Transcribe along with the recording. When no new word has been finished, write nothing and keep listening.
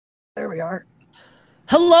There we are.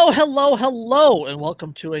 Hello, hello, hello, and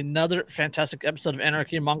welcome to another fantastic episode of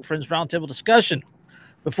Anarchy Among Friends Roundtable Discussion.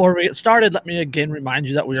 Before we get started, let me again remind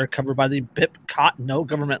you that we are covered by the BIPCOT No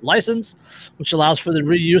Government License, which allows for the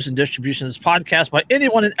reuse and distribution of this podcast by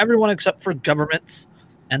anyone and everyone except for governments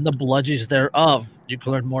and the bludgies thereof. You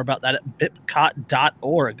can learn more about that at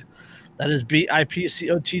bipcot.org. That is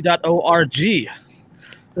bipcot.org.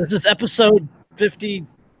 This is episode 56.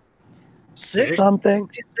 Something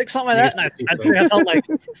Something like that. And I think I felt like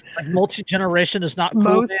multi-generation is not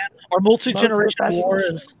cool, man. Or multi-generation war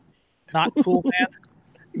is not cool, man.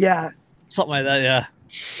 Yeah. Something like that, yeah.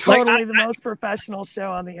 Totally the most professional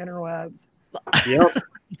show on the interwebs. Yep.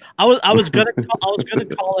 I was gonna call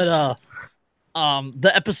it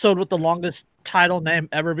the episode with the longest title name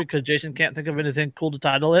ever because Jason can't think of anything cool to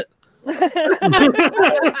title it.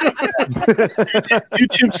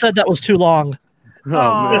 YouTube said that was too long.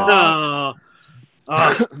 I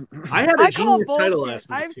had a genius title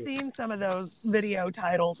last night. I've seen some of those video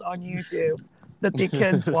titles on YouTube that the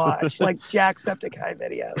kids watch, like Jacksepticeye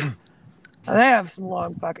videos. They have some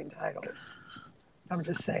long fucking titles. I'm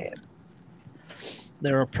just saying.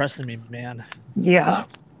 They're oppressing me, man. Yeah.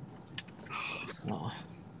 Oh.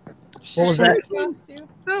 What was that?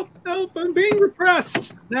 Help, I'm being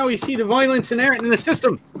repressed. Now we see the violence inherent in the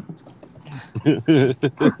system.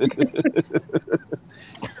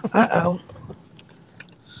 Uh-oh.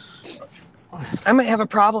 I might have a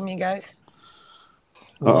problem, you guys.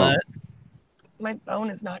 What? My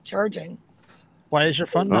phone is not charging. Why is your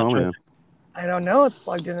phone not charging? Man. I don't know. It's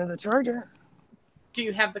plugged into the charger. Do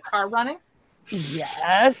you have the car running?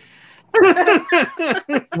 Yes. You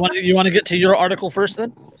want to get to your article first,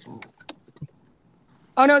 then?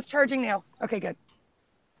 Oh, no, it's charging now. Okay, good.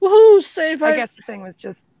 Woohoo! Save I guess the thing was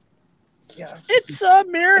just, yeah. It's a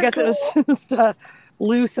miracle. I guess it was just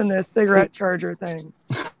loose in this cigarette charger thing.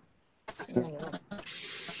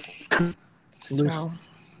 Loose. So,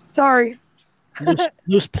 sorry.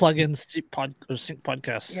 Loose plugins, sync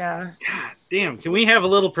podcast. Yeah. God damn, can we have a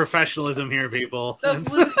little professionalism here, people? Those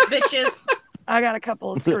loose bitches. I got a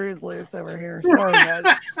couple of screws loose over here. Sorry,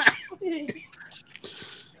 guys.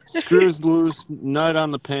 Screws loose, nut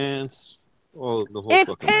on the pants. Oh, the whole It's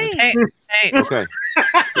fucking paint. Paint. Okay.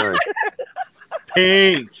 Sorry.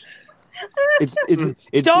 Paint.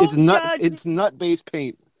 Don't It's nut based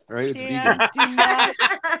paint. Right? It's Dan, vegan.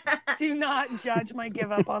 do not judge my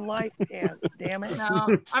give up on life pants, damn it.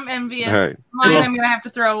 No, I'm envious. All right. Mine I'm gonna have to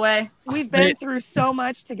throw away. We've been through so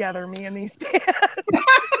much together, me and these pants.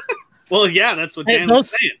 Well, yeah, that's what Hey, Dan was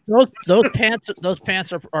saying. those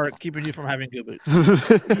pants are keeping you from having goo boots.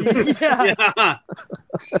 Yeah. Yeah.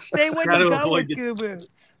 They wouldn't Try to go avoid with goo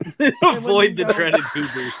boots. Avoid the go. dreaded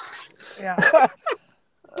boo-boo. Yeah.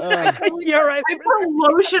 Uh, You're right. I put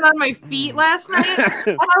lotion on my feet last night,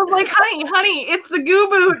 and I was like, "Honey, it's the goo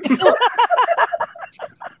boots."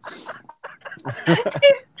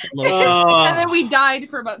 And then we died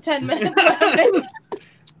for about 10 minutes.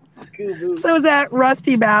 So is that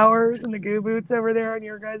Rusty Bowers and the goo boots over there on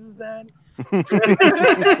your guys' end?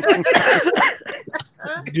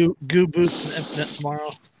 Goo boots and Infinite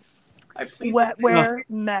tomorrow. Wetware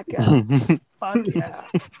Mecca. Fuck yeah.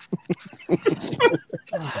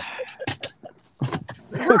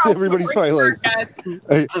 Everybody's probably like, Guys.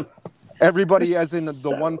 everybody, as in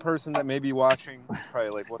the one person that may be watching, is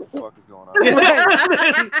probably like, what the fuck is going on?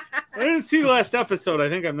 I didn't see the last episode. I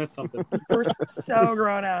think I missed something. We're so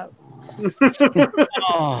grown up.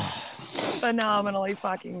 Oh. Phenomenally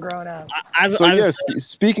fucking grown up.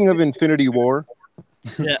 Speaking of Infinity War,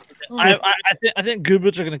 Yeah, I think goo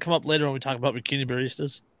boots are going to come up later when we talk about bikini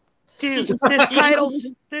baristas. Dude,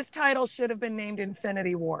 this title should have been named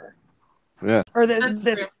Infinity War. Yeah. Or That's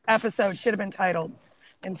this true. episode should have been titled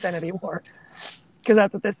Infinity War. Because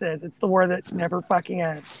that's what this is. It's the war that never fucking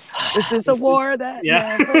ends. This is the war that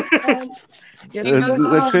never ends.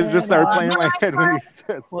 let's just start playing in my head when you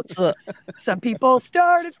said. What's the? Some people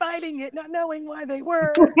started fighting it, not knowing why they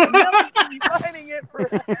were. And now we should be fighting it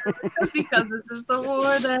forever. Because this is the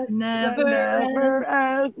war that never Never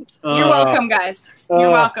ends. ends. You're welcome, guys.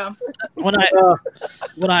 You're welcome. When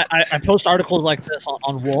I post articles like this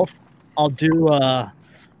on Wolf, I'll do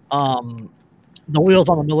the wheels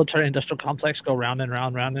on the military industrial complex go round and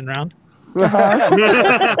round, round and round.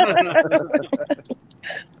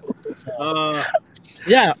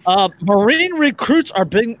 Marine recruits are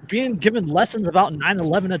being given lessons about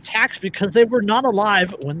 9/11 attacks because they were not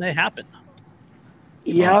alive when they happened.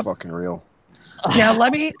 Yep. Fucking real. Now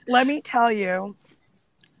let me tell you,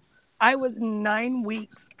 I was 9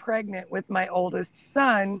 weeks pregnant with my oldest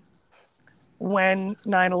son when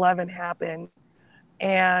 9/11 happened,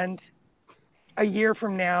 and a year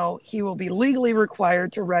from now, he will be legally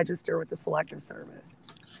required to register with the Selective Service.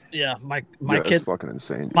 Yeah, my Yeah, kid, it's fucking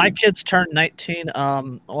insane. Dude. my kids turned 19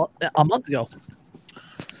 well, a month ago.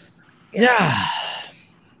 Yeah.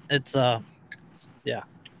 It's yeah.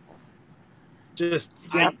 Just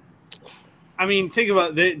Yep. I mean, think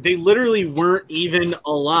about it. They literally weren't even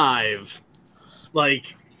alive,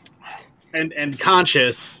 like, and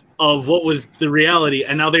conscious of what was the reality,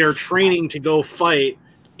 and now they are training to go fight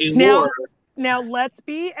a war. Now let's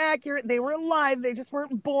be accurate. They were alive. They just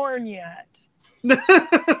weren't born yet.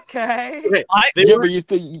 Okay. Okay, Yeah, but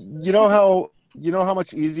you know how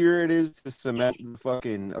much easier it is to cement the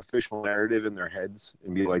fucking official narrative in their heads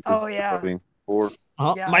and be like, "This Oh, is yeah. fucking war."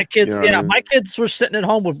 Yeah. My kids, You know what I mean? my kids were sitting at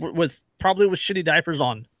home with probably with shitty diapers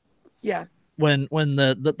on Yeah. when the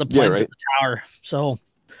planes Yeah, hit right. the tower. So,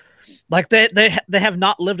 like they have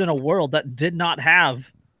not lived in a world that did not have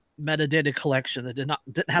metadata collection. That didn't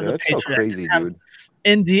have the That's so Patriot Act, crazy, didn't have dude.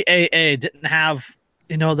 NDAA, didn't have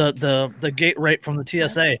the gate rate from the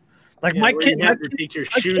TSA. Like Yeah, my where you kids, have to take your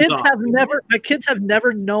shoes off. my kids have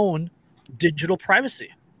never known digital privacy.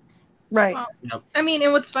 Right. I mean,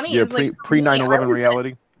 and what's funny Yeah, is like pre 9/11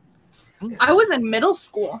 reality. I was in middle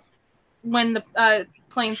school when the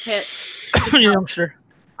planes hit. Youngster.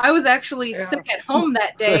 I was actually sick at home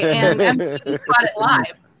that day, and MTV caught it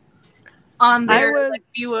live on their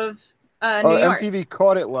view of New York. MTV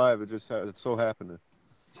caught it live. It so happened.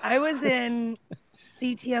 I was in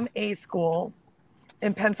CTMA school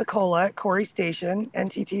in Pensacola at Corey Station,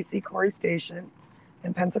 NTTC Corey Station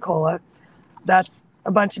in Pensacola. That's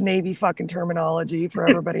a bunch of Navy fucking terminology for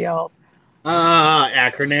everybody else.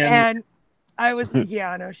 Acronym. And I was,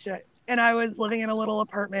 no shit. And I was living in a little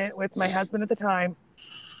apartment with my husband at the time,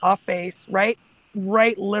 off base, right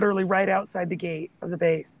literally right outside the gate of the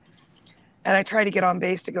base. And I tried to get on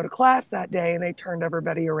base to go to class that day, and they turned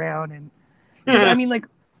everybody around. And I mean, like,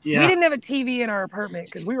 we didn't have a TV in our apartment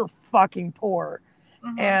because we were fucking poor.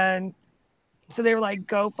 Mhm. And so they were like,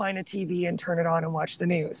 go find a TV and turn it on and watch the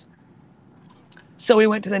news. So we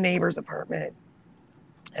went to the neighbor's apartment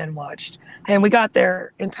and watched. And we got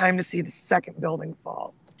there in time to see the second building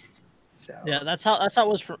fall. So yeah, that's how it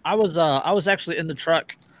was. I was actually in the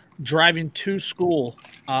truck driving to school.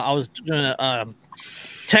 I was doing a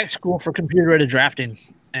tech school for computer-aided drafting,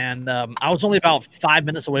 and I was only about 5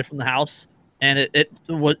 minutes away from the house, and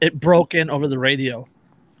it broke in over the radio.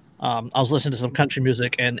 I was listening to some country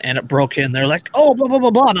music, and it broke in. They're like, "Oh, blah blah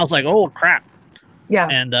blah blah," and I was like, "Oh crap!" Yeah.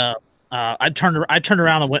 And I turned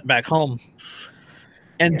around and went back home.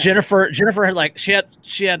 And Jennifer had like she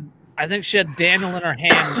had I think she had Daniel in her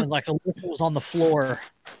hand, and like Alyssa was on the floor,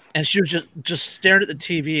 and she was just staring at the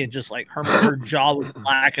TV, and just like her jaw was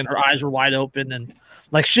black and her eyes were wide open, and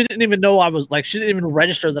like she didn't even know she didn't even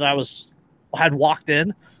register that I had walked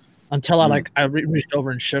in until I reached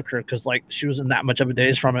over and shook her, because like she was in that much of a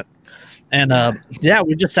daze from it. And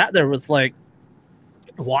we just sat there with like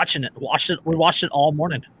watching it. We watched it all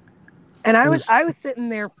morning. And I was sitting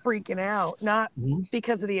there freaking out, not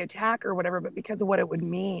because of the attack or whatever, but because of what it would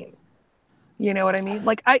mean. You know what I mean?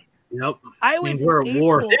 Like I was in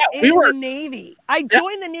war. In the Navy. I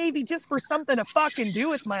joined the Navy just for something to fucking do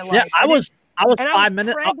with my life. Yeah, I was 5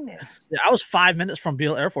 minutes. I was 5 minutes from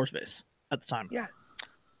Beale Air Force Base at the time. Yeah.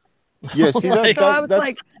 Yeah. See, I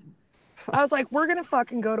was like, we're gonna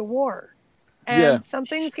fucking go to war, and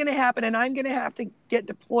something's gonna happen, and I'm gonna have to get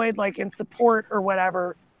deployed, like in support or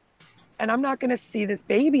whatever. And I'm not going to see this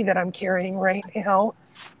baby that I'm carrying right now.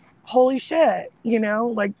 Holy shit. You know,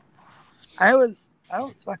 like I was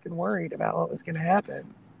fucking worried about what was going to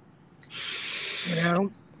happen, you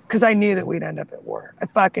know, because I knew that we'd end up at war. I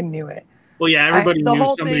fucking knew it. Well, yeah, everybody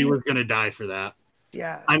knew somebody was going to die for that.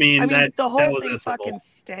 Yeah. I mean the whole thing fucking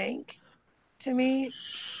stank to me,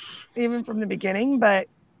 even from the beginning, but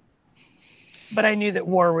I knew that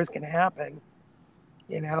war was going to happen.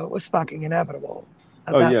 You know, it was fucking inevitable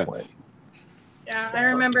at that point. Yeah, I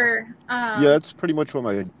remember. Yeah, that's pretty much what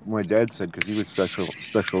my dad said, because he was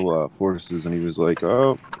special forces, and he was like,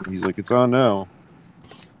 it's on now.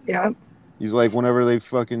 Yeah. He's like, whenever they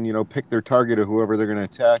fucking pick their target of whoever they're gonna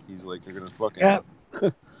attack, he's like, they're gonna fucking. Yeah.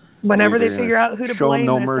 Whenever they figure out who to blame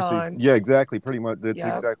no this mercy. on. Yeah, exactly. Pretty much. That's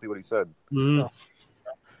exactly what he said. Mm-hmm. All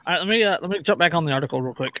right, let me jump back on the article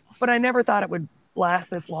real quick. But I never thought it would last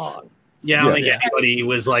this long. Yeah, I don't think anybody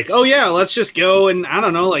was like, oh yeah, let's just go and I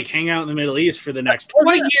don't know, like hang out in the Middle East for the next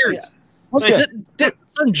 20 years. Yeah. Did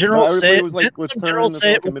some general say it? Was like, let's turn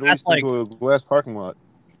the Middle East into a glass parking lot.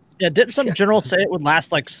 Yeah, didn't some general say it would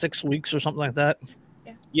last like 6 weeks or something like that?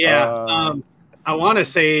 Yeah. I want to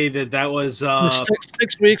say that was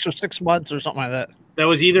 6 weeks or 6 months or something like that. That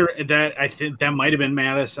was either that. I think that might have been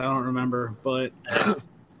Mattis. I don't remember, but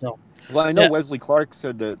no. Well, I know Wesley Clark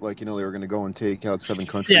said that, like, they were going to go and take out 7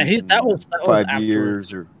 countries. Yeah, that was 5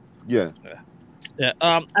 years, or yeah.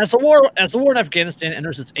 As the war in Afghanistan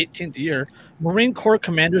enters its 18th year, Marine Corps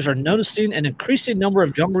commanders are noticing an increasing number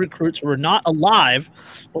of young recruits who were not alive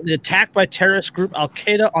when the attack by terrorist group Al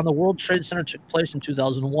Qaeda on the World Trade Center took place in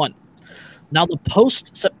 2001. Now, the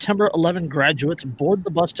post-September 11 graduates board the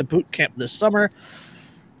bus to boot camp this summer.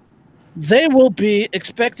 They will be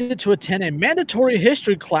expected to attend a mandatory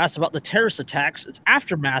history class about the terrorist attacks, its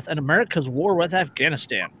aftermath, and America's war with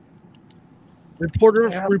Afghanistan. Reporter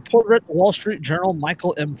at the Wall Street Journal,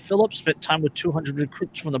 Michael M. Phillips, spent time with 200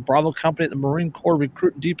 recruits from the Bravo Company at the Marine Corps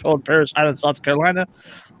Recruit Depot in Paris Island, South Carolina,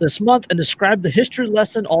 this month, and described the history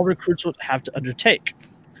lesson all recruits would have to undertake.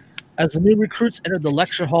 As the new recruits entered the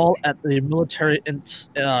lecture hall at the military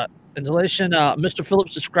installation, Mr.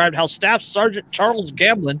 Phillips described how Staff Sergeant Charles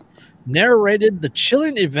Gamblin narrated the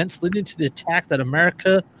chilling events leading to attack of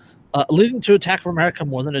America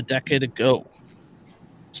more than a decade ago.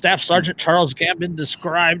 Staff Sergeant Charles Gambin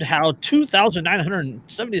described how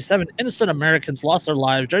 2,977 innocent Americans lost their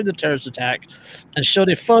lives during the terrorist attack and showed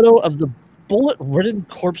a photo of the bullet-ridden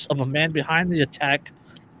corpse of a man behind the attack,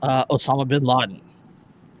 Osama bin Laden.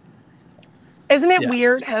 Isn't it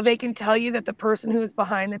weird how they can tell you that the person who is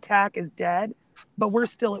behind the attack is dead, but we're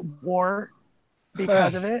still at war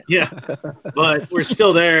because of it? Yeah, but we're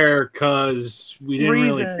still there because we didn't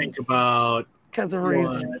really think about... Because of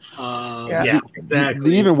reasons. Exactly.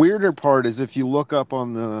 The even weirder part is if you look up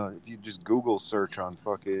if you just Google search on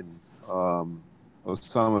fucking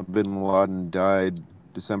Osama bin Laden died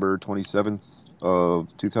December 27th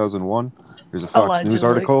of 2001. There's a Fox News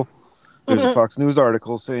article. There's a Fox News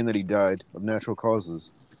article saying that he died of natural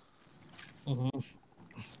causes. Mm-hmm.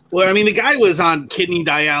 Well, I mean, the guy was on kidney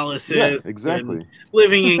dialysis. Yeah, exactly. And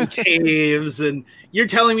living in caves. And you're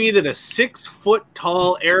telling me that a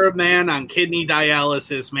 6-foot-tall Arab man on kidney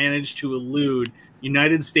dialysis managed to elude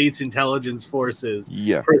United States intelligence forces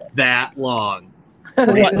for that long?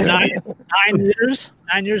 What, 9 years?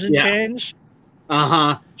 9 years and change?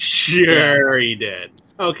 Uh-huh. Sure he did.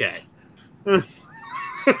 Okay.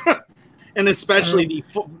 And especially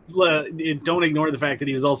don't ignore the fact that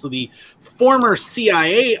he was also the former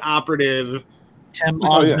CIA operative Tim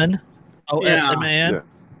Osman, OSMAN.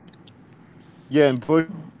 Yeah, and Bush,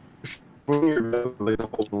 like the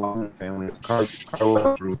whole family,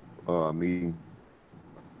 Carlisle group meeting,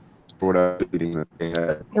 or whatever meeting that they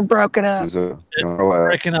had. You're broken up.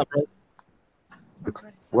 Breaking up, bro.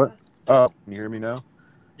 What? Oh, can you hear me now?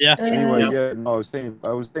 Yeah. Anyway, no, I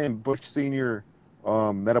was saying Bush Senior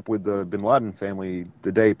met up with the Bin Laden family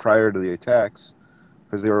the day prior to the attacks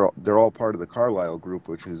because they're all part of the Carlisle group,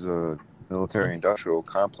 which is a military-industrial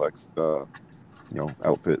complex,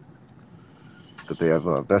 outfit that they have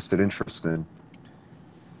a vested interest in.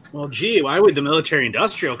 Well, gee, why would the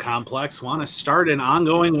military-industrial complex want to start an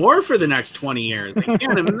ongoing war for the next 20 years? I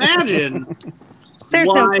can't imagine. There's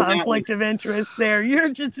no conflict of interest there.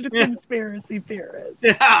 You're just a conspiracy theorist.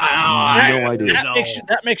 No idea.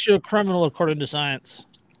 That makes you a criminal according to science.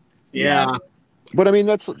 Yeah. But I mean,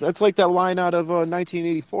 that's like that line out of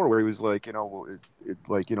 1984 where he was like, it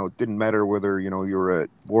didn't matter whether, you were at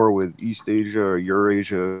war with East Asia or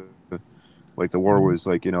Eurasia. Like the war was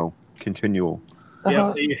like, continual.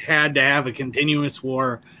 Yeah, you had to have a continuous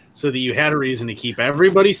war so that you had a reason to keep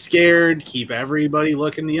everybody scared, keep everybody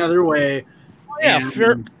looking the other way. Yeah,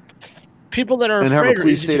 people that are and afraid have a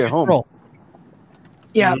police state at home.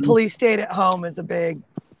 Yeah, police state at home is a big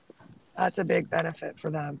benefit for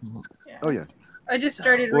them. Yeah. Oh yeah. I just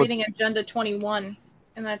started reading Agenda 21,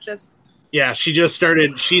 and that just... Yeah, she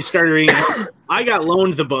started reading. I got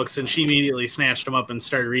loaned the books, and she immediately snatched them up and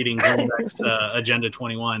started reading Golbeck's Agenda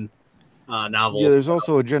 21 novels. Yeah, there's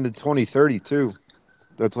also Agenda 2030 too.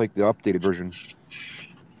 That's like the updated version.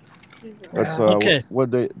 That's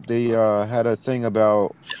what they had a thing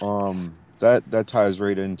about that ties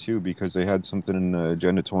right in too, because they had something in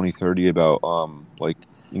Agenda 2030 about like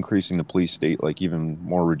increasing the police state, like even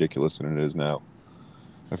more ridiculous than it is now.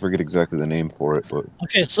 I forget exactly the name for it, but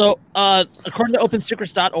okay. So according to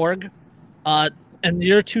OpenSecrets.org, in the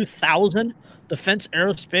year 2000, Defense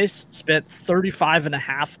Aerospace spent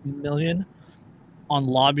 $35.5 million on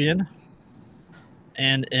lobbying,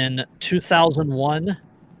 and in 2001.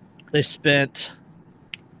 They spent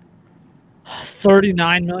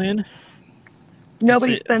 $39 million.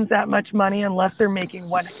 Nobody spends that much money unless they're making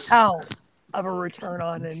one hell of a return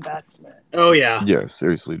on investment. Oh yeah. Yeah,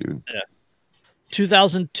 seriously, dude. Yeah.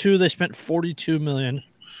 2002 they spent $42 million.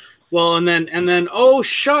 Well, and then, oh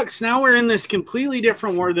shucks, now we're in this completely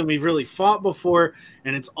different war than we've really fought before,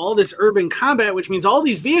 and it's all this urban combat, which means all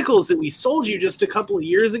these vehicles that we sold you just a couple of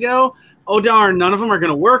years ago, oh darn, none of them are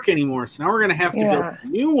going to work anymore. So now we're going to have to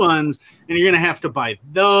build new ones, and you're going to have to buy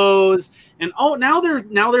those. And oh, now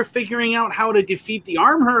they're figuring out how to defeat the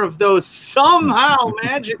armor of those somehow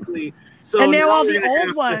magically. So and now all the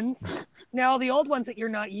old ones, now the old ones that you're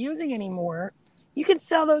not using anymore, you can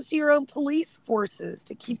sell those to your own police forces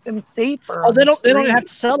to keep them safer. Oh, they don't have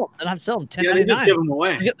to sell them. They don't have to sell them. Yeah, they just give them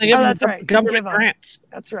away. They give them government grants.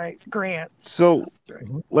 That's right, grants. So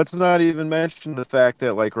let's not even mention the fact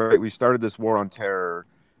that, like, right, we started this war on terror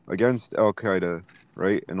against Al Qaeda,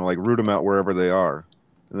 right, and like root them out wherever they are.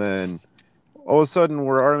 And then all of a sudden,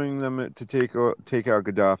 we're arming them to take out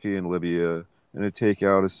Gaddafi in Libya and to take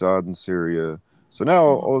out Assad in Syria. So now,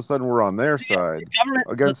 all of a sudden, we're on their side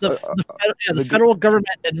against the federal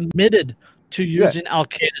government admitted to using Al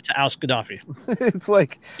Qaeda to oust Gaddafi. It's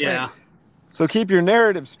like, yeah. So keep your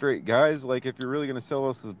narrative straight, guys. Like, if you're really going to sell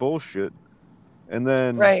us this bullshit, and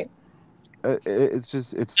then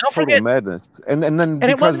it's total madness. And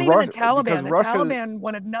it wasn't even the Taliban. The Taliban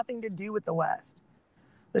wanted nothing to do with the West.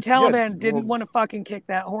 The Taliban didn't want to fucking kick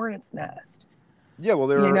that hornet's nest. Yeah, well,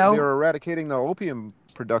 they were eradicating the opium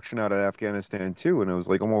production out of Afghanistan too, and it was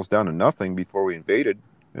like almost down to nothing before we invaded,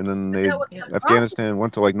 and then Afghanistan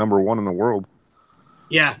went to like #1 in the world.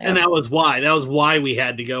 Yeah, and that was why we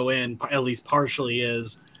had to go in, at least partially.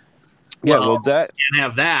 That can't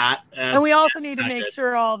have that, and we also need to make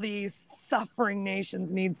sure all these suffering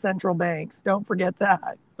nations need central banks. Don't forget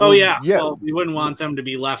that. Oh yeah. Well, we wouldn't want them to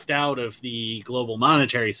be left out of the global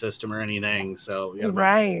monetary system or anything. So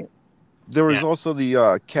there was also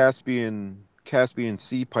the Caspian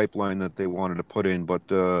Sea pipeline that they wanted to put in, but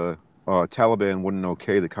the Taliban wouldn't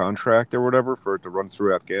okay the contract or whatever for it to run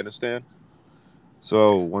through Afghanistan.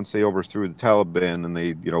 So once they overthrew the Taliban and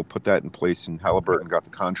they, put that in place, and Halliburton got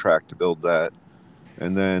the contract to build that,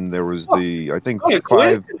 and then there was I think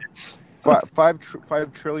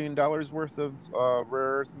 $5 trillion worth of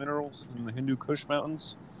rare earth minerals in the Hindu Kush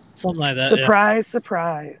Mountains. Something like that.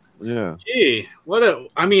 Surprise. Yeah. Gee,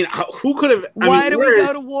 who could have? Why do we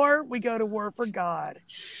go to war? We go to war for God.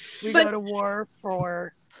 We go to war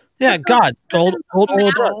for God, gold,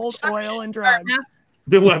 oil, and drugs.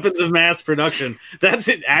 The weapons of mass production. That's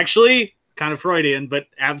it. Actually, kind of Freudian, but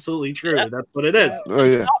absolutely true. Yeah. That's what it is. Oh,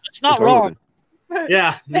 yeah. It's not wrong.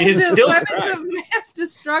 Yeah, it's still weapons of mass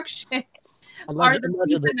destruction are the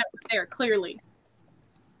reason that we're there. Clearly.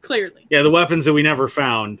 Yeah, the weapons that we never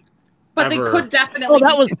found. But they could definitely.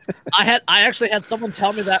 I actually had someone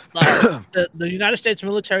tell me that the United States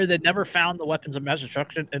military, they never found the weapons of mass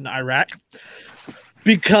destruction in Iraq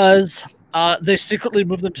because they secretly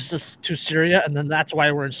moved them to Syria, and then that's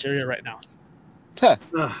why we're in Syria right now.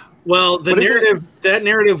 Well, that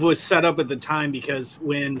narrative was set up at the time because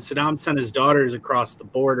when Saddam sent his daughters across the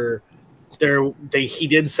border, he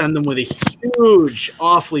did send them with a huge,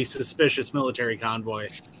 awfully suspicious military convoy.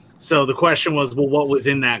 So the question was, well, what was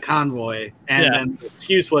in that convoy? And then the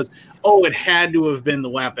excuse was, it had to have been the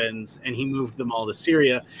weapons, and he moved them all to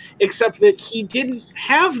Syria, except that he didn't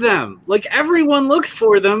have them. Like, everyone looked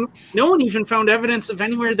for them. No one even found evidence of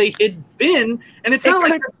anywhere they had been, and it's not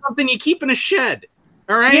like that's something you keep in a shed.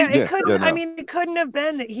 All right? Yeah, it couldn't. I mean, it couldn't have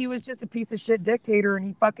been that he was just a piece of shit dictator, and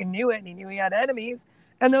he fucking knew it, and he knew he had enemies,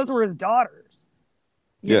 and those were his daughters.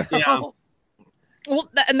 Yeah. Well,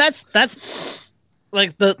 and that's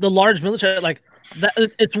like the large military, like that.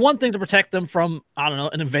 It's one thing to protect them from, I don't know,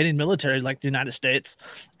 an invading military like the United States,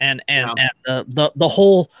 and the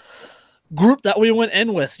whole group that we went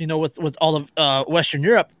in with, with all of Western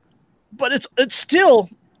Europe, but it's still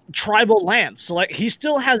tribal land. So like he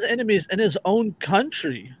still has enemies in his own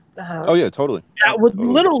country. Oh yeah, totally. That would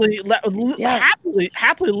literally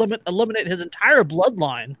happily eliminate his entire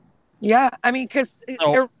bloodline. Yeah, I mean, because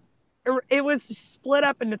it was split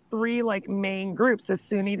up into 3 like main groups: the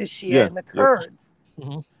Sunni, the Shia, and the Kurds.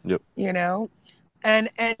 Yep. And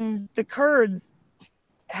the Kurds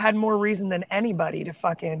had more reason than anybody to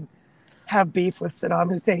fucking have beef with Saddam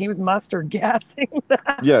Hussein. He was mustard gassing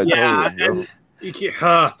that. Yeah.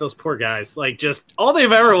 Those poor guys. Like, just all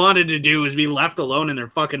they've ever wanted to do is be left alone in their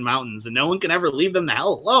fucking mountains, and no one can ever leave them the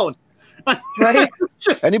hell alone. Right?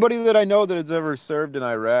 Anybody that I know that has ever served in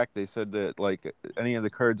Iraq, they said that like any of the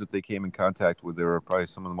Kurds that they came in contact with, they were probably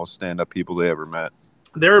some of the most stand-up people they ever met.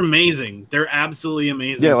 They're amazing. They're absolutely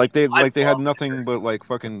amazing. Yeah, like they had nothing but like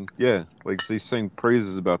fucking like they sing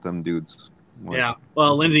praises about them dudes. Like,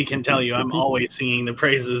 well, Lindsay can tell you, I'm always singing the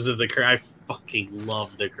praises of the Kurds. fucking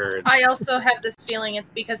love the Kurds. I also have this feeling it's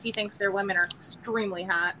because he thinks their women are extremely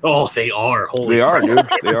hot. Oh, they are. Holy They crap. are, dude.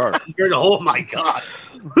 They are. Oh my god.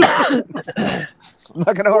 I'm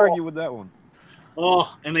not gonna argue with that one.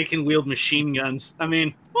 Oh, and they can wield machine guns. I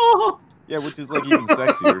mean, yeah, which is like even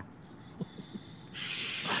sexier.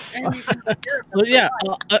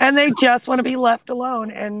 And they just want to be left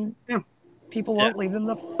alone, and people won't leave them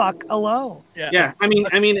the fuck alone. Yeah. I mean,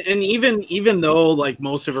 and even though like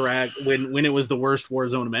most of Iraq, when it was the worst war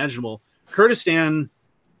zone imaginable, Kurdistan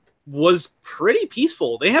was pretty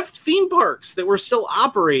peaceful. They have theme parks that were still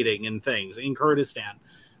operating and things in Kurdistan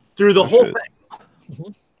through the whole thing.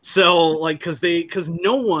 Mm-hmm. So, like, because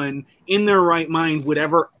no one in their right mind would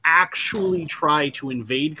ever actually try to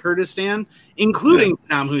invade Kurdistan, including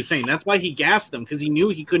Saddam Hussein. That's why he gassed them, because he knew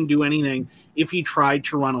he couldn't do anything if he tried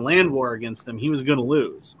to run a land war against them. He was going to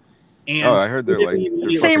lose. And I heard they're like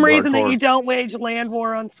the same reason that you don't wage land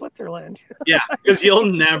war on Switzerland. Yeah, because you'll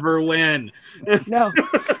never win. No,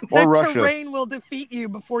 or the Russia. Terrain will defeat you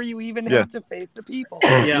before you even have to face the people.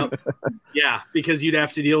 Yeah, because you'd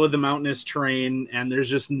have to deal with the mountainous terrain, and there's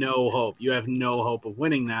just no hope. You have no hope of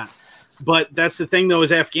winning that. But that's the thing, though,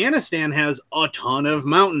 is Afghanistan has a ton of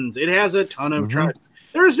mountains. It has a ton of tribes.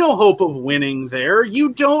 There's no hope of winning there. You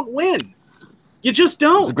don't win. You just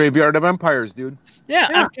don't. It's a graveyard of empires, dude.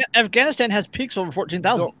 Yeah. Afghanistan has peaks over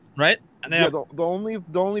 14,000, right? And the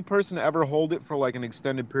only person to ever hold it for like an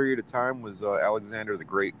extended period of time was Alexander the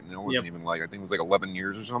Great, and it wasn't even like, I think it was like 11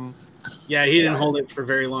 years or something. Yeah, he didn't hold it for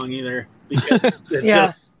very long either. Because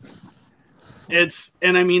it's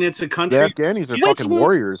a country. The Afghanis are fucking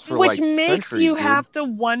warriors for like centuries. Which makes you dude. have to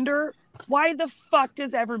wonder, why the fuck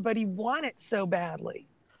does everybody want it so badly?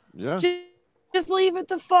 Yeah. Just leave it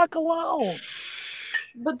the fuck alone.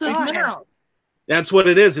 But those minerals. That's what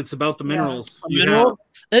it is. It's about the minerals.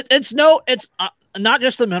 It's not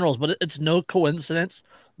just the minerals, but it's no coincidence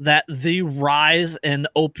that the rise in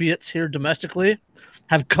opiates here domestically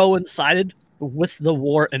have coincided with the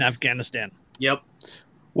war in Afghanistan. Yep.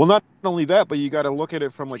 Well, not only that, but you got to look at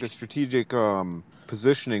it from like a strategic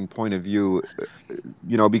positioning point of view,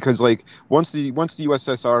 because like once the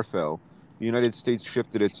USSR fell, the United States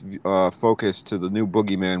shifted its focus to the new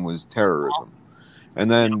boogeyman was terrorism. And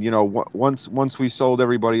then, once we sold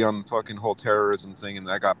everybody on the fucking whole terrorism thing and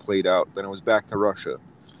that got played out, then it was back to Russia.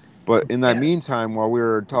 But in that meantime, while we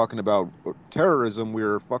were talking about terrorism, we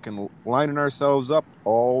were fucking lining ourselves up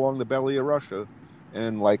all along the belly of Russia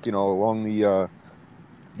and along the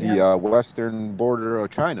western border of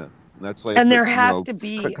China. And that's like, and there has to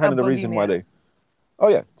be kind of the reason why they. Oh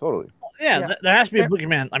yeah, totally. Yeah, there has to be a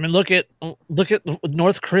boogeyman. I mean, look at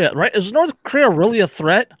North Korea, right? Is North Korea really a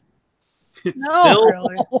threat? No,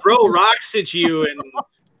 they'll throw rocks at you, and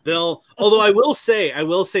they'll. Although I will say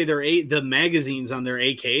the magazines on their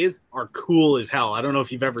AKs are cool as hell. I don't know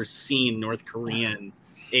if you've ever seen North Korean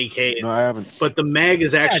AKs. No, I haven't. But the mag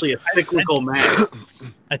is actually a cyclical mag.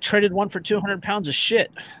 I traded one for 200 pounds of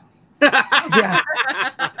shit. Yeah.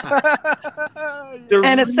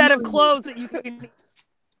 And a set of clothes that you can.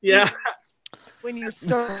 Yeah. When you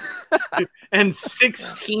start. And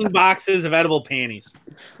 16 boxes of edible panties.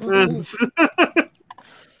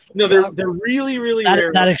 No, they're really, really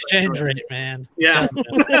rare. That exchange rate, man. Yeah.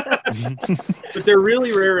 But they're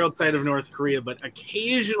really rare outside of North Korea, but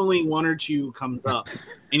occasionally one or two comes up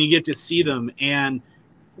and you get to see them. And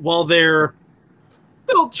while they're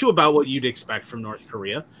built to about what you'd expect from North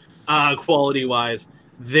Korea, quality-wise,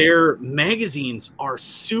 their magazines are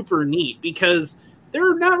super neat because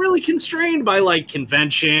they're not really constrained by like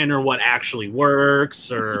convention or what actually works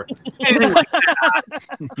or anything like that.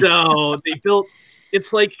 So they built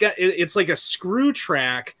it's like a screw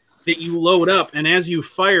track that you load up, and as you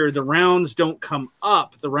fire, the rounds don't come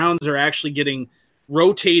up. The rounds are actually getting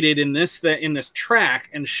rotated in this track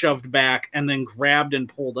and shoved back and then grabbed and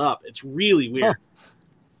pulled up. It's really weird.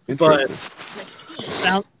 But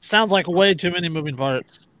sounds like way too many moving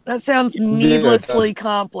parts. That sounds needlessly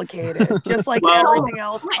complicated, just like everything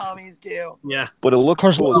else Tommies do. Yeah, but it looks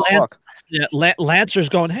cool as fuck. Yeah, Lancer's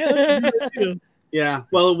going, hey. Yeah,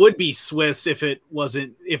 well, it would be Swiss if it was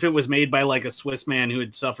made by like a Swiss man who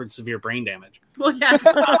had suffered severe brain damage. Well, yes.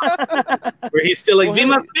 Where he's still like, we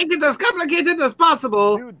must make it as complicated as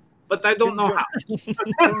possible. Dude, but I don't know how.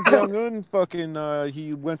 Kim Jong-un fucking,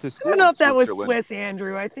 he went to school. I don't know if that was Swiss,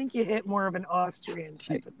 Andrew. I think you hit more of an Austrian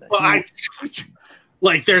type of thing. Well,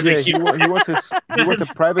 like there's a he went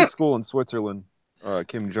to private school in Switzerland.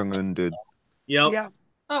 Kim Jong-un did. Yep. Yeah.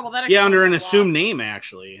 Oh, well, that under an assumed name,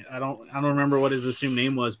 actually. I don't remember what his assumed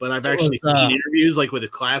name was, but I've actually seen interviews like with his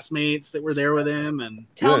classmates that were there with him, and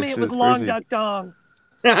tell me it was Long Duck Dong.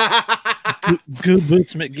 Goo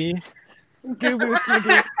Boots McGee.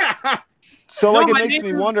 So, No, like, it my makes me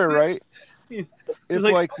neighbor's wonder, good. right? He's If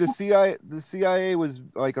like, like the CIA was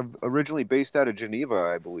like originally based out of Geneva,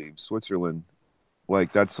 I believe, Switzerland.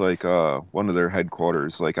 Like that's like one of their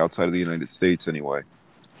headquarters, like outside of the United States anyway.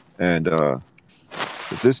 And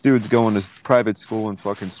if this dude's going to private school in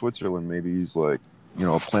fucking Switzerland, maybe he's like,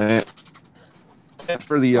 a plant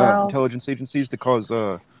for the intelligence agencies to cause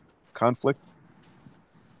conflict.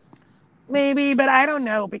 Maybe, but I don't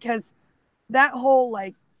know, because that whole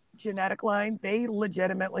like genetic line, they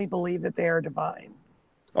legitimately believe that they are divine.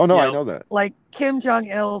 Oh no, I know that. Like Kim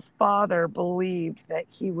Jong-il's father believed that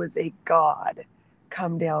he was a god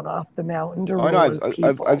come down off the mountain to rule his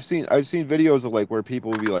people. I've seen videos of like where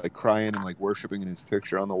people would be like crying and like worshiping in his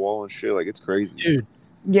picture on the wall and shit. Like it's crazy, dude.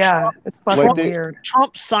 Yeah, it's fucking weird.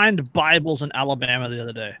 Trump signed Bibles in Alabama the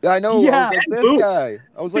other day. Yeah, I know. Yeah. I was like, this guy.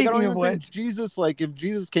 I was like, I don't Speaking even of think Jesus. Like, if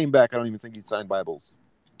Jesus came back, I don't even think he'd sign Bibles.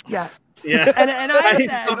 Yeah. Yeah. And I said,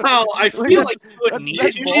 I feel like you wouldn't need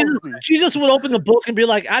ballsy. Jesus would open the book and be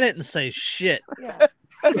like, I didn't say shit. yeah.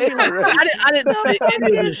 I didn't say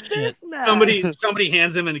any of this shit. Somebody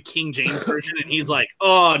hands him a King James version and he's like,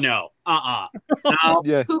 oh no, no.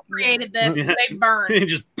 Yeah. Who created this? They burn. It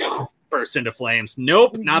just bursts into flames.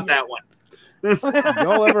 Nope, not that one.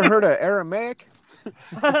 Y'all ever heard of Aramaic?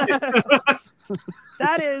 That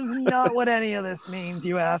is not what any of this means,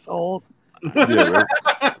 you assholes. Yeah, right.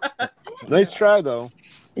 Nice try, though.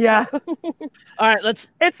 Yeah. All right, let's.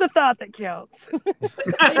 It's the thought that counts.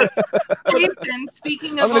 Jason,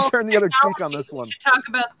 speaking of, I'm going to turn the other cheek on this one. We should talk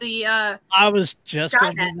about the. I was just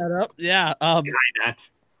going to bring that up. Yeah. Skynet.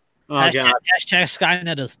 Oh hashtag, god. Hashtag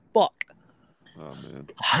Skynet is fuck. Oh man.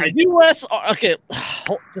 U.S. Okay,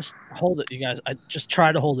 just hold it, you guys. I just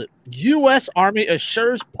try to hold it. U.S. Army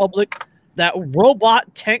assures public that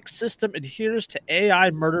robot tank system adheres to AI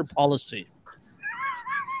murder policy.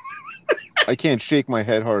 I can't shake my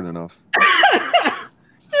head hard enough.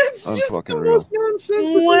 It's I'm just fucking the real. most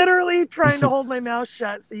nonsensical. Literally trying to hold my mouth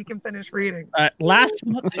shut so you can finish reading. Last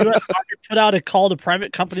month, the U.S. Army put out a call to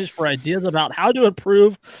private companies for ideas about how to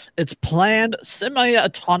improve its planned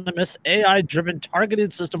semi-autonomous AI-driven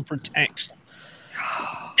targeted system for tanks.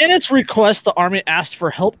 In its request, the Army asked for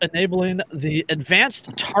help enabling the Advanced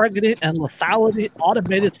Targeting and Lethality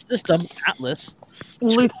Automated System, ATLAS.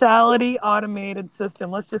 Lethality Automated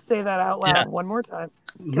System. Let's just say that out loud one more time.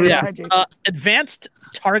 Okay, Yeah. ahead, Jason. Advanced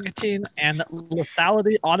Targeting and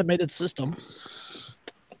Lethality Automated System,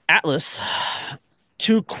 ATLAS,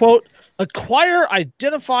 to, quote, acquire,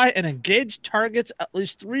 identify, and engage targets at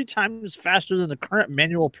least 3 times faster than the current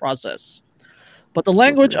manual process. But the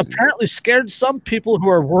language apparently scared some people who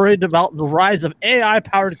are worried about the rise of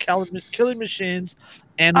AI-powered killing machines.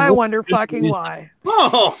 And I wonder fucking why.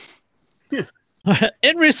 Oh.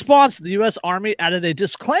 In response, the U.S. Army added a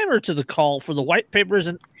disclaimer to the call for the white papers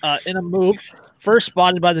in a move first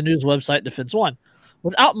spotted by the news website Defense One.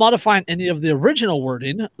 Without modifying any of the original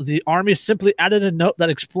wording, the Army simply added a note that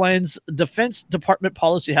explains Defense Department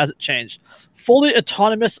policy hasn't changed. Fully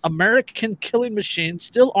autonomous American killing machines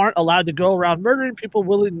still aren't allowed to go around murdering people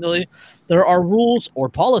willy-nilly. There are rules, or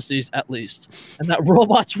policies at least, and that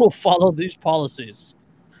robots will follow these policies.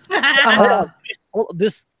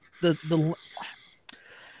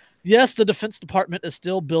 Yes, the Defense Department is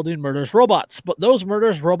still building murderous robots, but those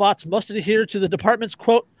murderous robots must adhere to the department's,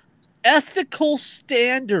 quote, ethical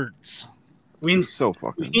standards. We need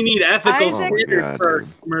ethical standards for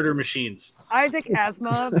murder machines. Isaac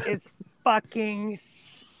Asimov is fucking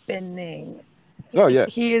spinning. Oh yeah,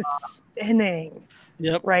 he is spinning.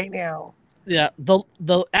 Yep. Right now. Yeah. The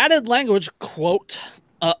added language, quote,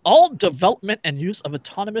 all development and use of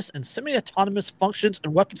autonomous and semi-autonomous functions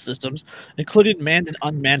and weapon systems, including manned and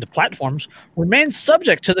unmanned platforms, remain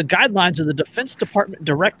subject to the guidelines of the Defense Department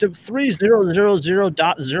Directive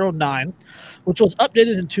 3000.09, which was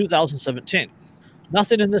updated in 2017.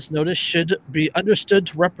 Nothing in this notice should be understood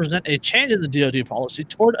to represent a change in the DoD policy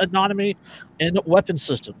toward autonomy in weapon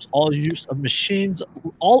systems. All use of machine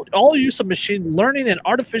learning and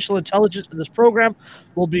artificial intelligence in this program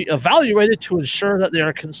will be evaluated to ensure that they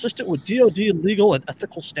are consistent with DoD legal and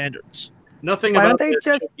ethical standards. Why don't they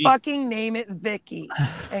just fucking name it Vicky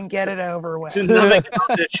and get it over with? Nothing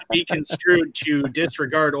about it should be construed to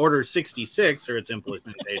disregard Order 66 or its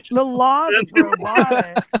implementation. The laws of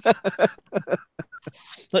robotics.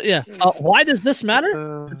 But yeah, why does this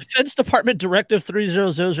matter? The Defense Department Directive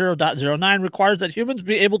 3000.09 requires that humans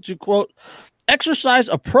be able to, quote, exercise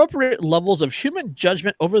appropriate levels of human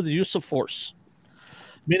judgment over the use of force,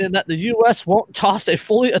 meaning that the U.S. won't toss a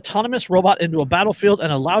fully autonomous robot into a battlefield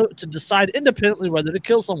and allow it to decide independently whether to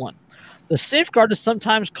kill someone. The safeguard is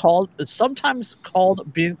sometimes called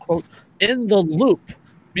being, quote, in the loop,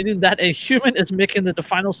 meaning that a human is making the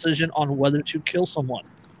final decision on whether to kill someone.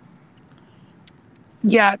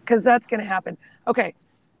 Yeah, because that's going to happen. Okay.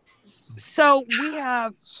 So we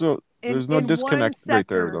have... So there's no disconnect right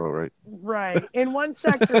there, though, right? Right. In one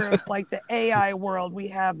sector of like the AI world, we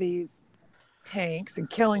have these tanks and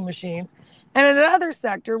killing machines. And in another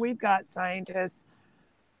sector, we've got scientists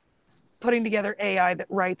putting together AI that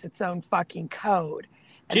writes its own fucking code.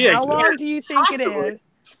 And how long do you think it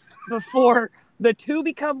is before the two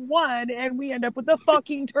become one and we end up with the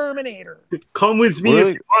fucking Terminator? Come with me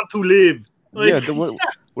if you want to live. Like,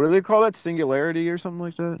 what do they call that? Singularity or something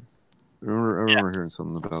like that? I remember hearing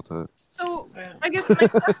something about that. So I guess my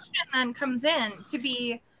question then comes in to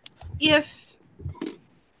be, if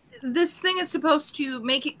this thing is supposed to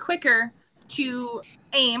make it quicker to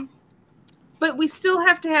aim, but we still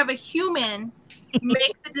have to have a human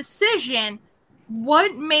make the decision,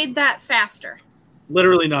 what made that faster?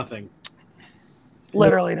 Literally nothing.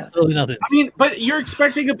 Literally nothing. I mean, but you're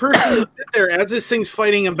expecting a person to sit there as this thing's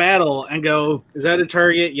fighting a battle and go, is that a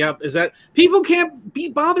target? Yep. Is that... People can't be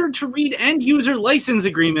bothered to read end user license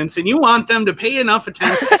agreements, and you want them to pay enough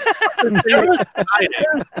attention.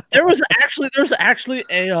 there was actually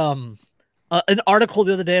a an article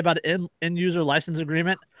the other day about an end user license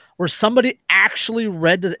agreement where somebody actually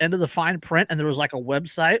read to the end of the fine print, and there was like a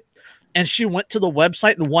website, and she went to the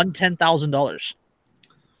website and won $10,000.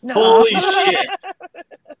 No. Holy shit.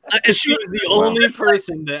 And she was the only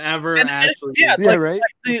person to ever actually... Right?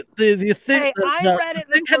 Like the thing, hey, I read it.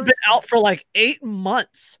 The thing had been out for like 8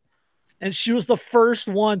 months, and she was the first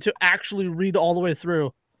one to actually read all the way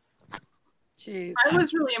through. Jeez. I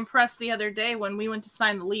was really impressed the other day when we went to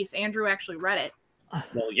sign the lease. Andrew actually read it.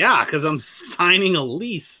 Well, yeah, because I'm signing a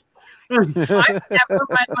lease. I've never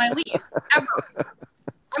read my lease, ever.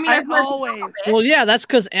 I mean, I've always... Well, yeah, that's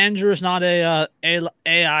because Andrew is not a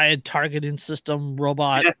AI targeting system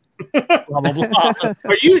robot. Blah, blah, blah.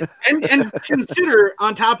 Are you and consider,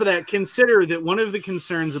 on top of that, consider that one of the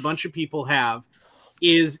concerns a bunch of people have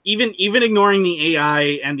is even ignoring the AI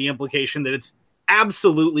and the implication that it's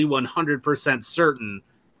absolutely 100% certain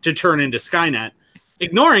to turn into Skynet.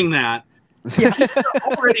 Ignoring that, you're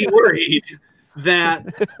already worried that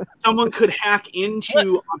someone could hack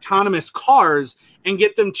into autonomous cars and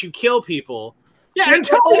get them to kill people. Yeah, look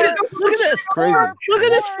at this. Crazy. Look at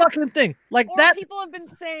this fucking thing. Like that. People have been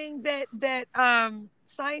saying that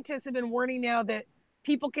scientists have been warning now that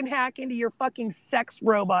people can hack into your fucking sex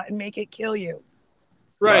robot and make it kill you.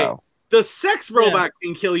 Right. Wow. The sex robot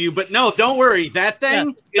can kill you, but no, don't worry. That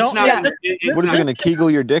thing, it's not. Yeah. What is it going to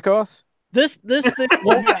Kegel your dick off? This thing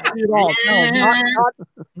won't kill you at all. No,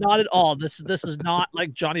 not at all. This is not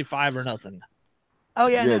like Johnny Five or nothing. Oh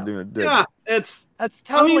yeah, Yeah, no. Yeah, that's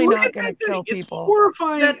totally not going to kill it's people.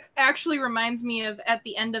 Horrifying. That actually reminds me of at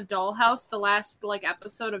the end of Dollhouse, the last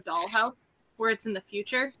episode of Dollhouse, where it's in the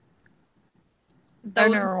future.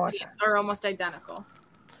 Those are almost identical.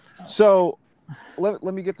 So let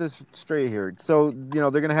me get this straight here. So, they're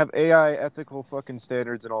going to have AI ethical fucking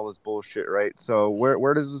standards and all this bullshit, right? So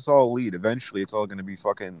where does this all lead? Eventually, it's all going to be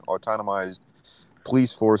fucking autonomized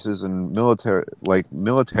police forces and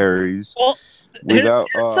militaries. Well, without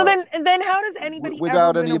so then how does anybody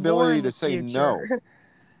without ever any ability to say no?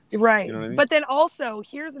 Right. You know what I mean? But then also,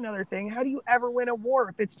 here's another thing. How do you ever win a war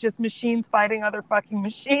if it's just machines fighting other fucking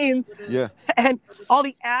machines? Yeah. And all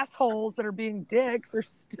the assholes that are being dicks are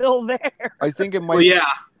still there. I think it might. Well, yeah.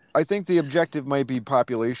 I think the objective might be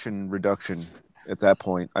population reduction at that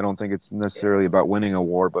point. I don't think it's necessarily about winning a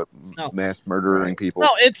war, but mass murdering people. No,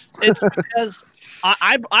 it's because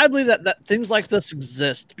I believe that things like this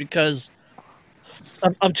exist because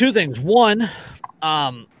of two things. One,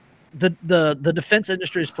 the defense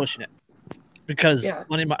industry is pushing it because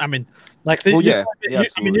money. I mean, like you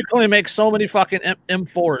can only make so many fucking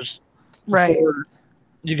M4s, right?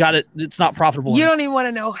 You got it. It's not profitable. You don't even want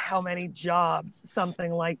to know how many jobs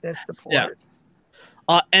something like this supports.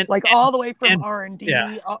 And all the way from R&D,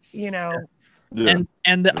 Yeah.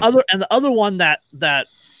 And the other one that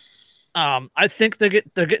I think they're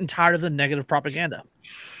getting tired of the negative propaganda.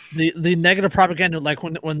 The negative propaganda, like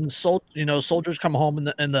when soldiers come home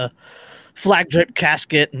in the flag draped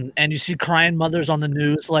casket and you see crying mothers on the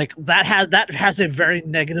news, like that has a very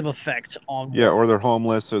negative effect on. Yeah, or they're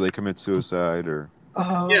homeless, or they commit suicide, or.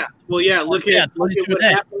 Yeah. Well, yeah. Look at what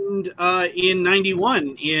happened in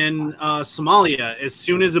 '91 in Somalia. As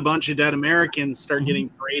soon as a bunch of dead Americans start getting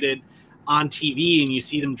paraded on TV, and you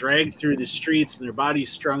see them dragged through the streets and their bodies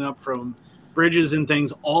strung up from bridges and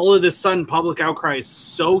things, all of a sudden public outcry is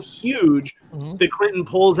so huge that Clinton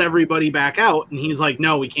pulls everybody back out, and he's like,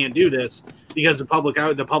 "No, we can't do this because the public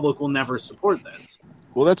will never support this."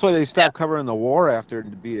 Well, that's why they stopped covering the war after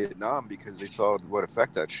Vietnam, because they saw what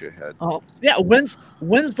effect that shit had. Oh yeah. When's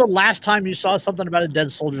the last time you saw something about a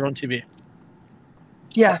dead soldier on TV?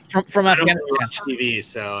 Yeah, from I don't Afghanistan. really watch TV,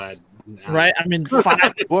 so Right? I mean,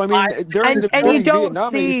 five. Well, I mean, during you don't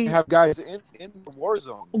Vietnam, they used see to have guys in the war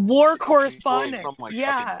zone. war correspondents. From, like,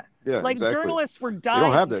 Yeah, yeah, like exactly. journalists were They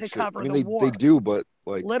don't have dying that to shit. cover I mean, the war. they do, but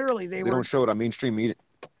like Literally, they were. don't show it on mainstream media.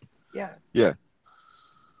 Yeah. Yeah.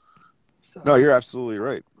 So. No, you're absolutely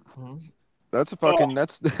right. Mhm. That's a fucking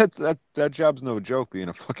that job's no joke, being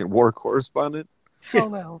a fucking war correspondent.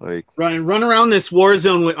 Hell no. Like run around this war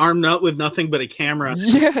zone with armed up with nothing but a camera.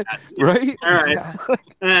 Yeah, right. All right, Yeah.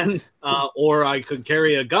 and or I could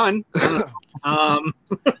carry a gun. I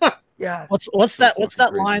don't know. Yeah. What's that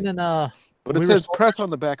Crazy. line in But it says press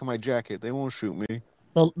on the back of my jacket. They won't shoot me.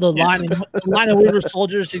 the line in We Were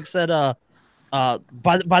Soldiers? He said by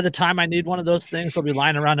the time I need one of those things, they'll be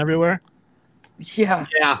lying around everywhere. Yeah.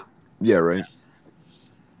 Yeah, right.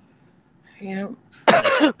 Yeah.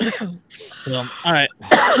 So, all right.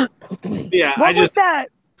 Yeah, What was that?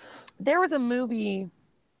 There was a movie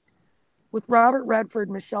with Robert Redford,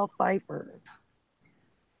 Michelle Pfeiffer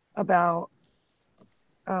about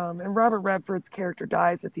and Robert Redford's character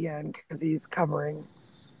dies at the end because he's covering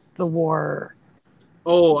the war.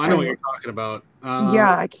 Oh, I know what you're talking about.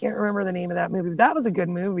 Yeah, I can't remember the name of that movie. But that was a good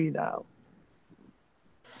movie, though.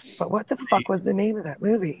 But what the fuck was the name of that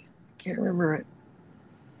movie? Can't remember it.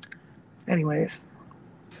 Anyways,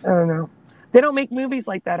 I don't know. They don't make movies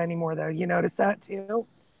like that anymore, though. You notice that too?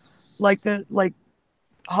 Like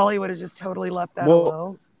Hollywood has just totally left that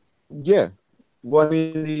alone. Yeah. Well, I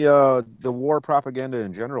mean, the war propaganda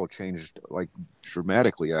in general changed like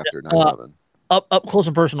dramatically after 9/11. Up close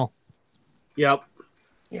and personal. Yep.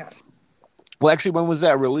 Yeah. Well, actually, when was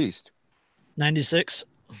that released? 96.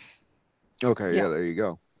 Okay, yeah, there you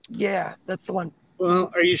go. Yeah, that's the one.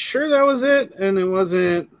 Well, are you sure that was it? And it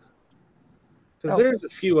wasn't, because there's a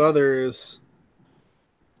few others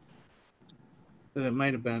that it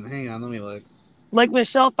might have been. Hang on, let me look. Like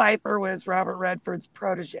Michelle Pfeiffer was Robert Redford's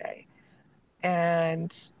protege,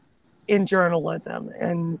 and in journalism,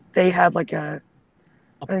 and they had like I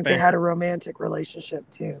think they had a romantic relationship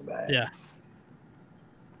too. But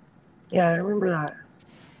yeah, I remember that.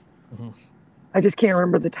 Mm-hmm. I just can't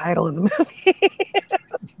remember the title of the movie.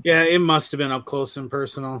 Yeah, it must have been Up Close and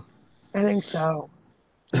Personal. I think so.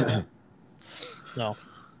 So,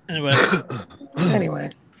 anyway.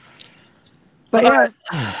 But yeah,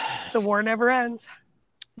 the war never ends.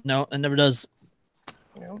 No, it never does.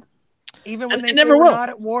 You know, even when they say never we're will. not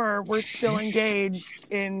at war, we're still engaged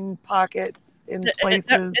in pockets, in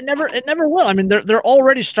places. It never will. I mean, they're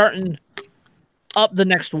already starting up the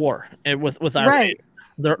next war with Iran. Right.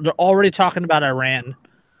 They're already talking about Iran.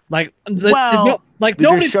 Like, they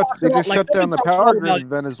nobody just shut down the power grid in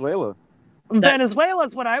Venezuela. Venezuela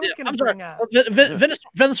is what I was going to bring up.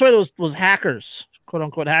 Venezuela was hackers, quote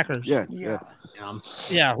unquote hackers. Yeah.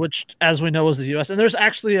 Which, as we know, is the U.S. And there's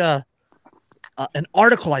actually an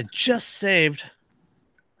article I just saved,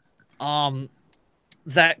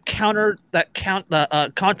 that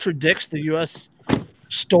contradicts the U.S.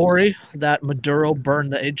 story that Maduro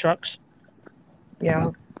burned the aid trucks.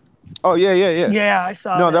 Yeah. Oh yeah. Yeah, I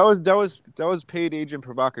saw. No, that was paid agent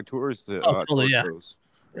provocateurs to shows.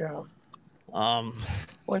 Yeah.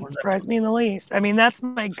 Wouldn't surprise me in the least. I mean, that's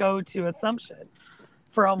my go-to assumption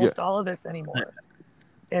for almost all of this anymore,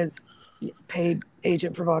 is paid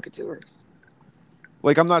agent provocateurs.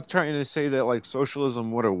 Like, I'm not trying to say that like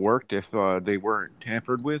socialism would have worked if they weren't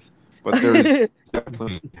tampered with, but there's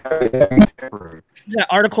definitely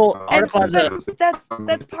article.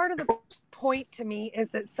 That's part of the point to me, is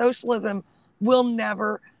that socialism will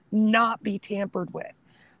never not be tampered with,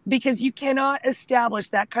 because you cannot establish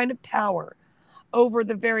that kind of power over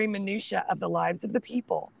the very minutia of the lives of the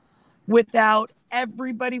people without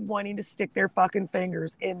everybody wanting to stick their fucking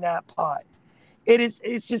fingers in that pot.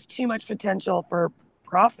 It's just too much potential for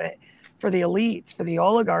profit for the elites, for the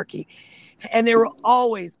oligarchy. And there will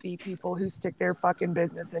always be people who stick their fucking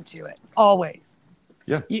business into it. Always.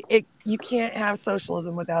 Yeah. You can't have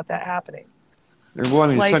socialism without that happening. Well, I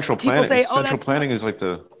mean, like, central planning. Say, central planning is like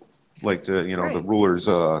the the ruler's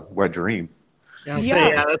wet dream.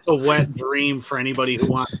 That's a wet dream for anybody who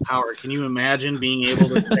wants power. Can you imagine being able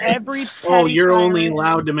to say, you're only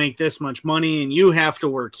allowed to make this much money, and you have to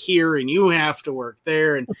work here, and you have to work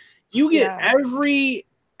there, and you get every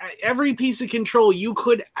piece of control you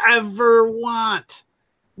could ever want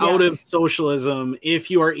out of socialism. If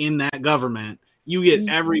you are in that government, you get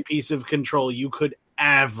every piece of control you could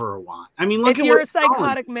ever want. I mean, look if at you're where a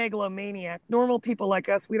psychotic megalomaniac, normal people like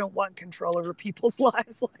us, we don't want control over people's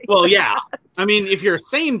lives. Like well, yeah. I mean, if you're a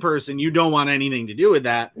sane person, you don't want anything to do with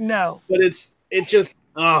that. No. But it just,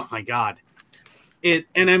 oh my God.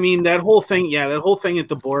 And I mean, that whole thing at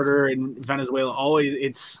the border in Venezuela,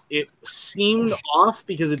 it seemed off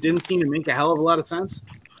because it didn't seem to make a hell of a lot of sense.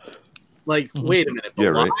 Like, wait a minute,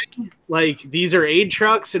 but why? Right. Like, these are aid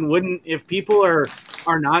trucks, and if people are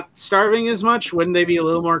not starving as much, wouldn't they be a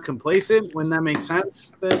little more complacent? Wouldn't that make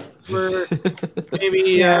sense that we're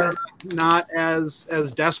maybe not as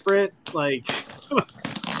desperate? Like,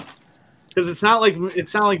 because it's not like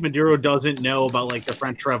Maduro doesn't know about like the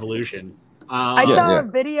French Revolution. I saw a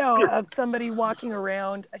video of somebody walking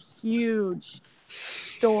around a huge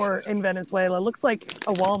store in Venezuela. Looks like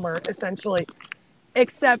a Walmart, essentially.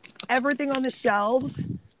 Except everything on the shelves,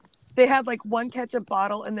 they had like one ketchup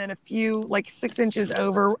bottle and then a few, like 6 inches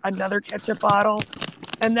over, another ketchup bottle.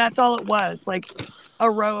 And that's all it was, like a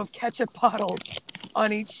row of ketchup bottles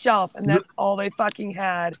on each shelf. And that's all they fucking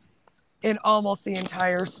had in almost the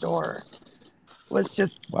entire store. Was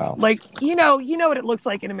just like, you know what it looks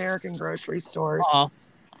like in American grocery stores. I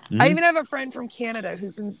even have a friend from Canada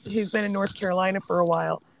who's been in North Carolina for a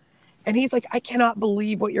while. And he's like, I cannot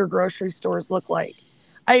believe what your grocery stores look like.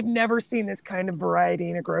 I've never seen this kind of variety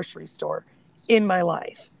in a grocery store in my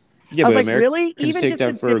life. I was like, really? Even just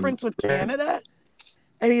the difference with Canada?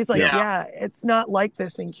 And he's like, yeah, it's not like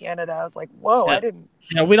this in Canada. I was like, whoa, I didn't.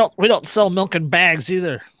 Yeah, we don't sell milk in bags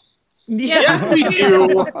either. Yes, we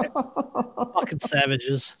do. Fucking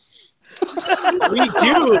savages. We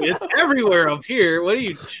do. It's everywhere up here. What are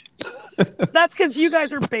you? That's because you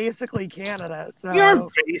guys are basically Canada. So you're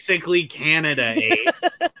basically Canada, eh?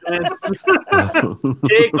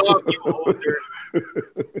 Take off, you older.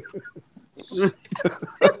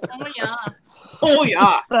 Oh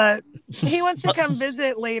yeah. But he wants to come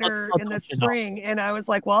visit later in the spring, and I was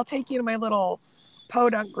like, well, I'll take you to my little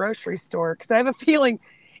podunk grocery store because I have a feeling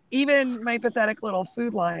even my pathetic little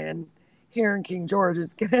Food Lion here in King George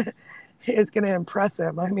is gonna impress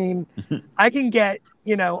him. I mean, I can get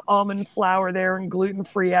almond flour there and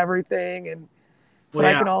gluten-free everything, but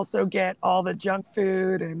I can also get all the junk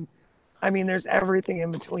food, and I mean, there's everything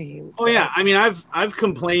in between. So. Oh yeah, I mean, I've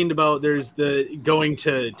complained about there's the going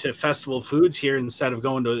to festival foods here instead of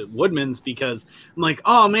going to Woodman's because I'm like,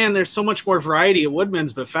 oh man, there's so much more variety at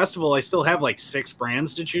Woodman's, but festival I still have like 6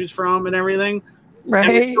 brands to choose from and everything. Right.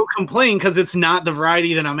 And I still complain because it's not the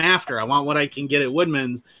variety that I'm after. I want what I can get at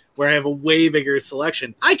Woodman's, where I have a way bigger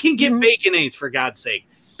selection. I can get Baconaise, for God's sake.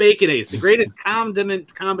 Baconaise, the greatest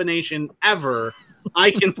condiment combination ever.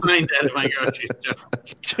 I can find that in my grocery store.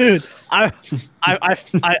 Dude, I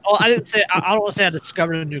didn't say I don't want to say I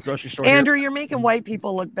discovered a new grocery store. Andrew, you're making white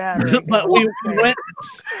people look bad. Right but we went.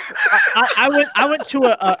 I went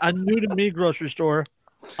to a new to me grocery store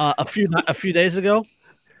a few days ago.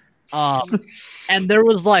 And there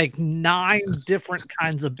was like 9 different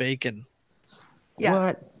kinds of bacon. Yeah.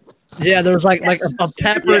 What? Yeah, there was like a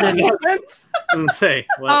peppered and say.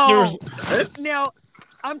 Oh, now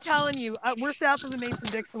I'm telling you, we're south of the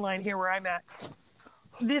Mason-Dixon line here where I'm at.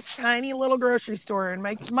 This tiny little grocery store in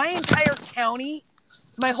my entire county,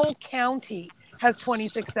 my whole county has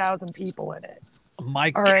 26,000 people in it. My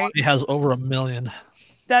county has over 1 million.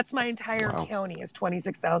 That's my entire county is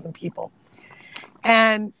 26,000 people.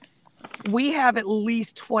 And we have at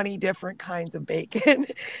least 20 different kinds of bacon.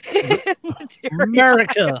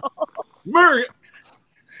 America.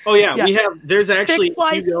 Oh yeah, we have. There's actually thick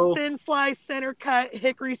slice, thin slice, center cut,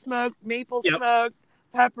 hickory smoked, maple smoked,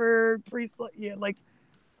 pepper,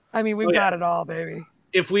 I mean, we've got it all, baby.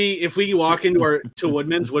 If we walk into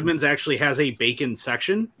Woodman's actually has a bacon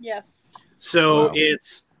section. Yes. So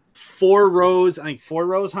it's 4 rows, I think 4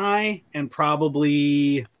 rows high, and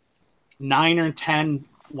probably 9 or 10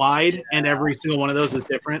 wide, and every single one of those is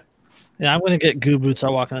different. Yeah, I'm gonna get goo boots. I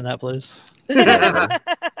walk into that place.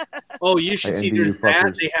 Oh, you should see. There's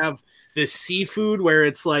that. They have this seafood where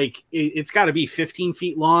it's like it's got to be 15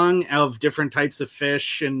 feet long of different types of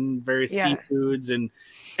fish and various seafoods, and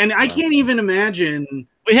I can't even imagine.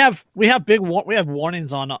 We have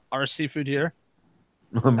warnings on our seafood here.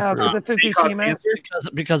 Because of Fukushima.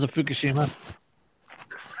 Because of Fukushima.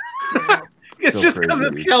 It's just because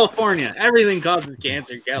it's California. Everything causes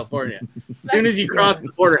cancer in California. As soon as you cross the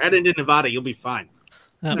border, head into Nevada, you'll be fine.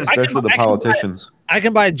 Especially the politicians. I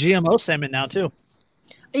can buy GMO salmon now too.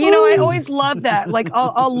 I always love that. Like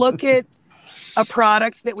I'll look at a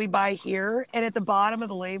product that we buy here, and at the bottom of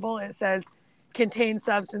the label it says contains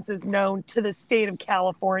substances known to the state of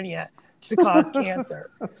California to cause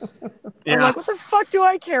cancer. Yeah. I'm like, what the fuck do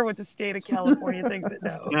I care what the state of California thinks it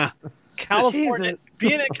knows? Yeah. California, Jesus.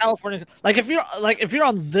 being in California, like if you're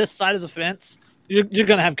on this side of the fence, you're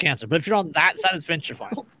gonna have cancer. But if you're on that side of the fence, you're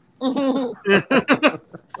fine.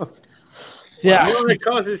 Yeah. You know what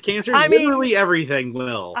causes cancer? I mean, literally everything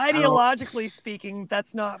will. Ideologically speaking,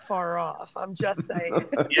 that's not far off. I'm just saying.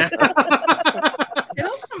 Yeah. It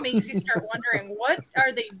also makes you start wondering, what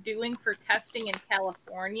are they doing for testing in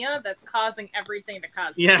California that's causing everything to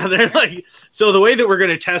cause Yeah, cancer? they're like, so the way that we're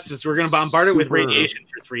going to test this, we're going to bombard it with radiation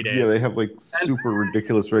for 3 days. Yeah, they have like super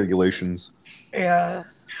ridiculous regulations. Yeah.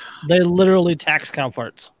 They literally tax cow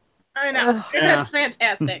farts. I know. Yeah. That's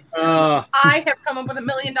fantastic. Uh, I have come up with $1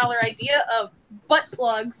 million idea of butt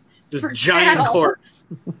plugs just for giant cattle. corks.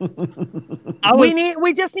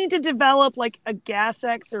 We just need to develop like a Gas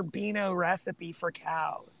X or Beano recipe for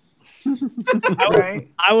cows. Right?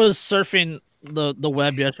 I was surfing the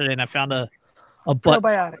web yesterday and I found a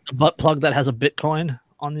Probiotics. butt plug that has a Bitcoin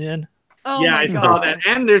on the end. Oh Yeah, my I God. saw that.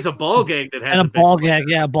 And there's a ball gag that has And a big ball one. gag,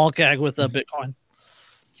 yeah, a ball gag with a Bitcoin.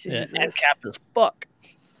 Yeah, Jesus. and capped as fuck.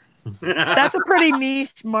 That's a pretty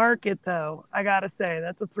niche market, though. I gotta say,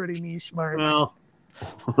 that's a pretty niche market. Well,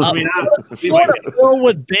 I mean, Florida bill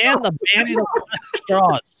would ban the banning of plastic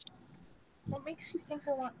straws. What makes you think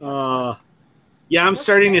I want yeah, I'm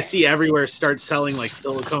starting to see everywhere start selling like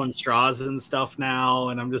silicone straws and stuff now,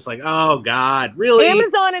 and I'm just like, oh god, really?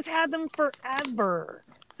 Amazon has had them forever.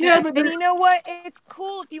 Yeah, and but you know what? It's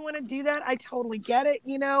cool if you want to do that. I totally get it.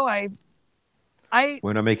 You know,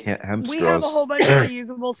 When I make hemp we straws. have a whole bunch of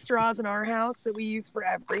reusable straws in our house that we use for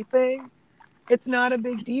everything. It's not a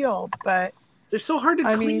big deal, but they're so hard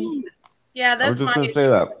to clean. Yeah, I was that's just my gonna say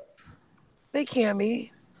that. they can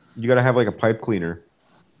be. You gotta have like a pipe cleaner.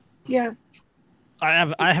 Yeah.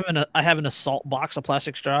 I have an assault box of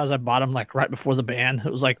plastic straws. I bought them like right before the ban.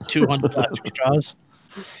 It was like 200 plastic straws.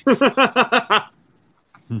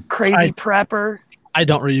 Crazy prepper. I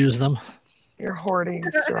don't reuse them. You're hoarding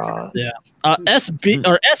straws. Yeah.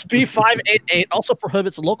 SB 588 also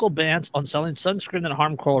prohibits local bans on selling sunscreen that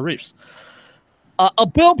harm coral reefs. A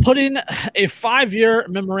bill putting a 5-year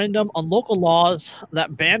memorandum on local laws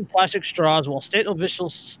that ban plastic straws while state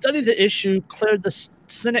officials study the issue cleared the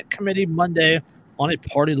Senate committee Monday on a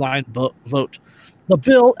party line vote. The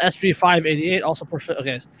bill, SB 588, also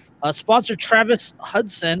sponsored Travis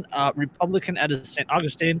Hudson, Republican out of St.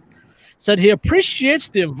 Augustine, said he appreciates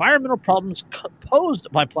the environmental problems posed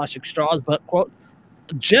by plastic straws, but, quote,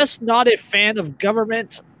 just not a fan of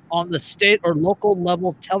government on the state or local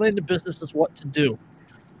level telling the businesses what to do,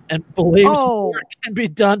 and believes more can be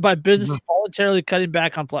done by businesses voluntarily cutting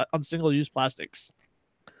back on single-use plastics.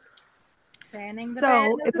 banning the So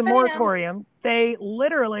ban of it's the a bans. moratorium. They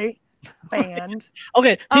literally banned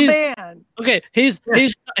Okay, a ban. okay. He's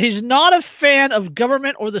not a fan of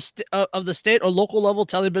government or of the state or local level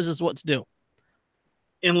telling business what to do,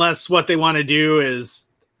 Unless what they want to do is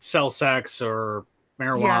sell sex or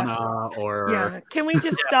marijuana or Yeah. Can we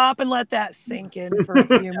just stop and let that sink in for a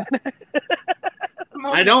few minutes?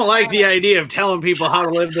 I don't like the idea of telling people how to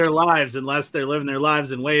live their lives unless they're living their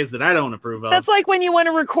lives in ways that I don't approve of. That's like when you want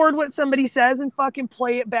to record what somebody says and fucking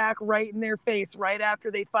play it back right in their face right after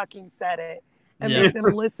they fucking said it and make them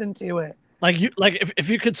listen to it. Like if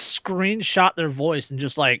you could screenshot their voice and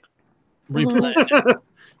just like replay it.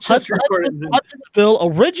 Hudson's bill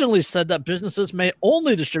originally said that businesses may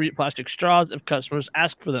only distribute plastic straws if customers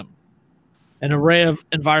ask for them. An array of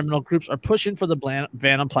environmental groups are pushing for the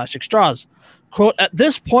ban on plastic straws. Quote, at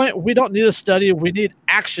this point, we don't need a study, we need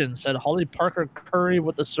action, said Holly Parker Curry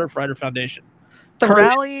with the Surfrider Foundation. The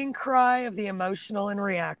rallying cry of the emotional and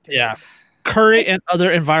reactive. Yeah. Curry and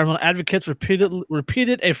other environmental advocates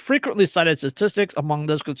repeated a frequently cited statistic among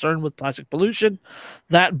those concerned with plastic pollution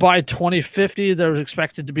that by 2050 there was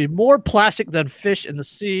expected to be more plastic than fish in the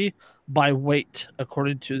sea by weight,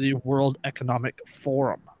 according to the World Economic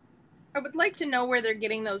Forum. I would like to know where they're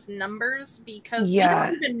getting those numbers because we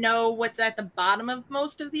don't even know what's at the bottom of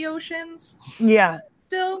most of the oceans. Yeah.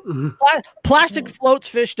 Still. Plastic floats,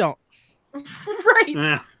 fish don't. Right.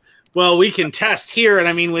 Yeah. Well, we can test here, and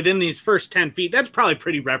I mean, within these first 10 feet, that's probably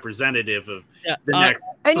pretty representative of the next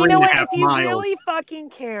and you know what? If you miles. really fucking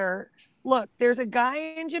care, look, there's a guy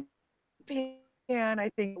in Japan, I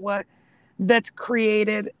think, that's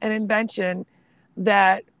created an invention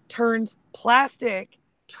that turns plastic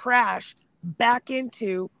trash back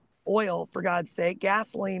into oil, for God's sake,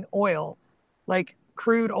 gasoline oil, like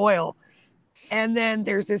crude oil. And then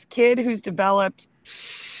there's this kid who's developed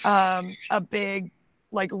a big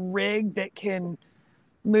like rig that can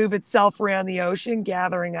move itself around the ocean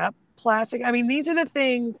gathering up plastic. I mean, these are the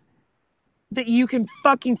things that you can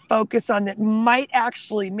fucking focus on that might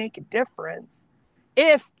actually make a difference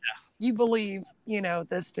if you believe,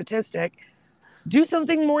 the statistic. Do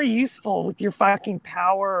something more useful with your fucking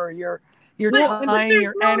power or your time,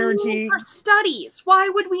 your energy. For studies. Why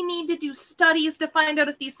would we need to do studies to find out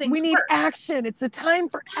if these things We need work? action. It's a time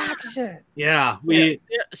for action. Yeah,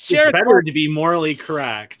 it's better to be morally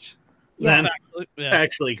correct than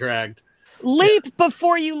actually correct. Leap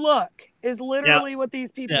before you look is literally what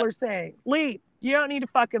these people are saying. Leap. You don't need to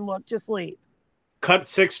fucking look. Just leap. Cut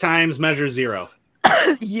 6 times, measure 0.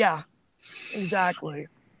 Yeah, exactly.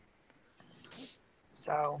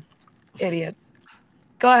 So, idiots.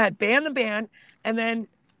 Go ahead, ban the ban, and then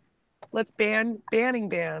let's banning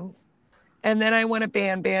bans. And then I want to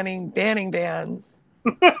banning bans.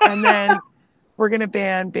 And then we're going to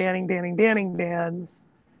banning bans.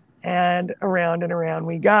 And around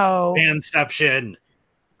we go. Banception.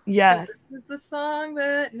 Yes. This is the song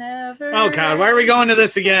that never. Oh God, why are we going to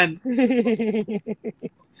this again?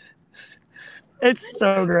 It's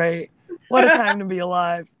so great. What a time to be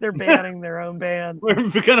alive. They're banning their own bands. We're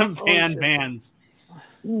gonna ban bans.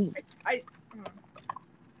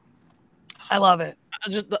 I love it.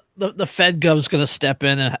 Just the Fed gov's gonna step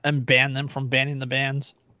in and ban them from banning the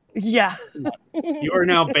bands. Yeah. You are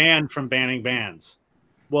now banned from banning bands.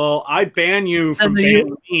 Well, I ban you from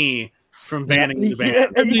banning me from banning the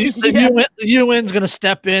band. The UN's going to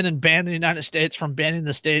step in and ban the United States from banning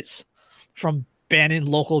the states from banning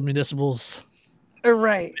local municipals.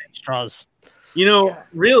 Right. Straws.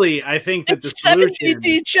 Really, I think that the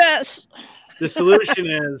solution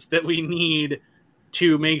is that we need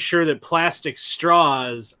to make sure that plastic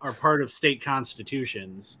straws are part of state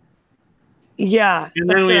constitutions. Yeah. And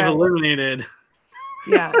then we've eliminated.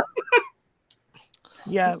 Yeah.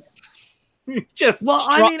 Yeah. Just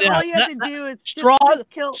all you have to do is straws,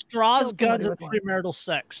 kill guns, and premarital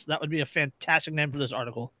sex. That would be a fantastic name for this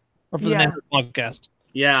article or for the name of the podcast.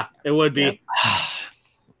 Yeah, it would be. Yep.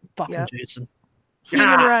 Fucking Jason.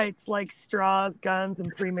 Human rights like straws, guns,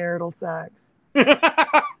 and premarital sex.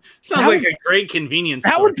 Sounds like a great convenience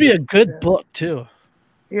store. That would be a good book too.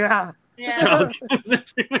 Yeah.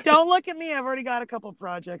 Don't look at me. I've already got a couple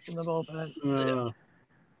projects in the bullpen.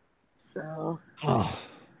 So. Oh.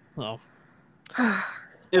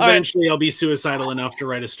 Eventually, I'll be suicidal enough to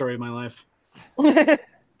write a story of my life.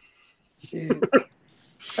 Jeez.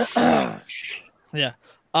 Yeah.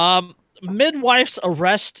 Midwife's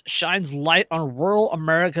arrest shines light on rural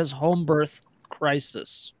America's home birth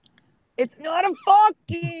crisis. It's not a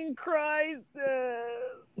fucking crisis.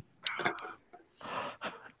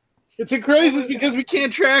 It's a crisis because we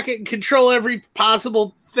can't track it and control every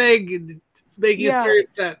possible thing. It's making us very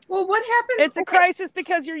upset. Well, what happens? It's a crisis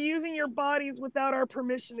because you're using your bodies without our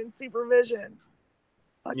permission and supervision.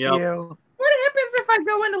 Fuck you. What happens if I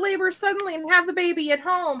go into labor suddenly and have the baby at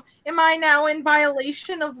home? Am I now in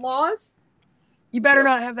violation of laws? You better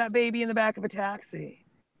not have that baby in the back of a taxi.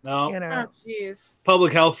 No. Oh, jeez.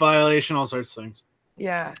 Public health violation, all sorts of things.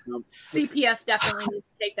 Yeah. CPS definitely needs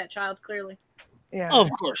to take that child, clearly. Yeah. Oh, of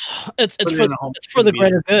course. It's for the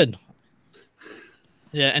greater good.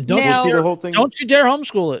 Yeah, and don't you dare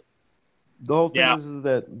homeschool it. The whole thing is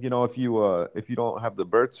that if you don't have the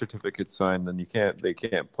birth certificate signed, then they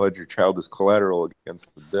can't pledge your child as collateral against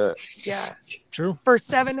the debt. Yeah, true. For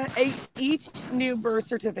 7-8, each new birth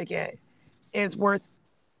certificate is worth.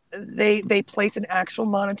 They place an actual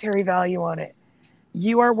monetary value on it.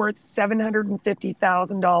 You are worth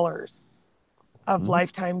 $750,000 of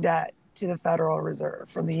lifetime debt to the Federal Reserve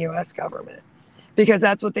from the U.S. government, because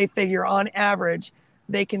that's what they figure on average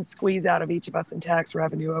they can squeeze out of each of us in tax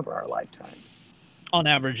revenue over our lifetime. On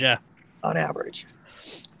average, yeah. On average.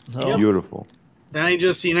 So, beautiful. That ain't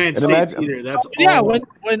just the United States either. That's when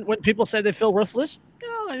people say they feel worthless,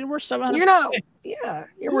 you're worth $750,000.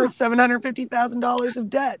 You're worth $750,000 of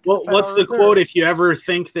debt. Well, what's the quote? If you ever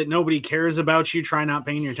think that nobody cares about you, try not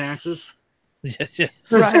paying your taxes. Yeah.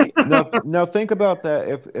 Right. Now think about that.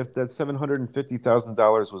 If that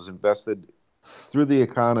 $750,000 was invested through the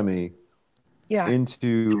economy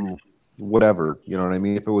into whatever, you know what I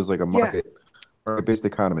mean? If it was like a market-based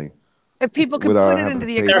economy. If people could put it into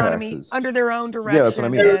the economy under their own direction. Yeah, that's what I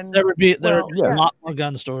mean. There would be a lot more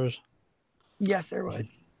gun stores. Yes, there would.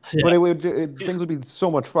 Yeah. But things would be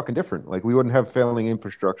so much fucking different. Like we wouldn't have failing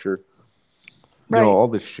infrastructure. You know, all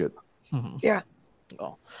this shit. Mm-hmm. Yeah.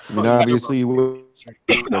 I mean, obviously you would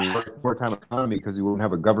have a wartime economy because you wouldn't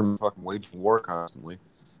have a government fucking waging war constantly.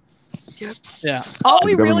 Yep. Yeah. All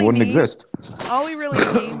we really wouldn't need exist. All we really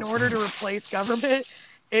need in order to replace government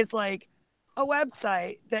is like a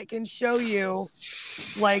website that can show you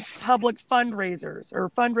like public fundraisers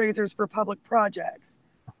or fundraisers for public projects.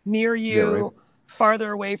 near you,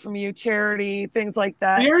 farther away from you, charity, things like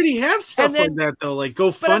that. We already have stuff like that though, like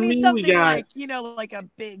GoFundMe. But I mean something we got like, like a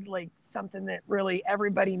big, like something that really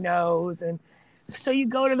everybody knows. And so you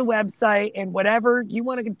go to the website and whatever you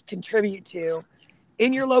want to contribute to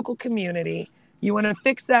in your local community, you want to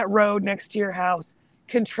fix that road next to your house,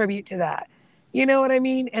 contribute to that. You know what I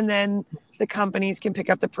mean? And then the companies can pick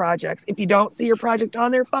up the projects. If you don't see your project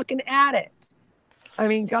on there, fucking add it. I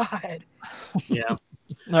mean, God. Yeah.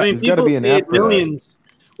 I mean, people paid millions.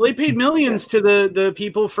 Well, they paid millions to the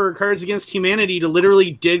people for Cards Against Humanity to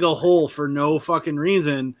literally dig a hole for no fucking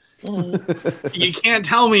reason. You can't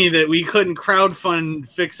tell me that we couldn't crowdfund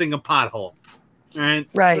fixing a pothole. Right?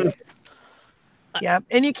 Right. Yeah.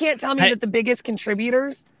 And you can't tell me that the biggest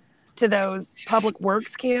contributors to those public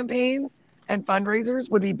works campaigns and fundraisers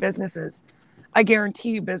would be businesses. I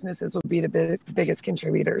guarantee you businesses would be the biggest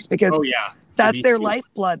contributors because that's their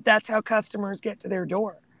lifeblood. That's how customers get to their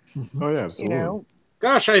door. Oh, yeah, absolutely.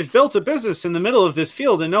 Gosh, I've built a business in the middle of this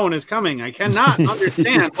field and no one is coming. I cannot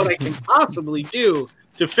understand what I can possibly do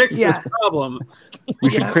to fix this problem. We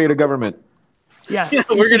should create a government. Yeah,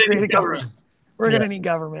 we're going to need government. We're going to need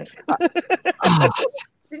government.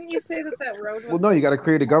 Didn't you say that road was... Well, no, you got to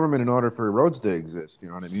create a government in order for roads to exist. You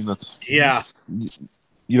know what I mean?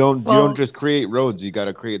 You don't just create roads. You got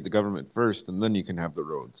to create the government first, and then you can have the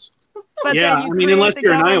roads. But I mean, unless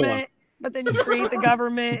you're in Iowa. But then you create the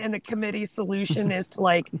government, and the committee solution is to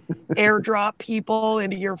like airdrop people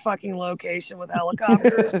into your fucking location with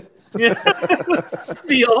helicopters. Yeah, it's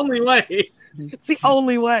the only way. It's the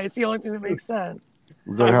only way. It's the only thing that makes sense.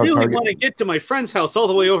 I really want to get to my friend's house all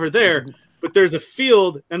the way over there, but there's a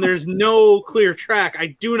field and there's no clear track.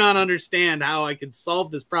 I do not understand how I could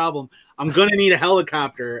solve this problem. I'm gonna need a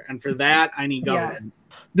helicopter, and for that, I need government.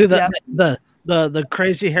 The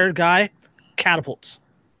crazy haired guy, catapults.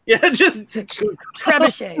 Yeah, just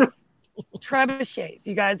trebuchets. Trebuchets,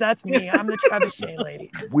 you guys. That's me. I'm the trebuchet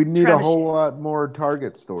lady. We need a whole lot more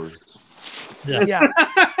Target stores. Yeah.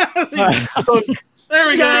 There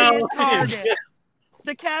we giant go. Target.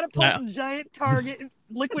 The catapult and giant Target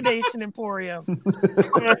liquidation emporium.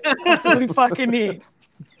 That's what we fucking need.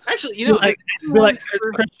 Actually,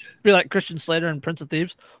 be like Christian Slater and Prince of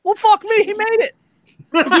Thieves. Well, fuck me, he made it.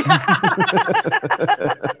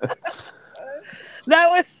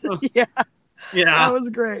 That was that was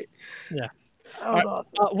great. Yeah, that was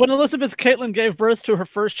awesome. When Elizabeth Caitlin gave birth to her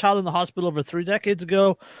first child in the hospital over 3 decades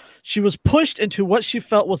ago, she was pushed into what she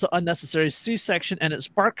felt was an unnecessary C-section, and it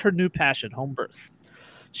sparked her new passion, home birth.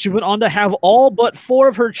 She went on to have all but 4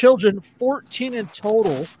 of her children, 14 in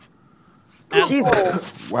total.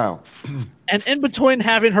 Wow. And in between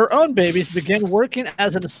having her own babies, began working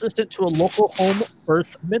as an assistant to a local home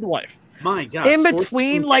birth midwife. My God. In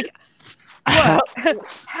between, like, what?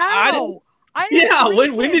 How?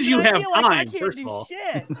 When did you have time? First of all,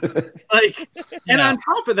 and on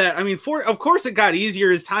top of that, I mean, of course it got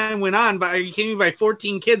easier as time went on. But you came in by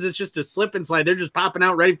 14 kids. It's just a slip and slide. They're just popping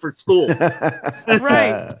out ready for school.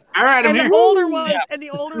 Right. All right. And the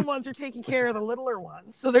older ones are taking care of the littler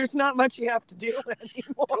ones. So there's not much you have to do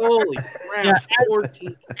anymore. Holy crap!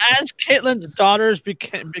 14. As Caitlin's daughters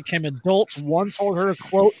became adults, one told her,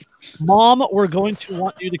 "quote Mom, we're going to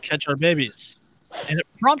want you to catch our babies." And it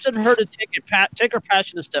prompted her to take her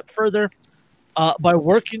passion a step further by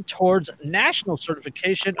working towards national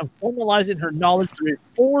certification and formalizing her knowledge through a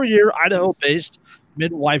 4-year Idaho-based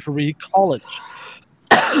midwifery college.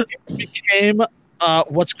 It became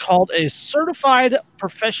what's called a Certified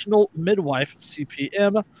Professional Midwife,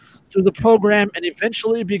 CPM, through the program, and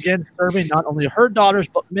eventually began serving not only her daughters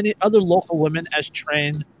but many other local women as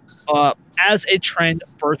a trained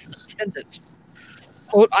birth attendant.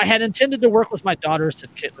 Quote, I had intended to work with my daughter,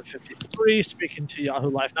 said Caitlin, 53, speaking to Yahoo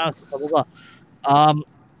Life Now, blah, blah,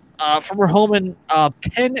 blah. From her home in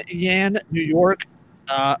Penn Yan, New York,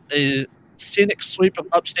 a scenic sweep of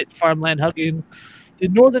upstate farmland hugging the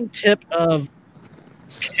northern tip of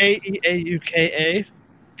Keauka,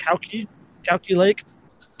 Kauki Lake.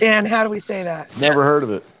 Dan, how do we say that? Never heard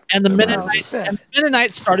of it. And the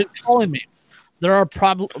Mennonites started calling me. There are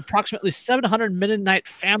approximately 700 Mennonite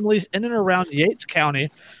families in and around Yates County,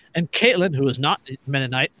 and Caitlin, who is not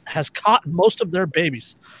Mennonite, has caught most of their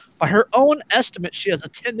babies. By her own estimate, she has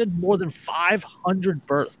attended more than 500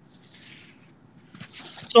 births.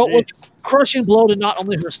 So it was a crushing blow to not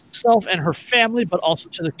only herself and her family, but also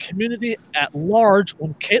to the community at large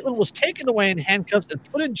when Caitlin was taken away in handcuffs and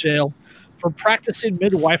put in jail for practicing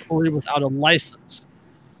midwifery without a license.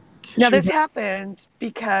 Now, this happened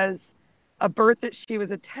because a birth that she was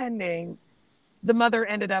attending, the mother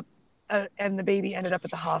ended up and the baby ended up at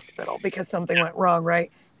the hospital because something went wrong,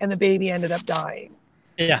 right? And the baby ended up dying.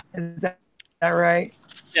 Yeah. Is that right?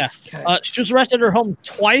 Yeah. Okay. She was arrested at her home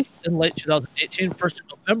twice in late 2018, first in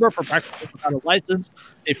November for practicing without a license,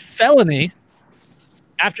 a felony,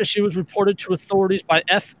 after she was reported to authorities by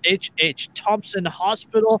FHH Thompson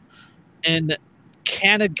Hospital in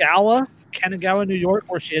Kanagawa, New York,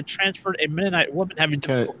 where she had transferred a Mennonite woman having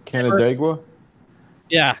difficulty. Canandaigua?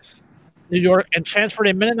 Yeah, New York, and transferred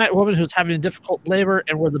a Mennonite woman who was having difficult labor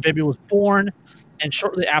and where the baby was born and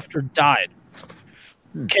shortly after died.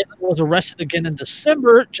 Caitlin was arrested again in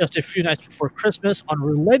December, just a few nights before Christmas, on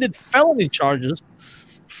related felony charges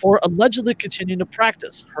for allegedly continuing to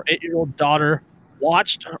practice. Her 8-year-old daughter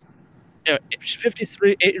watched her. She's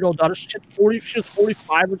 53, 8-year-old daughter. She was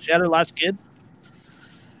 45 when she had her last kid.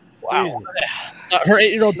 Wow. Her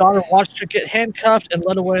 8-year-old daughter watched her get handcuffed and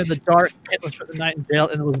led away in the dark. Caitlin spent the night in jail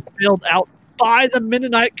and was bailed out by the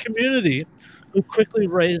Mennonite community, who quickly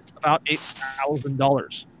raised about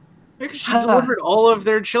 $8,000. Because she delivered all of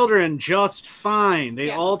their children just fine. They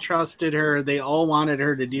all trusted her. They all wanted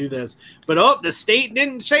her to do this. But the state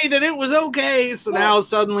didn't say that it was okay. So now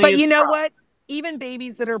suddenly. But you know what? Even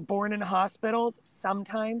babies that are born in hospitals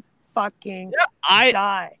sometimes fucking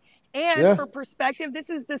die. And for perspective, this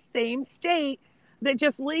is the same state that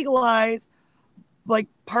just legalized like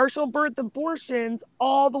partial birth abortions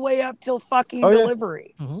all the way up till fucking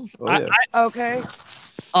delivery. Yeah. Mm-hmm. Okay.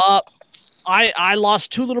 I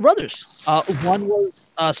lost 2 little brothers. One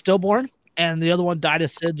was stillborn, and the other one died of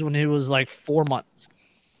SIDS when he was like 4 months.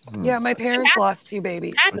 Yeah, my parents lost 2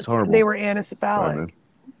 babies. That's horrible. They were anencephalic.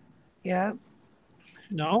 Yeah.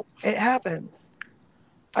 No. It happens.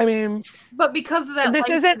 I mean, but because of that, this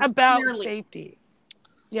isn't about safety.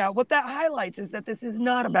 Yeah, what that highlights is that this is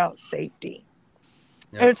not about safety.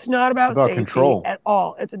 Yeah. It's not about safety control at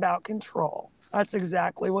all. It's about control. That's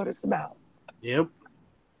exactly what it's about. Yep.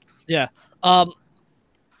 Yeah. They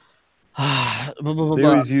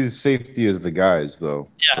always use safety as the guise, though,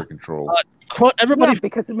 for control. Quote everybody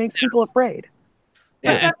because it makes people afraid.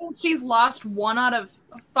 Yeah, that means she's lost 1 out of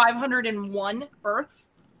 501 births.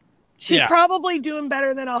 She's probably doing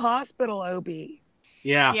better than a hospital OB.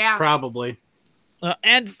 Yeah. Probably.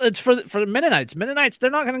 And it's for the Mennonites. Mennonites, they're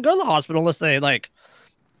not going to go to the hospital unless they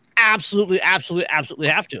absolutely have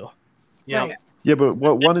to. Yeah. Right. Yeah, but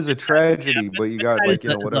one is a tragedy, but you got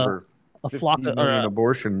whatever a flock of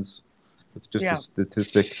abortions. It's just a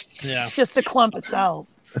statistic. Yeah, it's just a clump of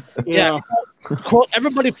cells. Yeah. Quote,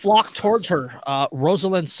 everybody flocked towards her.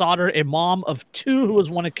 Rosalind Sauter, a mom of 2 who was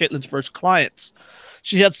one of Caitlin's first clients.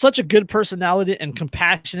 She had such a good personality and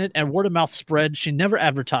compassionate, and word of mouth spread. She never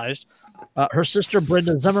advertised. Her sister,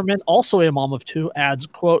 Brenda Zimmerman, also a mom of 2, adds,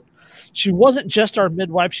 quote, she wasn't just our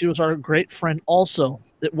midwife. She was our great friend also.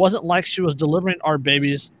 It wasn't like she was delivering our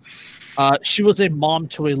babies. She was a mom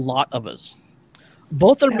to a lot of us.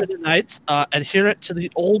 Both are Mennonites, adherent to the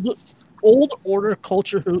old order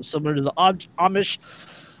culture who, similar to the Amish,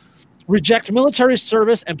 reject military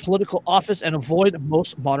service and political office and avoid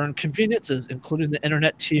most modern conveniences, including the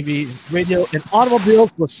internet, TV, radio, and automobiles,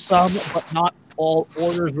 with some, but not all,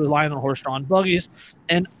 orders relying on horse-drawn buggies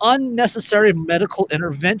and unnecessary medical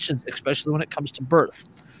interventions, especially when it comes to birth.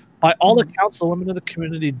 By all accounts, the women of the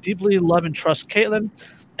community deeply love and trust Caitlin,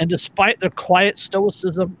 and despite their quiet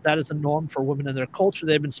stoicism, that is a norm for women in their culture.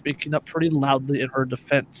 They've been speaking up pretty loudly in her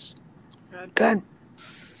defense. Good.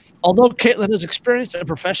 Although Caitlin is experienced and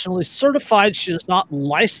professionally certified, she is not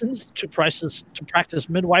licensed to practice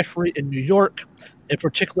midwifery in New York, a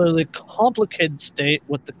particularly complicated state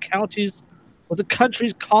with the country's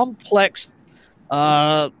complex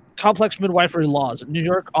midwifery laws. New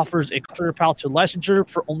York offers a clear path to licensure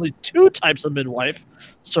for only 2 types of midwife: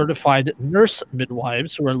 certified nurse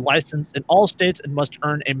midwives, who are licensed in all states and must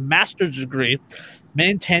earn a master's degree,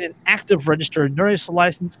 maintain an active registered nurse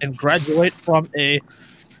license, and graduate from a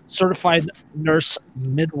certified nurse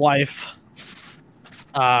midwife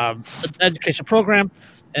education program,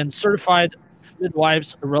 and certified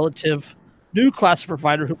midwives, a relative new class of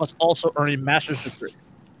provider who must also earn a master's degree.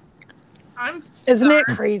 Isn't it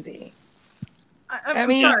crazy? I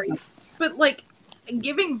mean, sorry, but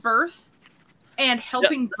giving birth and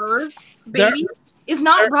helping birth babies is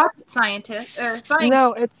not rocket science.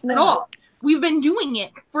 No, it's not at all. We've been doing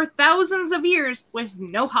it for thousands of years with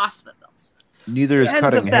no hospitals. Neither is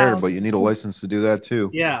cutting hair, but you need a license to do that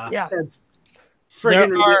too. Yeah.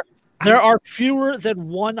 There are fewer than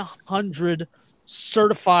 100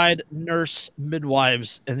 certified nurse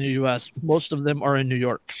midwives in the U.S. Most of them are in New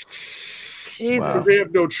York. Jesus. Wow. They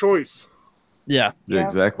have no choice. Yeah,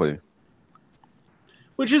 exactly.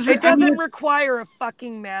 Which is it doesn't require a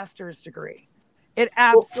fucking master's degree. It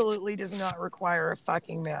absolutely does not require a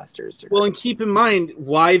fucking master's degree. Well, and keep in mind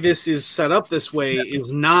why this is set up this way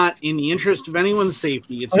is not in the interest of anyone's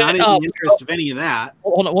safety. It's not in the interest of any of that.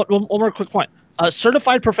 Hold on, one more quick point.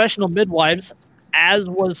 Certified professional midwives, as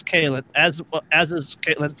was Caitlin, as is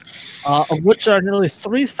Caitlin, of which there are nearly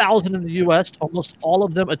 3,000 in the U.S. Almost all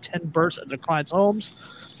of them attend births at their clients' homes,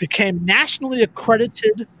 became nationally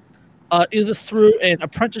accredited either through an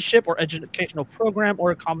apprenticeship or educational program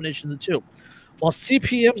or a combination of the two. While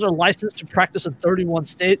CPMs are licensed to practice in 31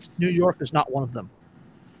 states, New York is not one of them.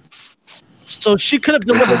 So she could have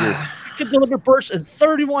delivered births in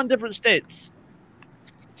 31 different states,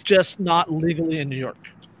 just not legally in New York.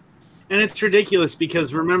 And it's ridiculous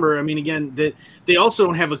because remember, I mean, again, that they also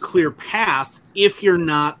don't have a clear path if you're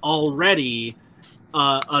not already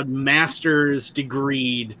a master's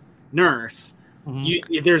degreed nurse.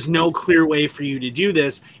 Mm-hmm. There's no clear way for you to do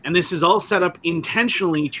this, and this is all set up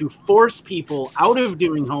intentionally to force people out of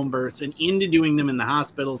doing home births and into doing them in the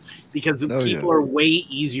hospitals because people are way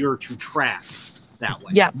easier to track that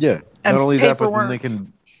way. Yeah. Not only that, but then they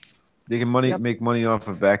can make money off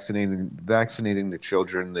of vaccinating the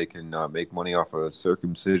children. They can make money off of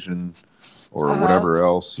circumcision or whatever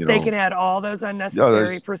else. They can add all those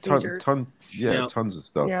unnecessary procedures. Tons of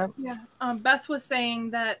stuff. Yeah. Beth was saying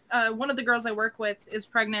that one of the girls I work with is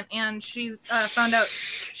pregnant, and she found out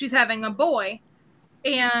she's having a boy.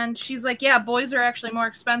 And she's like, yeah, boys are actually more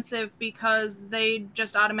expensive because they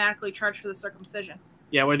just automatically charge for the circumcision.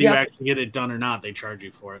 Yeah, whether you actually get it done or not, they charge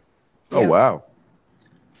you for it. Oh, wow.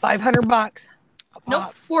 $500.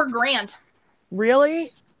 Nope, $4,000.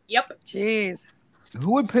 Really? Yep. Jeez.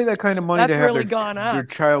 Who would pay that kind of money to have really gone up. their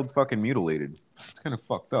child fucking mutilated? It's kind of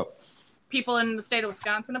fucked up. People in the state of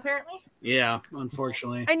Wisconsin, apparently. Yeah,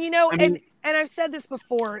 unfortunately. And and I've said this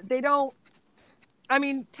before, they don't. I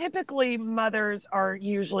mean, typically mothers are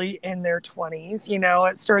usually in their 20s.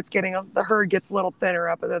 It starts getting the herd gets a little thinner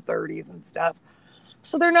up in the 30s and stuff.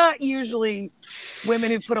 So they're not usually women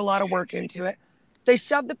who put a lot of work into it. They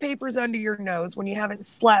shove the papers under your nose when you haven't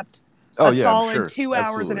slept a solid 2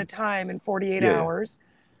 hours at a time in 48 hours.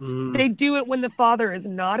 Mm. They do it when the father is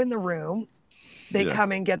not in the room. They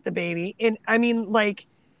come and get the baby. And I mean,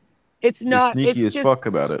 it's not. They're sneaky as fuck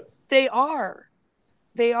about it. They are.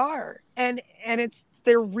 And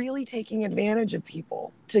they're really taking advantage of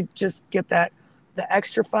people to just get the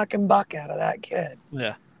extra fucking buck out of that kid.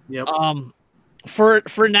 Yeah. Yep.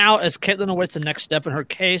 For now, as Caitlin awaits the next step in her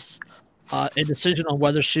case, a decision on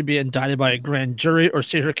whether she be indicted by a grand jury or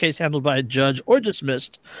see her case handled by a judge or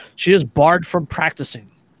dismissed, she is barred from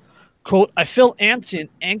practicing. Quote, I feel antsy and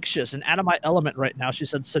anxious and out of my element right now, she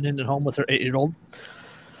said, sitting at home with her 8-year-old.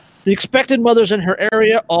 The expected mothers in her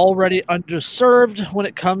area, already underserved when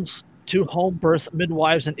it comes to home birth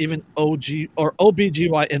midwives and even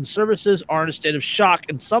OBGYN services, are in a state of shock,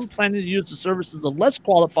 and some planning to use the services of less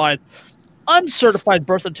qualified, uncertified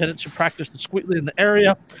birth attendants who practice discreetly in the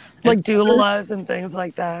area. Like doulas and things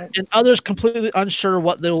like that. And others completely unsure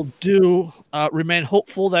what they will do, remain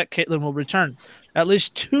hopeful that Caitlin will return. At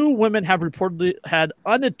least 2 women have reportedly had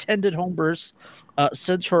unattended home births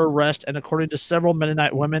since her arrest, and according to several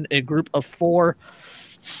Mennonite women, a group of 4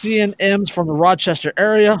 CNMs from the Rochester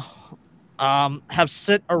area have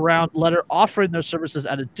sent around letter offering their services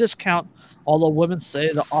at a discount, although women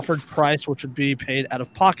say the offered price, which would be paid out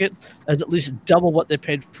of pocket, is at least double what they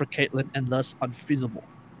paid for Caitlin and thus unfeasible.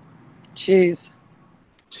 Jeez.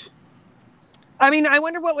 I mean, I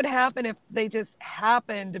wonder what would happen if they just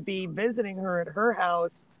happened to be visiting her at her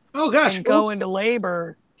house. Oh gosh, and go into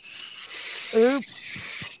labor.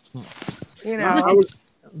 Oops. I was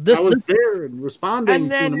there and responding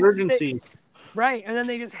to an emergency. Right, and then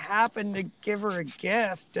they just happened to give her a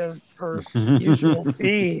gift of her usual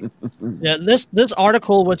fee. Yeah, this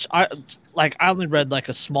article, which I only read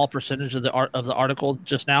a small percentage of the article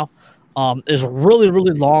just now, is really,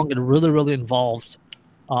 really long and really, really involved.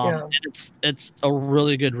 And it's a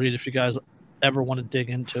really good read if you guys ever want to dig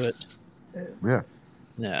into it.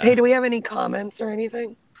 Yeah. Hey, do we have any comments or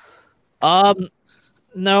anything?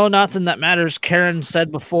 No, nothing that matters. Karen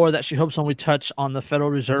said before that she hopes when we touch on the Federal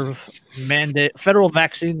Reserve federal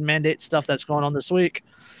vaccine mandate stuff that's going on this week.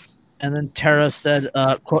 And then Tara said,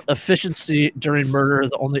 quote, efficiency during murder is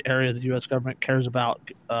the only area the U.S. government cares about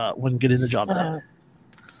when getting the job done.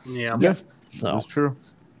 Yeah. That's true.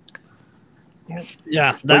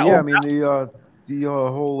 Yeah. I mean, the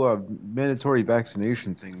whole mandatory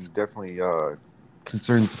vaccination thing definitely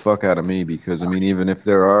concerns the fuck out of me because, I mean, even if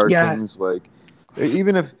there are things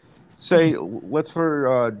even if, say, let's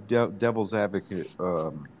for devil's advocate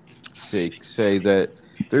sake, say that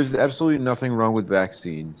there's absolutely nothing wrong with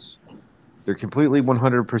vaccines. They're completely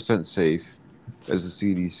 100% safe. as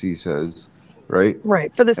the CDC says, right?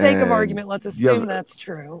 Right. For the sake of And argument, let's assume that's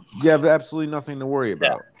true. You have absolutely nothing to worry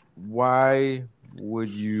about. Why would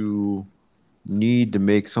you need to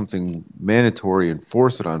make something mandatory and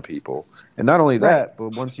force it on people? And not only that,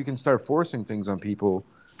 but once you can start forcing things on people,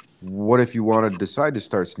 what if you want to decide to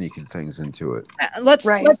start sneaking things into it? Let's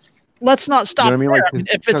not stop. You know what I mean?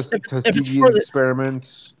 Like if it's for the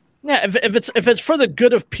experiments. Yeah, if it's for the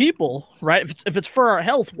good of people, right? If it's for our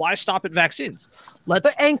health, why stop at vaccines?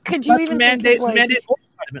 Could you even mandate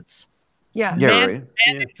vitamins? Yeah.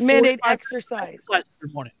 Mandate exercise.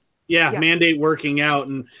 Every morning. Yeah, mandate working out.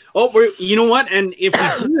 And you know what? And if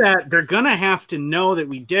we do that, they're gonna have to know that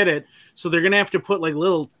we did it. So they're gonna have to put like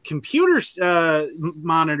little computer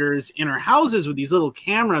monitors in our houses with these little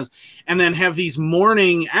cameras, and then have these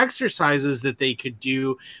morning exercises that they could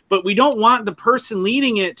do. But we don't want the person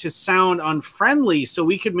leading it to sound unfriendly, so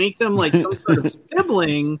we could make them like some sort of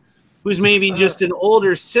sibling who's maybe just an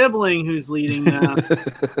older sibling who's leading them.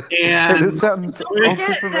 And this sounds familiar.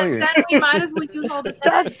 Then we might as well use all the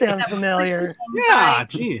does sound familiar. Yeah,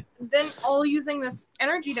 gee. Then all using this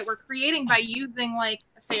energy that we're creating by using, like,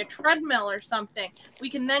 say, a treadmill or something, we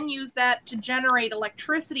can then use that to generate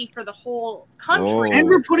electricity for the whole country. And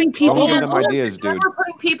we're putting people to work. Ideas, dude. We're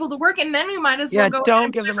putting people to work, and then we might as well go don't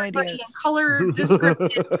give them ideas. And color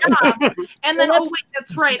descriptive jobs. And then, oh wait,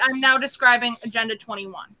 that's right. I'm now describing Agenda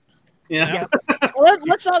 21. Yeah. Well,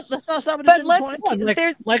 let's not stop at But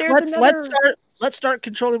let's start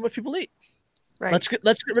controlling what people eat. Right. Let's get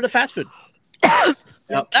rid of fast food. That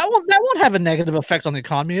won't have a negative effect on the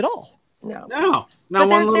economy at all. No.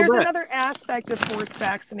 But there's another aspect of forced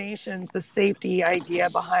vaccinations, the safety idea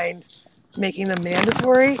behind making them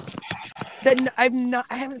mandatory, that I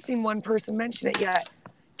haven't seen one person mention it yet.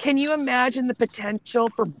 Can you imagine the potential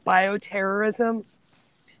for bioterrorism?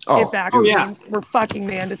 If vaccines were fucking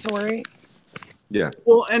mandatory. Yeah.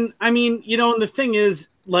 Well, and I mean, and the thing is,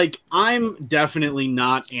 like, I'm definitely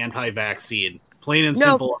not anti-vaccine. Plain and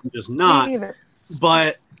simple, I'm just not. Me neither.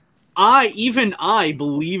 But I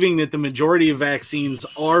believing that the majority of vaccines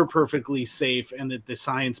are perfectly safe and that the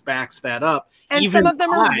science backs that up. And some of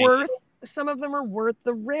them are worth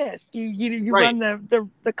the risk. You run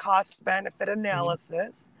the cost benefit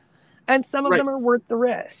analysis, and some of them are worth the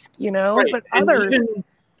risk, but others.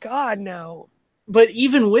 God, no. But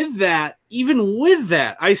even with that,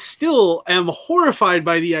 I still am horrified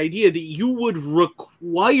by the idea that you would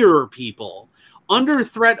require people under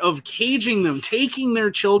threat of caging them, taking their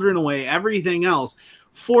children away, everything else,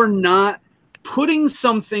 for not putting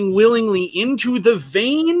something willingly into the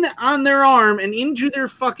vein on their arm and into their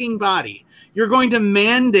fucking body. You're going to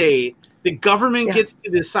mandate the government gets to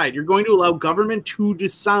decide. You're going to allow government to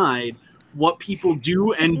decide what people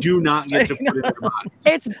do and do not get to put in their bodies.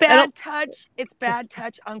 It's bad touch. It's bad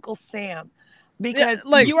touch, Uncle Sam. Because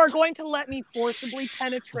you are going to let me forcibly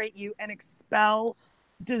penetrate you and expel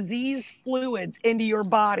diseased fluids into your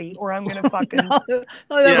body, or I'm going to fucking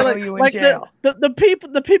throw you in jail. The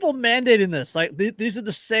people mandating this, like these are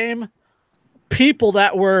the same people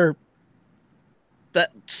that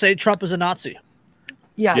say Trump is a Nazi.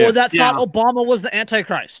 Yeah. Or that thought Obama was the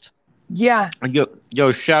Antichrist. Yeah.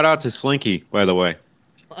 Yo, shout out to Slinky, by the way.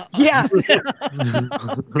 Yeah. God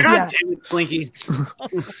damn it, Slinky.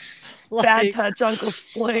 Bad touch, Uncle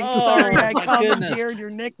Slink. Sorry, I commandeered your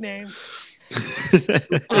nickname.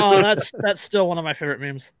 That's still one of my favorite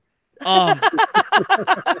memes.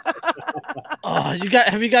 Have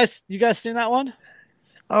you guys seen that one?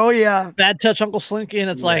 Oh yeah, Bad Touch Uncle Slinky, and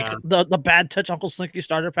it's like the Bad Touch Uncle Slinky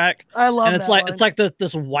starter pack. I love and it's that like one. It's like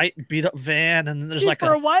this white beat up van, and then there's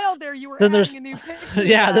for a while there you were then adding a new picture.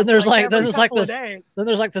 Yeah, then there's days. Then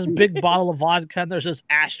there's like this big bottle of vodka, and there's this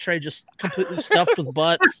ashtray just completely stuffed with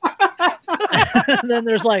butts. And then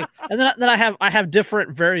there's I have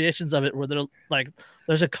different variations of it where they're like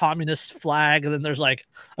there's a communist flag, and then there's like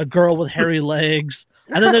a girl with hairy legs.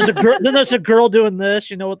 And then there's a girl doing this,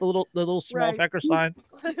 with the little small pecker sign.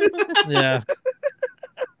 Yeah.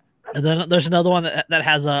 And then there's another one that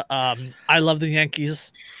has a I love the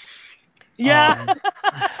Yankees. Yeah.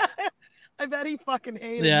 I bet he fucking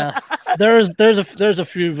hated that. There's a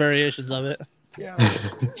few variations of it. Yeah.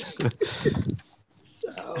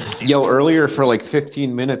 Yo, earlier for like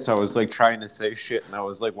 15 minutes I was like trying to say shit, and I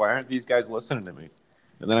was like, why aren't these guys listening to me?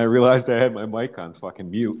 And then I realized I had my mic on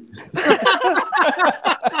fucking mute.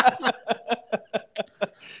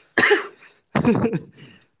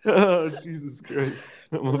 Oh, Jesus Christ.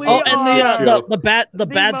 The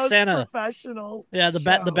bad Santa. Professional. Yeah, the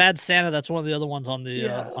bad Santa, that's one of the other ones on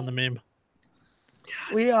the meme.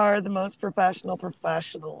 We are the most professionals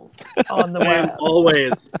on the I am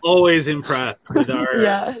web. always impressed with our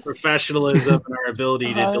Yes. professionalism and our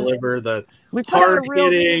ability to deliver the we put out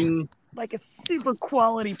hard-hitting, like a super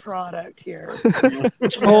quality product here.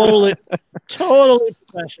 Totally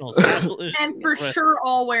professionals. Absolutely. And for sure,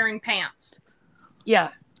 all wearing pants. Yeah.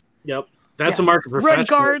 Yep. That's a mark of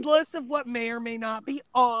professionalism. Regardless of what may or may not be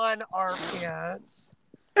on our pants.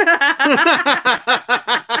 I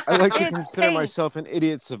like to consider myself an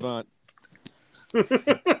idiot savant.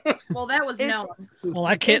 Well, that was known. Well,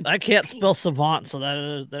 I can't spell savant, so that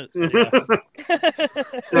is that.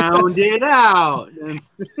 Yeah. Sound it out.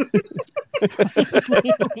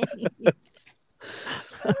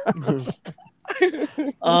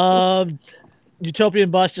 Utopian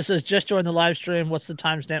Bus just says, just join the live stream. What's the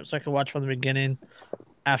timestamp so I can watch from the beginning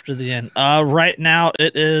after the end? Right now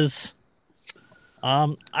it is.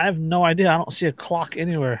 I have no idea. I don't see a clock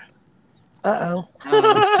anywhere.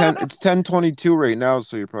 It's 10:22 right now,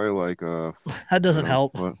 so you're probably like that doesn't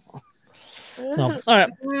help. What? No. All right.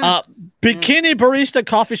 Bikini Barista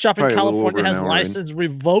Coffee Shop in Probably California has license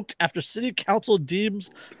revoked after city council deems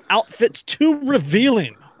outfits too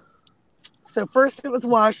revealing. So first it was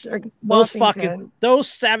Washington.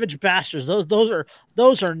 Those savage bastards.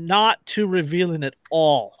 Those are not too revealing at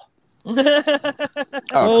all. Come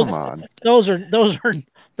on. Those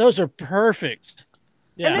are perfect.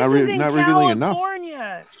 Yeah. And this is in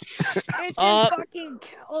California. It's in fucking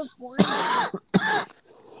California.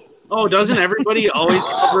 Oh, doesn't everybody always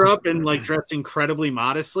cover up and like dressed incredibly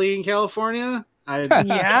modestly in California?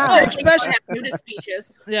 Yeah, especially nudist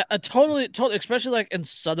speeches. Yeah, totally, especially like in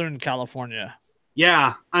Southern California.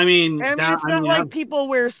 Yeah, I mean, it's not like people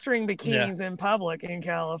wear string bikinis in public in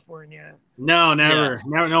California. No, never.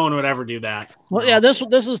 Yeah. No one would ever do that. Well, yeah, this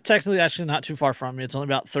is technically actually not too far from me. It's only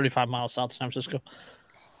about 35 miles south of San Francisco.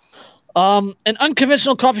 An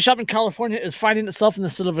unconventional coffee shop in California is finding itself in the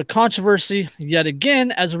middle of a controversy yet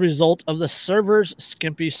again as a result of the servers'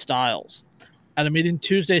 skimpy styles. At a meeting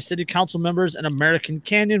Tuesday, city council members in American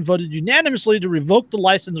Canyon voted unanimously to revoke the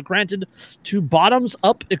license granted to Bottoms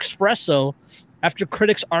Up Espresso after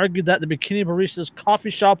critics argued that the Bikini Barista's coffee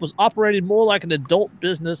shop was operating more like an adult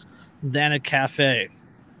business than a cafe.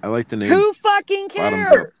 I like the name. Who fucking cares?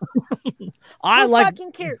 Who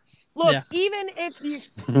fucking cares? Look, even if you...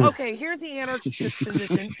 Okay, here's the anarchist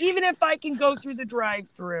position. Even if I can go through the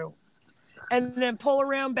drive-thru and then pull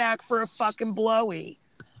around back for a fucking blowy,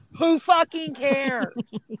 who fucking cares?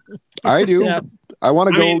 I do. Yeah. I want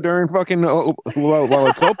to go during fucking while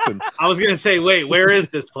it's open. I was gonna say, wait, where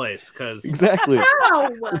is this place? Because exactly.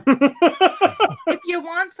 No. If you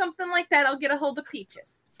want something like that, I'll get a hold of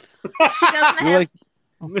Peaches. She doesn't have.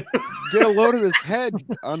 Get a load of this head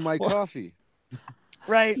on my coffee.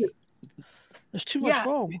 Right. There's too much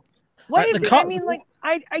foam. What is it? I mean, like,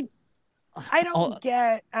 I don't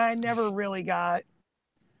get. I never really got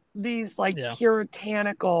these like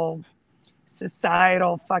puritanical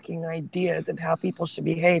societal fucking ideas of how people should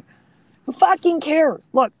behave. Who fucking cares?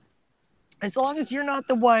 Look, as long as you're not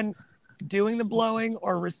the one doing the blowing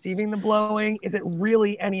or receiving the blowing, is it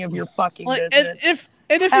really any of your fucking business?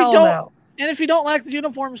 And if you don't like the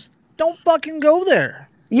uniforms, don't fucking go there.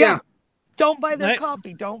 Yeah. Don't buy their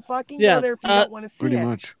coffee. Don't fucking go there if you don't want to see pretty it.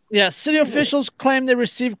 Much. Yeah, city officials claim they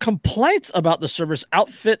received complaints about the server's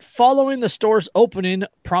outfit following the store's opening,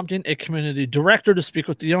 prompting a community director to speak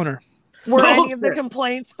with the owner. Were any of the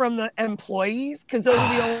complaints from the employees? Because those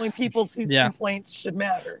are the only people whose complaints should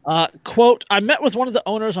matter. Quote, I met with one of the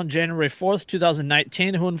owners on January 4th,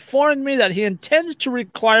 2019, who informed me that he intends to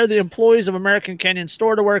require the employees of American Canyon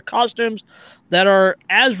store to wear costumes that are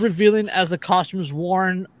as revealing as the costumes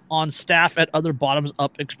worn on staff at other Bottoms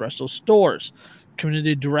Up Espresso stores.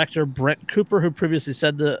 Community Director Brent Cooper, who previously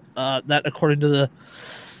said that according to the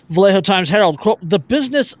Vallejo Times-Herald, quote, the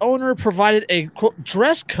business owner provided a, quote,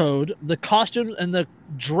 dress code. The costumes and the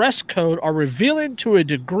dress code are revealing to a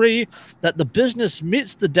degree that the business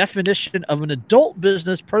meets the definition of an adult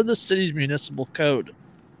business per the city's municipal code.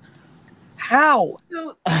 How?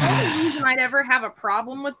 So the only reason I'd ever have a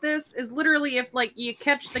problem with this is literally if like you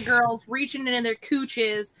catch the girls reaching in their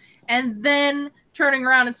cooches and then turning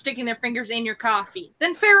around and sticking their fingers in your coffee.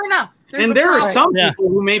 Then fair enough. And there are some people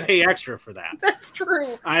who may pay extra for that. That's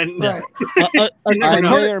true. I may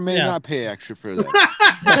or may not pay extra for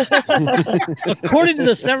that. According to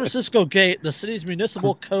the San Francisco Gate, the city's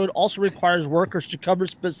municipal code also requires workers to cover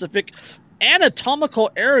specific anatomical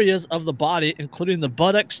areas of the body, including the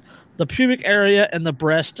buttocks, the pubic area, and the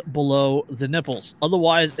breast below the nipples.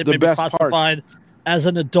 Otherwise, it may be classified as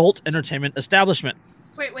an adult entertainment establishment.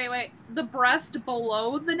 Wait. The breast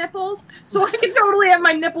below the nipples? So I can totally have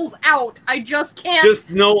my nipples out. I just can't. Just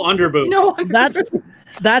no underboob. No underboob.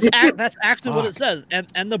 That's actually what it says.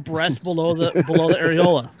 And the breast below the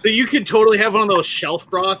areola. So you could totally have one of those shelf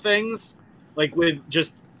bra things, like with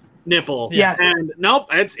just nipple. Yeah. And nope,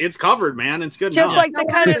 it's covered, man. It's good. Just enough. like the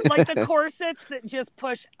kind of like the corsets that just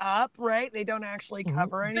push up, right? They don't actually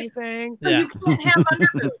cover anything. But you can't have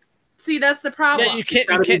underboob. See, that's the problem. Yeah, you can't.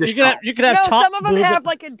 You could have No, top some of them boob. have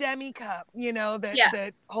like a demi cup,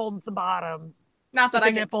 that holds the bottom. Not that the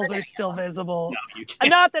nipples are still visible. No, you can't. And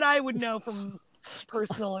not that I would know from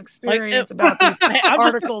personal experience about these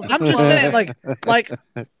articles. I'm just saying, like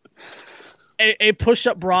a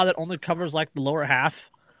push-up bra that only covers like the lower half.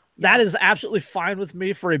 That is absolutely fine with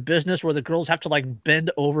me for a business where the girls have to like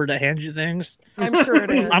bend over to hand you things. I'm sure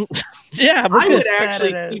it is. I would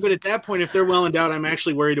actually keep it at that point if they're well endowed. I'm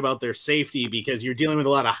actually worried about their safety because you're dealing with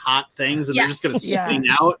a lot of hot things and they're just going to swing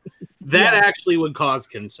out. That actually would cause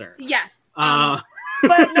concern. Yes. But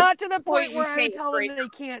not to the point where I would tell them they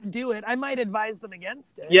can't do it. I might advise them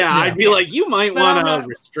against it. Yeah, I'd be like, you might want to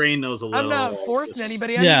restrain those a little. I'm not forcing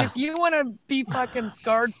anybody. I mean, if you want to be fucking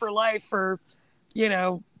scarred for life for,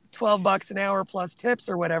 $12 an hour plus tips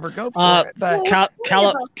or whatever, go for it. But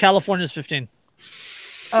California's 15.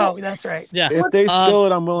 Oh, that's right. Yeah. If they spill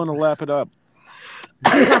it, I'm willing to lap it up.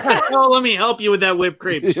 Oh, let me help you with that whipped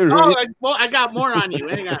cream. Right. I got more on you.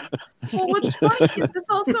 Hang on. Well, what's funny is this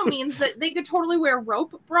also means that they could totally wear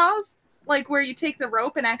rope bras, like where you take the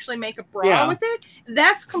rope and actually make a bra with it.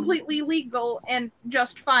 That's completely legal and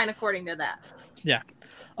just fine according to that. Yeah.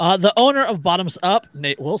 The owner of Bottoms Up,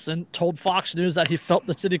 Nate Wilson, told Fox News that he felt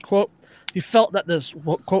the city, quote, he felt that this,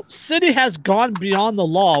 quote, city has gone beyond the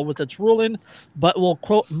law with its ruling, but will,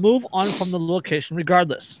 quote, move on from the location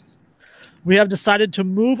regardless. We have decided to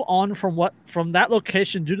move on from that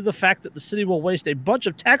location due to the fact that the city will waste a bunch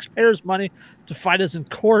of taxpayers' money to fight us in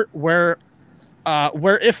court where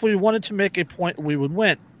if we wanted to make a point, we would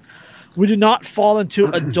win. We do not fall into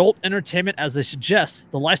adult entertainment as they suggest.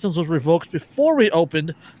 The license was revoked before we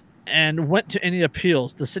opened and went to any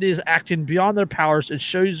appeals. The city is acting beyond their powers. It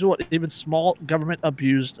shows you what even small government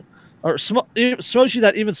shows you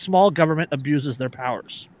that even small government abuses their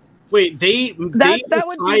powers. Wait, that would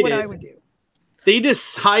be what I would do. They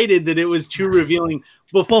decided that it was too revealing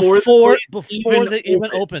before they even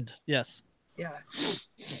opened. Yes. Yeah.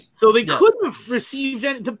 So they couldn't have received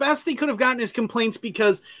any. The best they could have gotten is complaints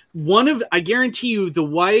because I guarantee you, the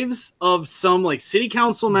wives of some like city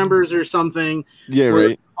council members or something,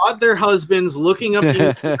 caught their husbands looking up the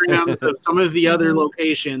Instagrams of some of the other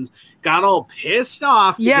locations, got all pissed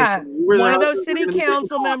off. Yeah, one of those city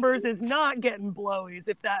council members is not getting blowies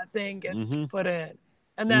if that thing gets put in.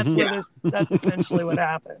 And that's that's essentially what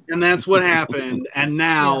happened. And that's what happened. And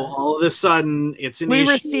now all of a sudden it's an issue.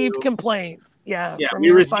 We received complaints. Yeah. From we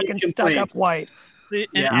your received fucking stuck-up wife.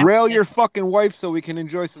 Rail your fucking wife so we can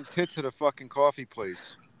enjoy some tits at a fucking coffee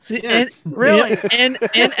place. See, really? And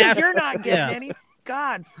you're not getting any.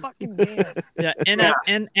 God fucking damn. Yeah.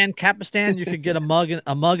 And Capistan, you could get a mug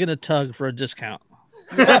and a tug for a discount.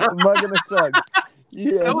 Yeah, a mug and a tug.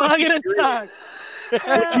 Yeah. A mug and a tug.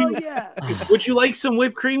 Hell Would you like some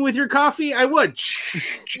whipped cream with your coffee? I would.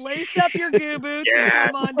 Lace up your goo boots and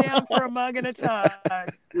come on down for a mug and a tug.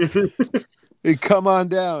 Hey, come on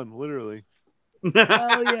down, literally.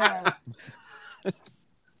 Hell yeah.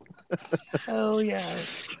 Hell yeah.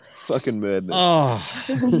 Fucking madness. Oh.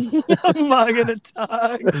 A mug and a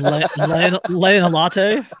tug. Laying a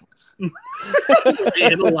latte. A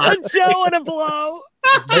Joe and a blow.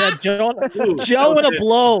 Yeah, Joe and a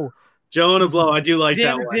blow. Joe and a blow. I do like ding,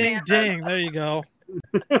 that one. Ding, ding. There you go.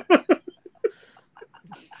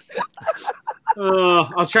 I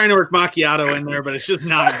was trying to work macchiato in there, but it's just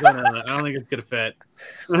not gonna. I don't think it's gonna fit.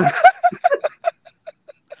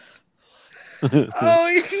 Oh,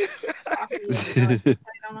 yeah. I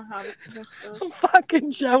don't know how to cook those.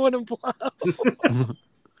 Fucking Joe and a blow.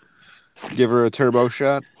 Give her a turbo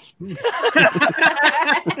shot.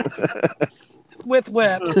 With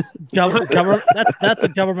whip. That's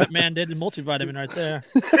the government mandated multivitamin right there.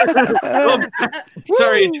 Oops.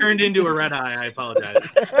 Sorry, it turned into a red eye. I apologize.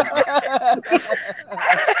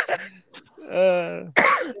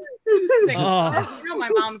 My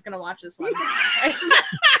mom's gonna watch this one.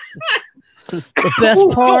 The best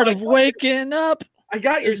part of waking up. I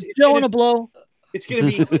got yours. Joe and a blow. It's gonna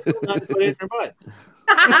be not to put it in her butt.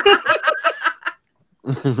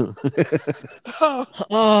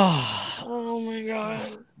 Oh my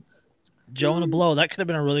god. Joe and a blow. That could have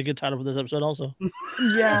been a really good title for this episode also.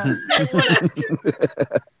 Yeah.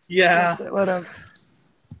 Yeah. Whatever.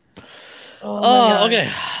 Oh,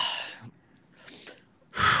 okay.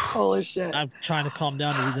 Holy shit. I'm trying to calm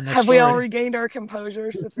down to read the next Have story. we all regained our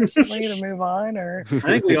composure sufficiently to move on? Or I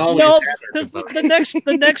think we always No, had our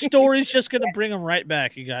the next story is just going to bring them right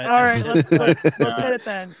back, you guys. all right, let's hit it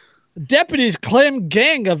then. Deputies claim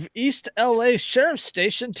gang of East LA Sheriff's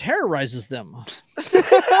Station terrorizes them.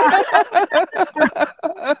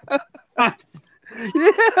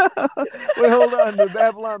 Yeah. Wait, hold on. The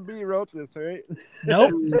Babylon Bee wrote this, right?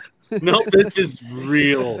 Nope. Nope, this is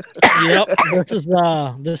real. Yep. This is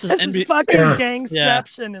This is fucking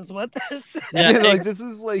gangception, is what this is. Yeah, Like this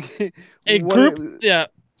is like a group. Yeah.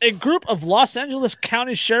 A group of Los Angeles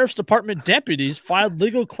County Sheriff's Department deputies filed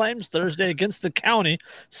legal claims Thursday against the county,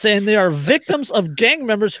 saying they are victims of gang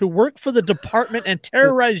members who work for the department and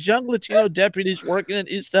terrorize young Latino deputies working in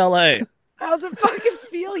East LA. How's it fucking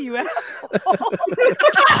feel, you asshole?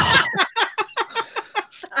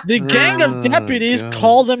 The gang of deputies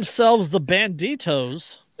call themselves the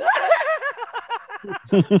Banditos.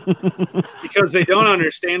 Because they don't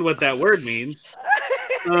understand what that word means.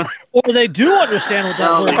 Or they do understand what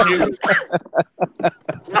that word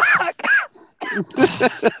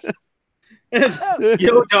means.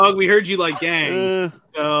 Yo, dog, we heard you like gangs.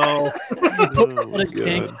 So.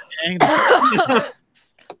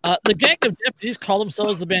 The gang of deputies call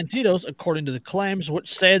themselves the Banditos, according to the claims,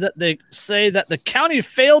 which say that the county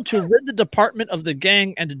failed to rid the department of the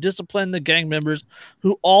gang and to discipline the gang members,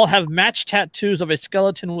 who all have matched tattoos of a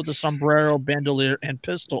skeleton with a sombrero, bandolier, and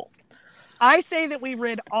pistol. I say that we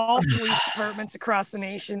rid all police departments across the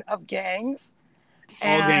nation of gangs,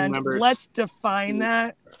 all gang and members. Let's define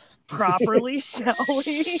that properly, shall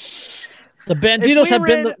we? The Banditos have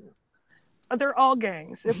been they're all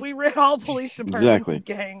gangs. If we rid all police departments of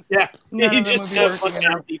gangs, yeah, none you of them just would be have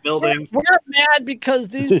working empty buildings. We're mad because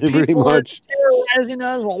these people are terrorizing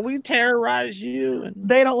us while we terrorize you. And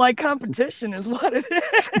they don't like competition, is what it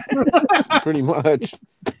is. Pretty much.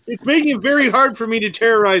 It's making it very hard for me to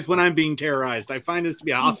terrorize when I'm being terrorized. I find this to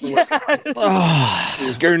be a hostile.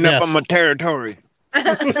 He's getting up on my territory.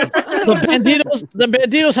 The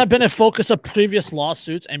Banditos have been a focus of previous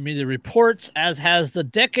lawsuits and media reports, as has the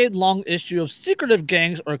decade-long issue of secretive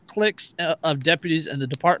gangs or cliques of deputies in the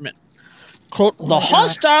department. Quote, the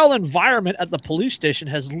hostile environment at the police station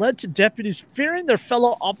has led to deputies fearing their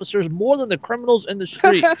fellow officers more than the criminals in the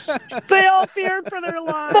streets. They all feared for their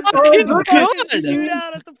lives. Good. Out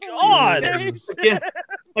at the God.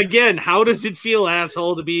 Again, how does it feel,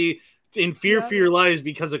 asshole, to be in fear for your lives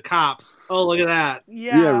because of cops? Oh, look at that.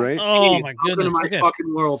 Yeah, right. Oh my goodness. Welcome to my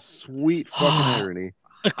fucking world. Sweet fucking irony.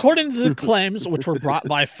 According to the claims, which were brought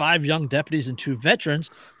by 5 young deputies and 2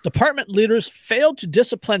 veterans, department leaders failed to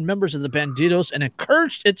discipline members of the Banditos and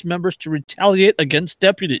encouraged its members to retaliate against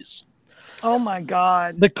deputies. Oh my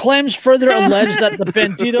God. The claims further allege that the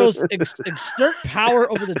Banditos exert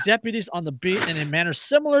power over the deputies on the beat in a manner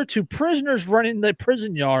similar to prisoners running the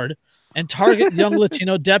prison yard, and target young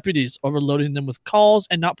Latino deputies, overloading them with calls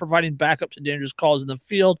and not providing backup to dangerous calls in the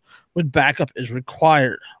field when backup is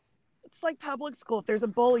required. It's like public school. If there's a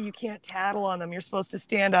bully, you can't tattle on them. You're supposed to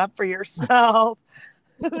stand up for yourself.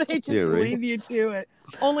 They just leave you to it.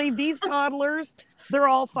 Only these toddlers, they're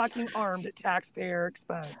all fucking armed at taxpayer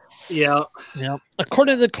expense. Yeah.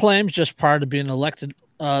 According to the claims, just prior to being elected,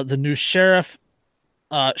 the new sheriff,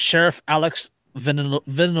 Sheriff Alex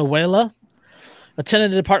Villanueva,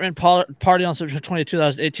 attended the department party on September 20,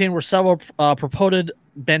 2018, where several purported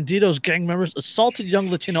Banditos gang members assaulted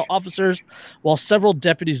young Latino officers, while several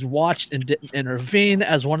deputies watched and didn't intervene,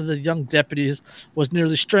 as one of the young deputies was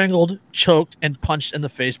nearly strangled, choked, and punched in the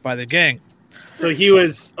face by the gang. So he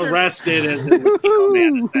was arrested as a Latino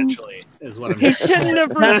man, essentially, is what I'm He shouldn't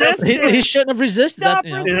have resisted. He shouldn't have resisted. Stop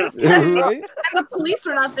resisting. Right? And the police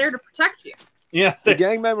are not there to protect you. Yeah. The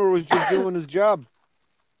gang member was just doing his job.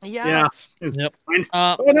 Yeah. Yep.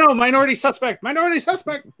 Oh no, minority suspect. Minority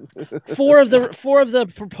suspect. Four of the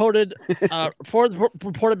purported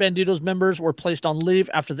Banditos members were placed on leave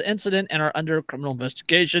after the incident and are under criminal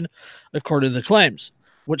investigation, according to the claims,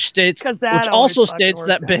 which also states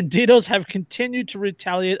that Banditos have continued to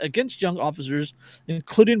retaliate against young officers,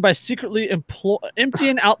 including by secretly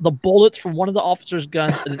emptying out the bullets from one of the officers'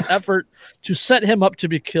 guns in an effort to set him up to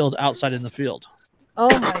be killed outside in the field. Oh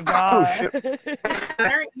my God. Why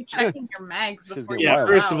aren't you checking your mags before you Yeah,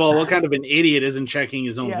 first of all, what kind of an idiot isn't checking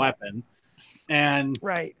his own weapon? And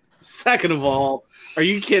second of all, are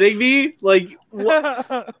you kidding me? Like,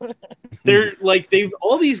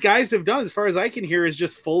 all these guys have done, as far as I can hear, is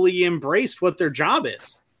just fully embraced what their job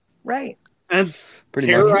is. Right. And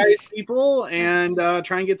terrorize people and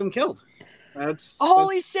try and get them killed.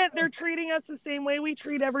 Holy shit, they're treating us the same way we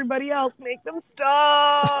treat everybody else. Make them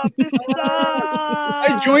stop. This sucks.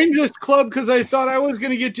 I joined this club because I thought I was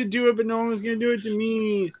going to get to do it, but no one was going to do it to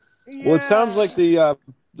me. Yeah. Well, it sounds like the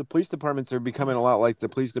police departments are becoming a lot like the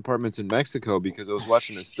police departments in Mexico, because I was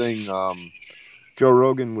watching this thing. Joe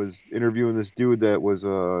Rogan was interviewing this dude that was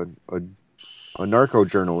a narco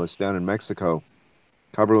journalist down in Mexico,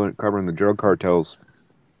 covering the drug cartels.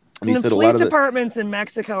 And he the said police departments in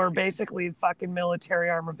Mexico are basically the fucking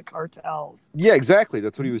military arm of the cartels. Yeah, exactly.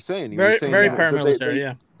 That's what he was saying. He was saying very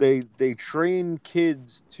paramilitary. They train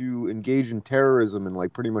kids to engage in terrorism and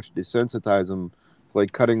like pretty much desensitize them,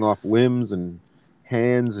 like cutting off limbs and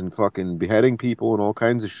hands and fucking beheading people and all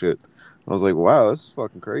kinds of shit. I was like, wow, that's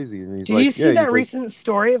fucking crazy. And he's Did you see that recent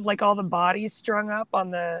story of like all the bodies strung up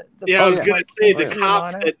on the I was gonna say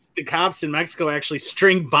the cops in Mexico actually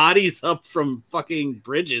string bodies up from fucking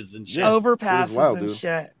bridges and shit. Overpasses wild, and dude.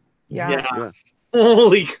 shit. Yeah.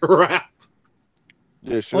 Holy crap.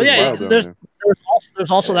 There's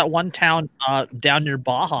also that one town down near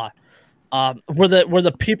Baja where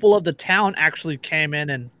the people of the town actually came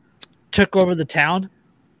in and took over the town.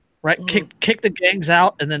 Right, kicked the gangs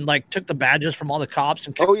out, and then like took the badges from all the cops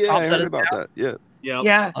and kicked the cops I heard about that.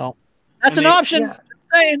 Yeah. Oh, that's an option. Yeah.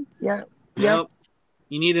 Saying. Yeah. Yep.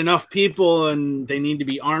 You need enough people, and they need to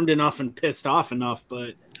be armed enough and pissed off enough.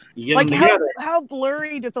 But you get like them together. how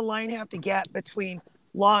blurry does the line have to get between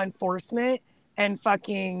law enforcement and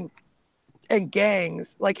fucking and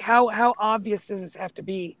gangs? Like how obvious does this have to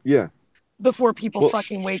be? Yeah. Before people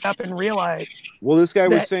fucking wake up and realize. Well, this guy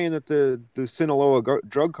was saying that the Sinaloa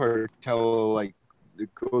drug cartel, like, it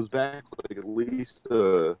goes back like at least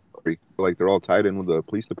like they're all tied in with the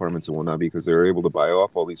police departments and whatnot because they're able to buy off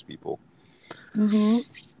all these people,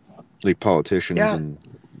 like politicians and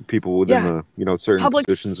people within the certain public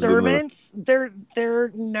positions. Servants,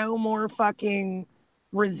 they're no more fucking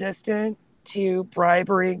resistant to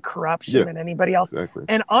bribery and corruption than anybody else. Exactly.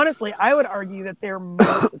 And honestly, I would argue that they're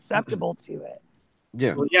more susceptible to it.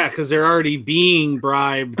 Yeah. Well, because they're already being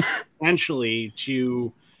bribed essentially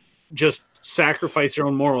to just sacrifice their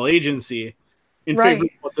own moral agency in favor of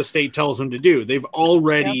what the state tells them to do. They've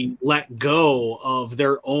already let go of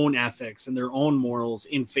their own ethics and their own morals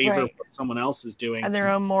in favor of what someone else is doing. And their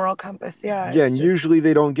own moral compass. Yeah. Yeah, and usually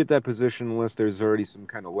they don't get that position unless there's already some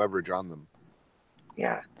kind of leverage on them.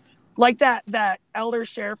 Yeah. Like that elder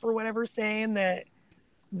sheriff or whatever saying that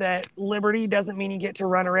liberty doesn't mean you get to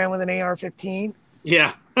run around with an AR-15.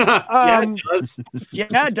 Yeah. It does.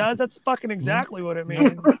 Yeah, it does. That's fucking exactly what it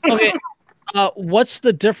means. Okay. What's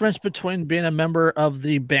the difference between being a member of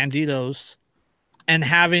the Banditos and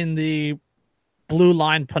having the blue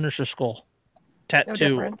line Punisher skull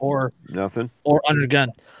tattoo or nothing or under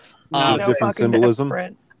gun? No different symbolism.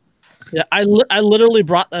 Difference. Yeah, I literally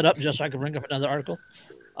brought that up just so I could bring up another article.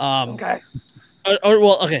 Okay.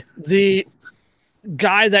 The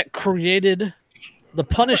guy that created the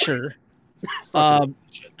Punisher,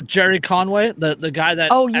 Jerry Conway, the guy that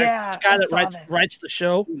writes the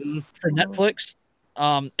show for Netflix.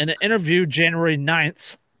 In an interview January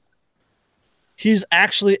 9th, he's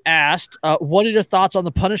actually asked, "What are your thoughts on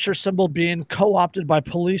the Punisher symbol being co-opted by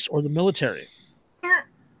police or the military?"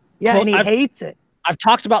 Yeah, and he hates it. I've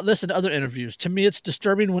talked about this in other interviews. To me, it's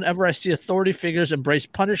disturbing whenever I see authority figures embrace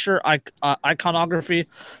Punisher iconography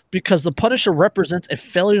because the Punisher represents a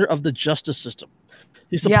failure of the justice system.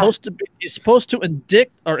 He's supposed to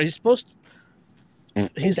indict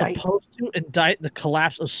the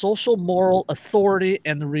collapse of social moral authority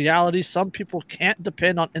and the reality some people can't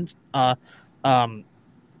depend on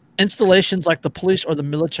installations like the police or the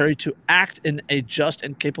military to act in a just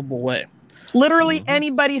and capable way. Literally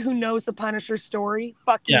anybody who knows the Punisher story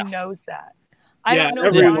fucking knows that. I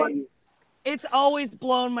don't know why. It's always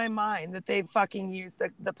blown my mind that they fucking used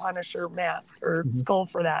the Punisher mask or skull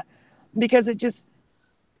for that. Because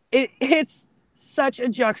it's such a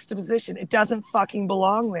juxtaposition. It doesn't fucking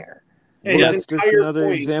belong there. Well, that's just another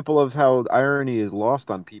example of how irony is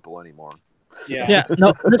lost on people anymore. Yeah.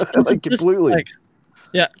 No, completely.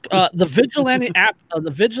 The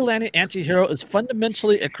vigilante anti-hero is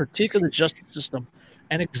fundamentally a critique of the justice system,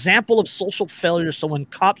 an example of social failure. So when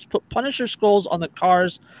cops put Punisher skulls on the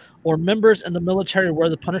cars or members in the military wear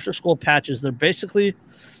the Punisher skull patches, they basically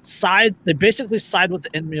side with the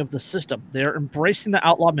enemy of the system. They are embracing the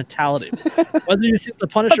outlaw mentality. Whether you think the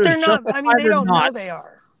Punisher is justified they don't know they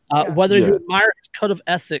are. Whether you admire his code of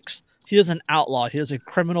ethics, he is an outlaw. He is a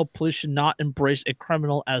criminal. Police should not embrace a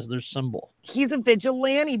criminal as their symbol. He's a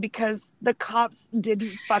vigilante because the cops didn't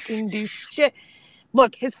fucking do shit.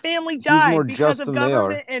 Look, his family died because of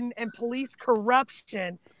government and police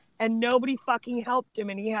corruption, and nobody fucking helped him,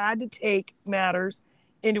 and he had to take matters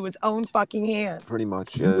into his own fucking hands. Pretty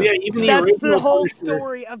much, even that's the whole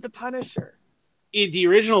story of the Punisher. the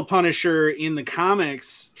original Punisher in the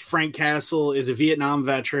comics, Frank Castle is a Vietnam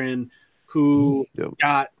veteran who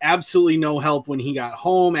got absolutely no help when he got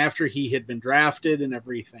home after he had been drafted and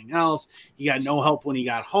everything else. He got no help when he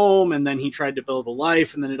got home, and then he tried to build a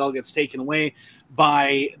life, and then it all gets taken away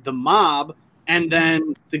by the mob. And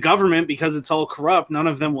then the government, because it's all corrupt, none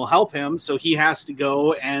of them will help him, so he has to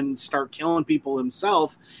go and start killing people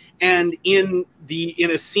himself. And in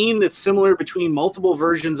a scene that's similar between multiple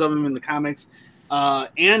versions of him in the comics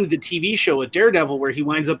and the TV show at Daredevil, where he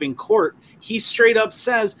winds up in court, he straight up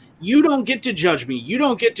says, "You don't get to judge me. You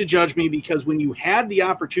don't get to judge me because when you had the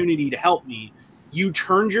opportunity to help me, you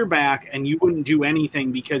turned your back and you wouldn't do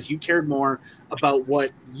anything because you cared more about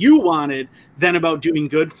what you wanted than about doing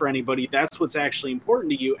good for anybody. That's what's actually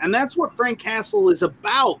important to you." And that's what Frank Castle is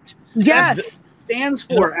about. Yes. Stands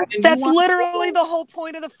for. That's literally the whole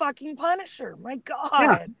point of the fucking Punisher. My God.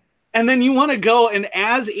 Yeah. And then you want to go and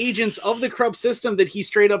as agents of the corrupt system that he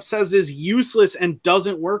straight up says is useless and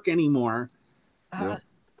doesn't work anymore.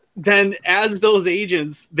 Then as those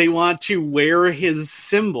agents, they want to wear his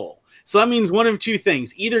symbol. So that means one of two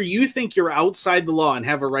things. Either you think you're outside the law and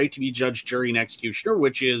have a right to be judge, jury, and executioner,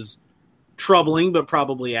 which is troubling but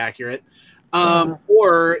probably accurate,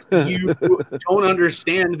 or you don't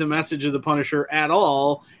understand the message of the Punisher at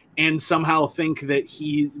all and somehow think that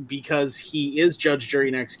because he is judge, jury,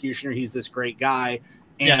 and executioner, he's this great guy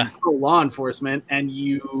and pro law enforcement, and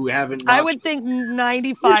you haven't. I would think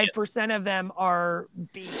 95% of them are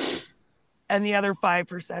B, and the other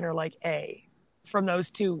 5% are like A from those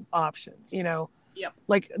two options, you know? Yep.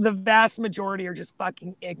 Like the vast majority are just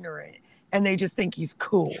fucking ignorant and they just think he's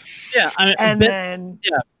cool. Yeah. I mean, and then,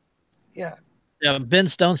 yeah. Ben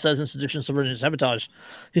Stone says institutional subversion and sabotage.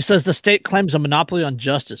 He says the state claims a monopoly on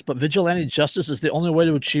justice, but vigilante justice is the only way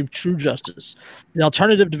to achieve true justice. The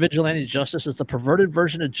alternative to vigilante justice is the perverted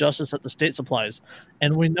version of justice that the state supplies,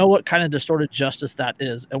 and we know what kind of distorted justice that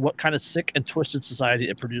is and what kind of sick and twisted society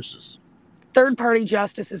it produces. Third-party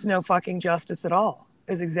justice is no fucking justice at all,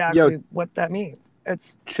 is exactly what that means.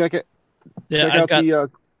 It's check it. Check out the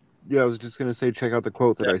I was just gonna say check out the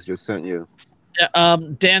quote that I just sent you. Yeah,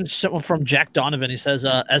 Dan sent one from Jack Donovan. He says,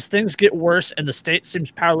 "As things get worse and the state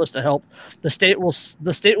seems powerless to help, the state will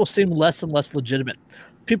seem less and less legitimate.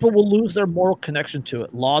 People will lose their moral connection to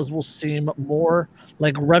it. Laws will seem more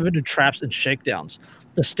like revenue traps and shakedowns.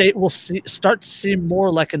 The state will start to seem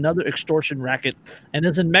more like another extortion racket. And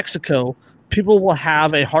as in Mexico, people will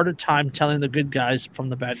have a harder time telling the good guys from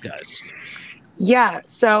the bad guys." Yeah,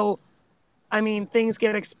 so I mean, things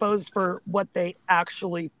get exposed for what they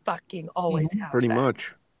actually fucking always have. Pretty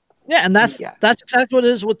much. Yeah, and that's exactly what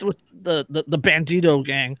it is with the Bandito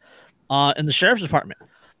gang in the sheriff's department.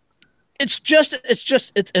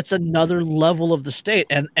 It's another level of the state,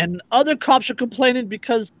 and other cops are complaining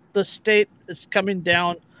because the state is coming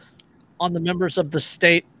down on the members of the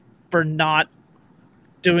state for not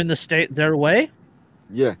doing the state their way.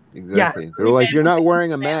 Yeah, exactly. They're like, you're not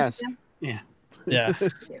wearing a mask. Yeah.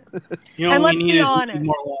 You know, and let's we need be is honest.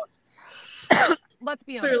 more laws. Let's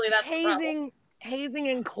be honest. Clearly that's hazing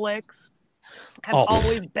and cliques have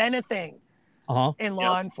always been a thing in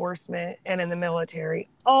law enforcement and in the military.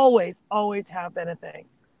 Always have been a thing.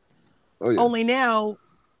 Oh, yeah. Only now,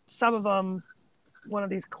 some of them, one of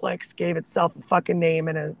these cliques gave itself a fucking name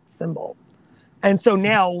and a symbol. And so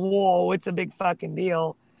now, whoa, it's a big fucking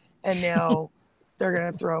deal. And now they're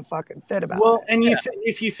going to throw a fucking fit about it. Well, and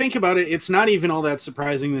if you think about it, it's not even all that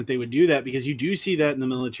surprising that they would do that, because you do see that in the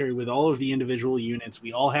military with all of the individual units.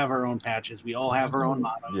 We all have our own patches. We all have our own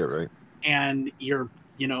mottos. Yeah, right. And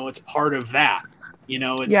it's part of that.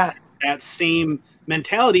 It's that same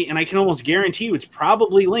mentality. And I can almost guarantee you it's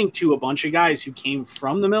probably linked to a bunch of guys who came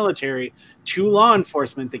from the military to law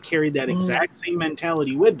enforcement that carried that exact same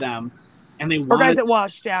mentality with them. And they or guys that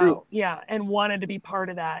washed out, and wanted to be part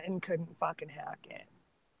of that and couldn't fucking hack it.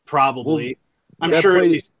 Probably, well, I'm sure. At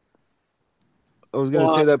least, I was going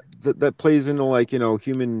to say that plays into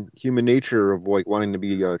human nature of wanting to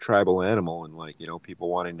be a tribal animal and people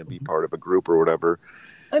wanting to be part of a group or whatever.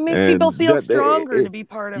 It makes people feel stronger to be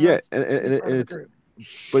part of. And it's group.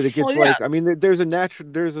 But it gets I mean, there's a natural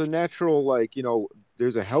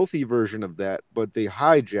there's a healthy version of that, but they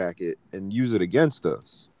hijack it and use it against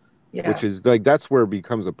us. Yeah. Which is that's where it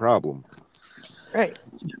becomes a problem. Right.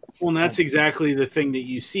 Well, and that's exactly the thing that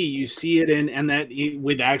you see. You see it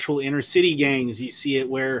with actual inner city gangs. You see it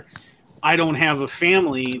where I don't have a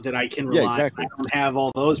family that I can rely on. Exactly. I don't have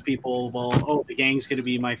all those people. Well, the gang's going to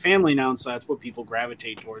be my family now, and so that's what people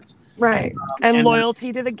gravitate towards. Right. And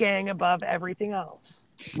loyalty to the gang above everything else.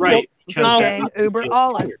 Right. Well, gang, Uber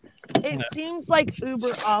alles. It seems like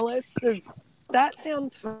Uber alles that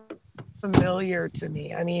sounds familiar to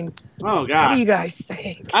me. I mean, oh what god, do you guys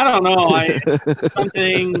think? I don't know.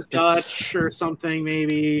 Something Dutch or something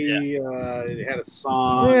maybe. It had a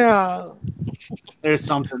song. Yeah, There's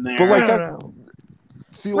something there. But like I that, don't know.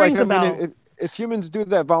 see, Rings like a I mean, bell. if humans do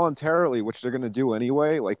that voluntarily, which they're gonna do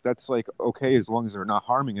anyway, like that's like okay as long as they're not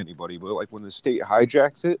harming anybody. But like when the state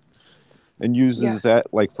hijacks it and uses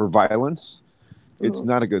that like for violence, it's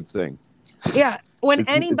not a good thing. Yeah, when It's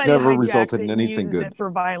anybody never hijacks resulted it in and anything uses good. it for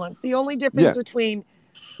violence, the only difference Yeah.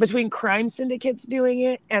 between crime syndicates doing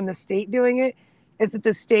it and the state doing it is that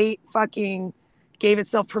the state fucking gave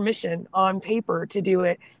itself permission on paper to do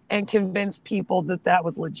it and convinced people that that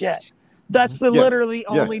was legit. That's the Yeah. literally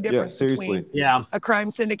Yeah. only Yeah. difference Seriously. between a crime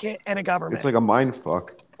syndicate and a government. It's like a mind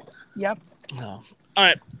fuck. Yep. No. All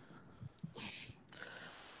right.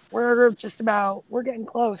 We're getting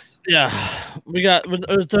close. Yeah, we got.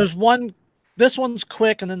 There's one. This one's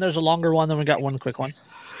quick, and then there's a longer one. Then we got one quick one.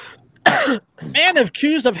 Man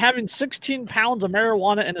accused of having 16 pounds of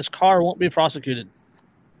marijuana in his car won't be prosecuted.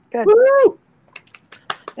 Good. Woo!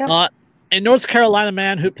 Yep. A North Carolina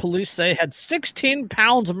man who police say had 16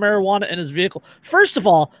 pounds of marijuana in his vehicle. First of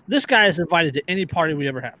all, this guy is invited to any party we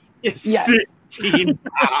ever have. Yes. 16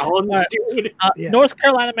 pounds, dude. North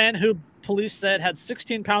Carolina man who police said had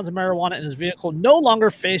 16 pounds of marijuana in his vehicle no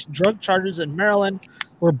longer faced drug charges in Maryland,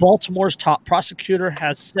 where Baltimore's top prosecutor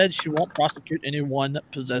has said she won't prosecute anyone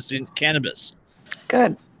possessing cannabis.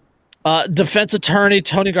 Good. Defense attorney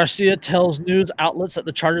Tony Garcia tells news outlets that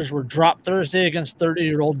the charges were dropped Thursday against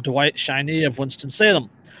 30-year-old Dwight Shiney of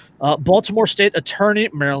Winston-Salem. Baltimore State Attorney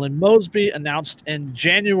Marilyn Mosby announced in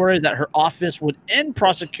January that her office would end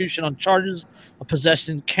prosecution on charges of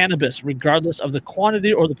possessing cannabis, regardless of the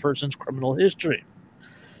quantity or the person's criminal history.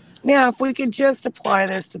 Now, if we could just apply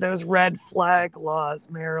this to those red flag laws,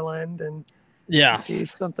 Maryland, and do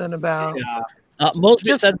something about.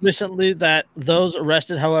 Mosby said recently that those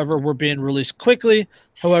arrested, however, were being released quickly.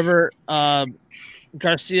 However,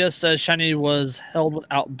 Garcia says Shiney was held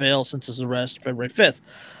without bail since his arrest February 5th.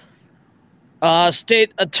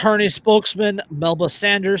 State attorney spokesman Melba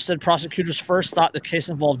Sanders said prosecutors first thought the case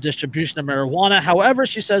involved distribution of marijuana. However,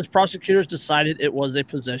 she says prosecutors decided it was a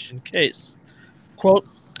possession case. Quote,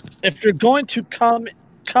 if you're going to come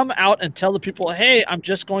out and tell the people, hey, I'm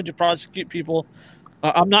just going to prosecute people.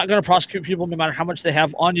 I'm not going to prosecute people no matter how much they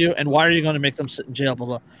have on you. And why are you going to make them sit in jail? Blah,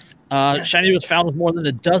 blah. Shiney was found with more than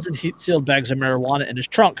a dozen heat-sealed bags of marijuana in his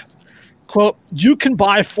trunk. Quote, you can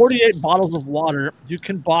buy 48 bottles of water. You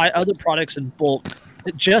can buy other products in bulk.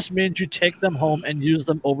 It just means you take them home and use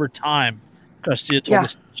them over time, Garcia told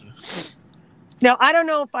us. Now, I don't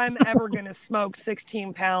know if I'm ever going to smoke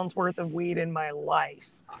 16 pounds worth of weed in my life.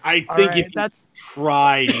 I think if you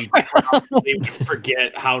try, you probably would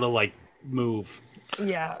forget how to, like, move.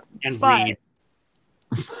 Yeah. And read.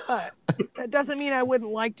 But that doesn't mean I wouldn't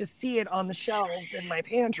like to see it on the shelves in my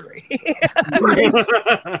pantry.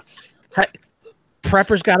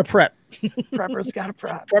 Preppers got to prep. Preppers got to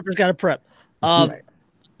prep. Preppers got to prep.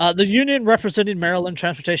 The union representing Maryland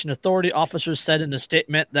Transportation Authority officers said in a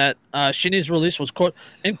statement that Shiney's release was, quote,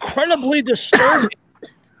 incredibly disturbing.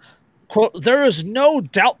 Quote, there is no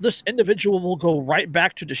doubt this individual will go right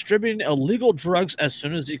back to distributing illegal drugs as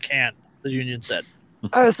soon as he can, the union said.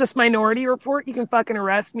 Oh, is this Minority Report? You can fucking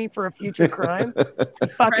arrest me for a future crime? You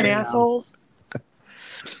fucking assholes.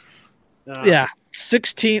 Yeah.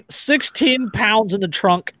 16 pounds in the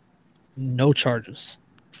trunk, no charges.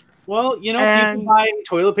 Well, you know, people buy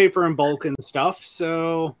toilet paper in bulk and stuff,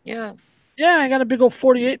 so... Yeah, I got a big old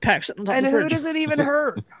 48 pack sitting on top of the fridge. fridge. Who does it even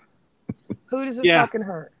hurt? Who does it fucking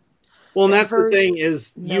hurt? Well, and that's the thing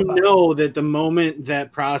is, you know that the moment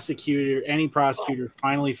that any prosecutor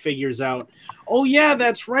finally figures out, oh yeah,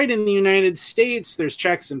 that's right, in the United States, there's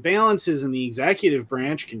checks and balances, and the executive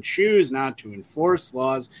branch can choose not to enforce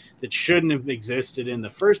laws that shouldn't have existed in the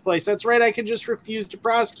first place. That's right, I could just refuse to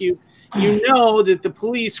prosecute. You know that the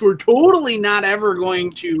police were totally not ever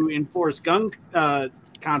going to enforce gun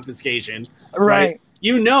confiscation. Right.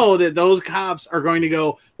 You know that those cops are going to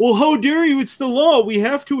go, well, how dare you? It's the law. We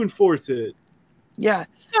have to enforce it. Yeah.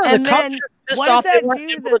 And the cops are pissed off they weren't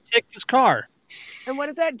able to take his car. And what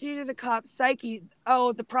does that do to the cop's psyche?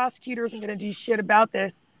 Oh, the prosecutor isn't going to do shit about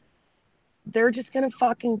this. They're just going to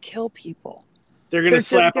fucking kill people. They're going to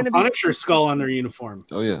slap a Punisher skull on their uniform.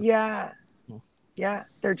 Oh, yeah. Yeah. Yeah.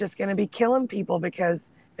 They're just going to be killing people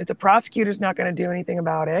because if the prosecutor's not going to do anything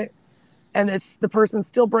about it and it's the person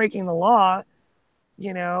still breaking the law,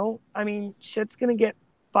 you know, I mean, shit's going to get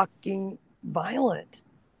fucking violent.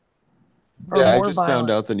 Yeah, I just found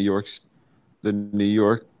out the New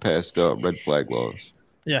York passed red flag laws.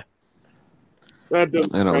 Yeah.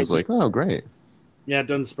 And I was like, oh, great. Yeah, it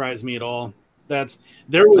doesn't surprise me at all.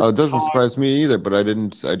 There was. Oh, it doesn't surprise me either, but I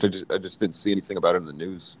just didn't see anything about it in the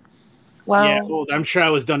news. Well, yeah, well, I'm sure it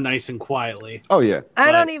was done nice and quietly. Oh yeah.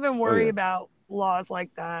 I don't even worry about laws like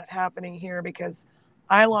that happening here because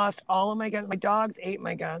I lost all of my guns. My dogs ate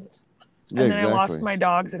my guns. And then I lost my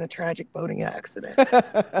dogs in a tragic boating accident.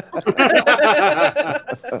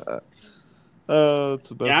 It's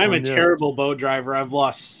the best I'm a terrible boat driver. I've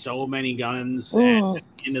lost so many guns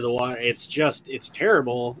into the water. It's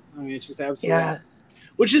terrible. I mean, it's just absolutely. Yeah.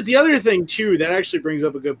 Which is the other thing too that actually brings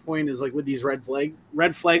up a good point is like with these red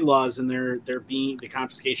flag laws and there being the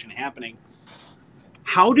confiscation happening.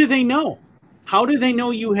 How do they know? How do they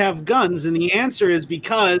know you have guns? And the answer is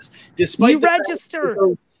because despite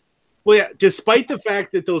despite the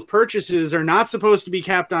fact that those purchases are not supposed to be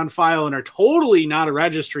kept on file and are totally not a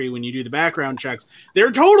registry when you do the background checks,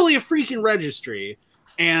 they're totally a freaking registry.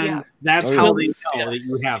 And that's how they know that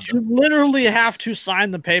you have them. You literally have to sign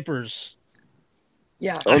the papers.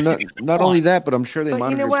 Yeah. Oh, not only that, but I'm sure they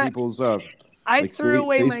monitor people's I threw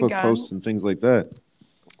away my Facebook guns. posts and things like that.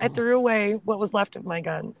 I threw away what was left of my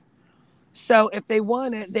guns. So if they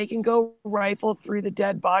want it, they can go rifle through the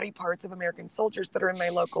dead body parts of American soldiers that are in my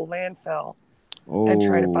local landfill and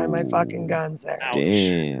try to find my fucking guns there.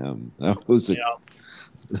 Damn. That was a...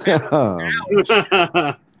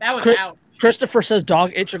 That was out. Christopher says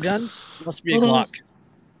dog ate your guns. Must be a Glock.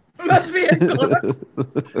 Must be a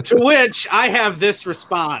Glock. To which I have this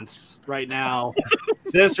response right now.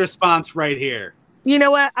 This response right here. You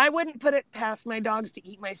know what? I wouldn't put it past my dogs to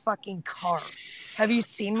eat my fucking car. Have you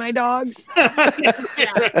seen my dogs? Your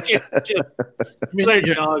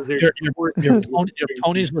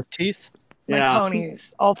ponies with teeth? My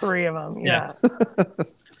ponies. All three of them. Yeah.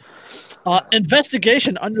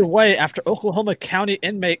 Investigation underway after Oklahoma County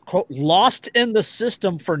inmate, quote, lost in the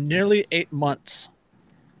system for nearly 8 months.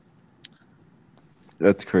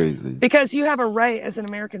 That's crazy. Because you have a right as an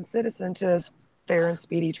American citizen to a fair and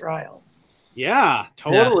speedy trial. Yeah,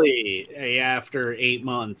 totally. Yeah. After 8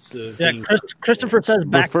 months. Christopher says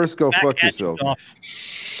back. But first, go fuck yourself.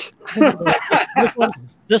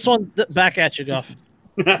 This one, back at you, Goff.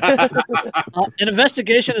 An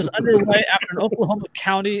investigation is underway after an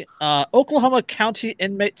Oklahoma County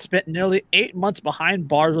inmate spent nearly 8 months behind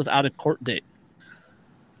bars without a court date.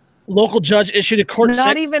 Local judge issued a court.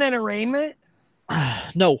 Not even an arraignment.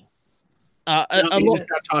 No. He just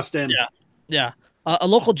got tossed in. Yeah. A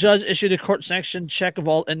local judge issued a court-sanctioned check of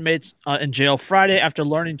all inmates in jail Friday after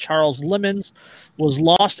learning Charles Lemons was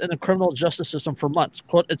lost in the criminal justice system for months.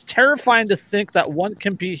 Quote, it's terrifying to think that one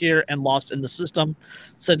can be here and lost in the system,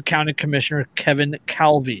 said County Commissioner Kevin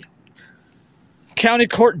Calvi. County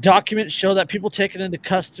court documents show that people taken into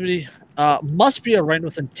custody must be arraigned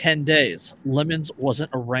within 10 days. Lemons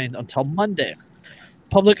wasn't arraigned until Monday.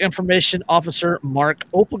 Public Information Officer Mark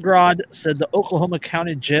Opagrad said the Oklahoma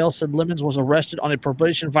County Jail said Lemons was arrested on a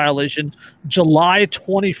probation violation July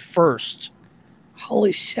 21st.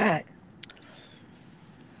 Holy shit.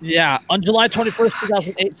 Yeah, on July 21st,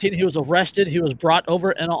 2018, he was arrested. He was brought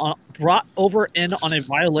over in on a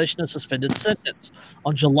violation of suspended sentence.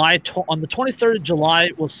 On the 23rd of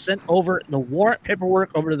July, was sent over the warrant paperwork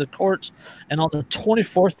over to the courts, and on the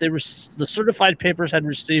 24th, the certified papers had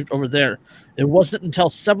received over there. It wasn't until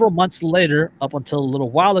several months later, up until a little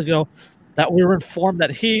while ago, that we were informed that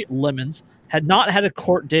he, Lemons, had not had a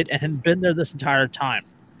court date and had been there this entire time.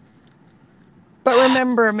 But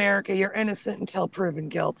remember, America, you're innocent until proven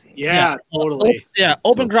guilty. Yeah, totally.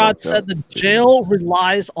 Opagrad said the jail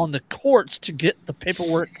relies on the courts to get the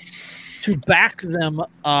paperwork to back them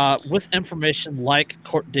with information like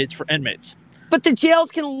court dates for inmates. But the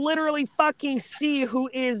jails can literally fucking see who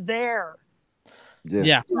is there.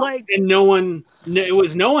 Yeah. And it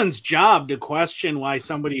was no one's job to question why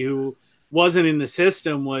somebody who wasn't in the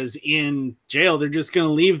system was in jail. They're just going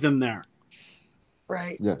to leave them there.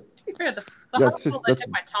 Right. Yeah. That's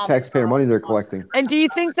taxpayer money they're collecting. And do you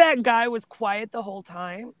think that guy was quiet the whole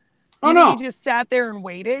time? No. He just sat there and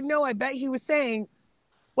waited? No, I bet he was saying,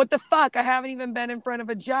 what the fuck? I haven't even been in front of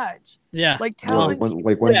a judge. Yeah.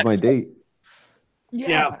 When's my date?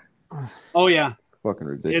 Yeah. Oh, yeah. Fucking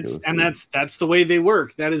ridiculous. That's the way they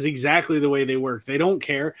work. That is exactly the way they work. They don't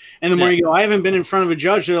care. And the more you go, I haven't been in front of a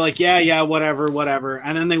judge, they're like, yeah, whatever.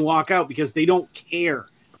 And then they walk out because they don't care.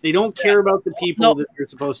 They don't care about the people that they're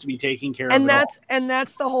supposed to be taking care of. And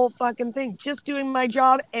that's the whole fucking thing. Just doing my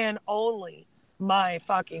job and only my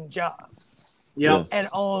fucking job. Yeah. And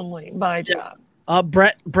only my job.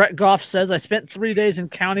 Brett Goff says, I spent 3 days in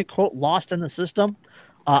county, quote, lost in the system.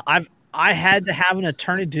 I had to have an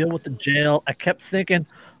attorney deal with the jail. I kept thinking,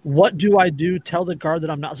 what do I do? Tell the guard that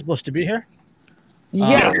I'm not supposed to be here?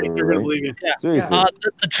 Yeah. They're gonna believe you. Yeah. Seriously.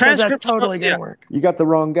 The transcript that's totally gonna work. You got the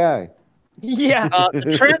wrong guy. Yeah.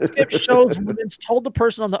 The transcript shows Lemons told the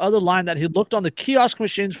person on the other line that he looked on the kiosk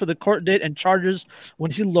machines for the court date and charges when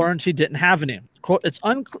he learned he didn't have any. Quote,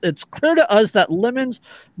 it's clear to us that Lemons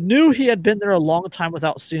knew he had been there a long time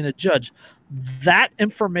without seeing a judge. That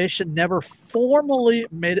information never formally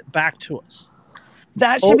made it back to us.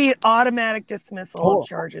 That should be an automatic dismissal of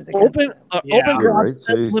charges against him. Open right,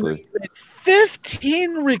 seriously. made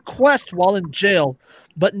 15 requests while in jail,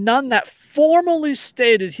 but none that formally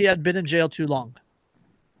stated he had been in jail too long.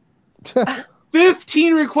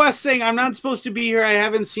 15 requests saying I'm not supposed to be here. I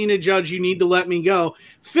haven't seen a judge. You need to let me go.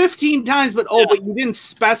 15 times, but but you didn't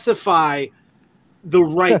specify the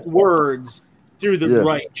right words through the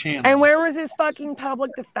right channel. And where was his fucking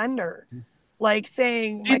public defender? Like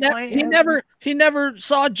saying he never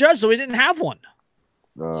saw a judge, so he didn't have one.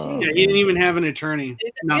 Yeah, he didn't even have an attorney.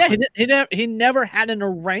 He never had an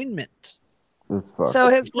arraignment. So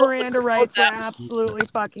his Miranda rights were absolutely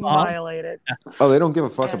fucking violated. Oh, they don't give a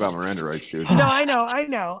fuck about Miranda rights, dude. No, I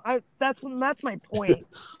know. That's my point.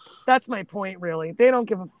 That's my point, really. They don't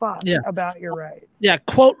give a fuck about your rights. Yeah,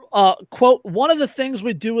 quote, one of the things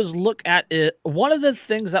we do is look at it. One of the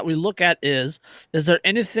things that we look at is there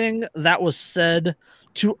anything that was said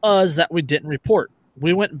to us that we didn't report?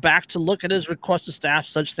 We went back to look at his request to staff,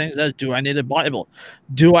 such things as, do I need a Bible?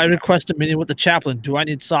 Do I request a meeting with the chaplain? Do I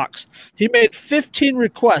need socks? He made 15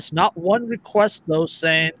 requests, not one request, though,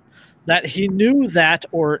 saying that he knew that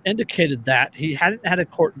or indicated that he hadn't had a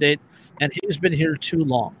court date and he's been here too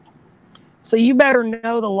long. So you better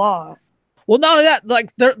know the law. Well, not only that,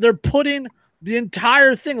 like they're putting the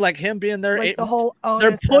entire thing, like him being there. Like the whole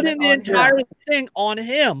they're putting the entire thing on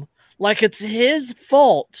him, like it's his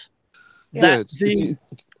fault that the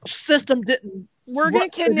system didn't. We're gonna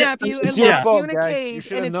kidnap you and lock you in a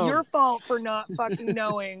cage, and it's your fault for not fucking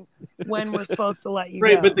knowing when we're supposed to let you go.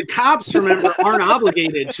 Right, but the cops, remember, aren't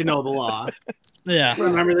obligated to know the law. Yeah,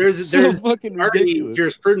 remember, there's already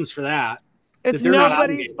jurisprudence for that. It's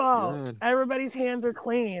nobody's fault. God. Everybody's hands are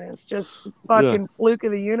clean. It's just fucking fluke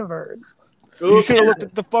of the universe. You should have looked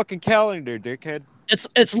at the fucking calendar, dickhead.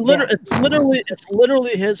 It's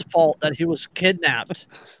literally his fault that he was kidnapped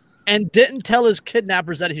and didn't tell his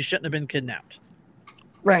kidnappers that he shouldn't have been kidnapped.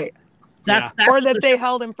 Right. Or that they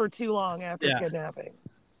held him for too long after kidnapping.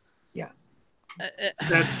 Yeah.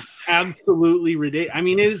 That's absolutely ridiculous. I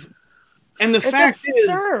mean, the fact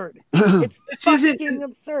absurd. It's fucking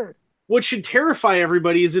absurd. What should terrify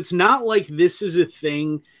everybody is it's not like this is a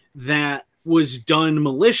thing that was done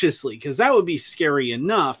maliciously, because that would be scary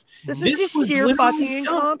enough. This is just sheer fucking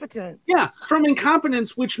incompetence. Yeah, from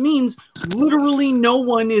incompetence, which means literally no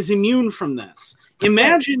one is immune from this.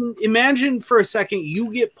 Imagine for a second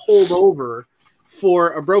you get pulled over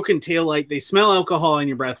for a broken taillight. They smell alcohol in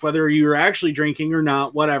your breath, whether you're actually drinking or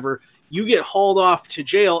not, whatever. You get hauled off to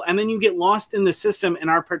jail, and then you get lost in the system and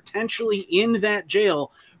are potentially in that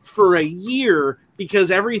jail for a year because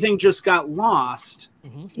everything just got lost.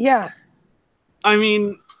 Mm-hmm. Yeah. I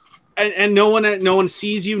mean, and no one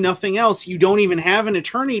sees you, nothing else. You don't even have an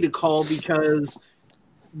attorney to call because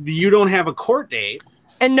you don't have a court date.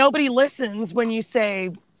 And nobody listens when you say,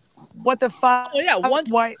 what the fuck? Oh yeah,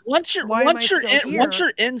 once you're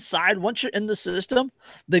inside, once you're in the system,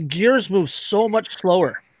 the gears move so much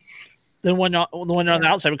slower than when you're on the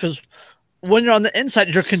outside, because when you're on the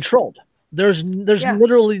inside, you're controlled. There's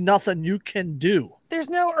literally nothing you can do. There's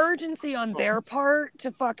no urgency on their part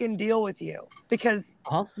to fucking deal with you because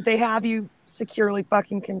they have you securely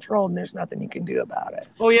fucking controlled and there's nothing you can do about it.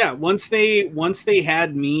 Oh yeah, once they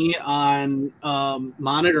had me on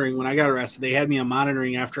monitoring when I got arrested, they had me on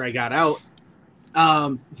monitoring after I got out.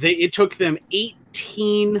 It took them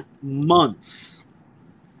 18 months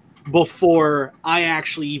before I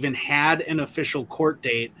actually even had an official court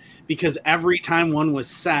date, because every time one was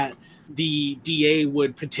set, the DA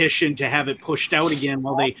would petition to have it pushed out again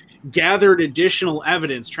while they gathered additional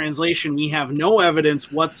evidence. Translation, we have no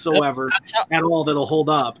evidence whatsoever at all that'll hold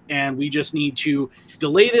up, and we just need to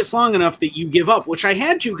delay this long enough that you give up, which I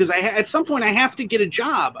had to, because at some point I have to get a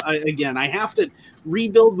job again. I have to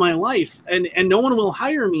rebuild my life, and no one will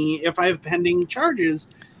hire me if I have pending charges.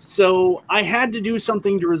 So I had to do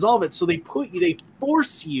something to resolve it. So they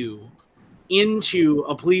force you into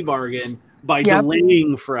a plea bargain by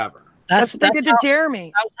delaying forever. That's what they did to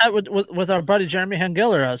Jeremy. With our buddy Jeremy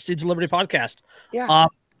Hengiller, Seeds of Liberty podcast. Yeah.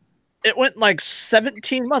 It went like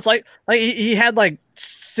 17 months. Like he had like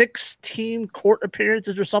 16 court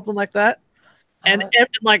appearances or something like that. And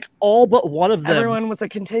like all but one of them, everyone was a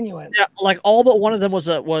continuance. Yeah, like all but one of them was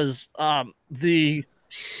the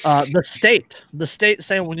The state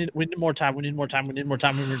saying we need more time, we need more time, we need more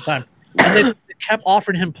time, we need more time, and they kept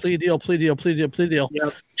offering him plea deal,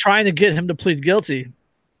 Yep. trying to get him to plead guilty.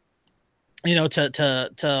 You know,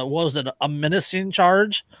 to what was it, a menacing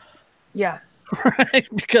charge? Yeah. Right,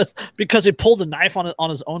 because he pulled a knife on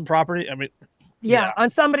his own property. I mean, yeah, on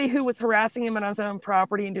somebody who was harassing him on his own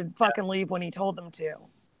property and didn't fucking leave when he told them to.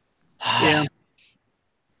 Yeah.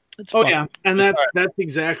 Yeah, and that's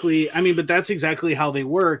exactly. I mean, but that's exactly how they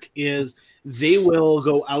work. Is they will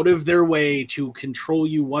go out of their way to control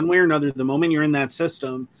you one way or another the moment you're in that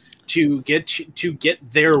system to get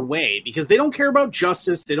their way, because they don't care about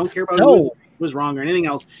justice. They don't care about who was wrong or anything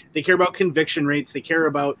else. They care about conviction rates. They care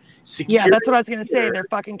about security. Yeah, that's what I was going to say. Their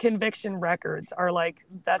fucking conviction records are like,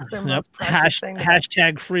 that's their most precious thing.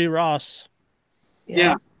 Hashtag free Ross.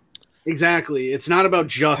 Yeah, exactly. It's not about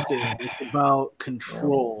justice. It's about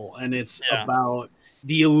control. And it's about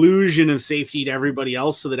the illusion of safety to everybody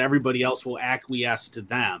else so that everybody else will acquiesce to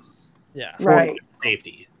them. Yeah. Right.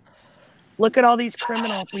 Safety. Look at all these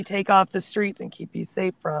criminals we take off the streets and keep you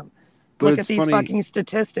safe from. But look at these fucking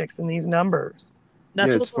statistics and these numbers. Yeah,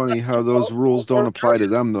 it's funny how those rules don't apply to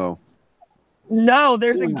them, though. No,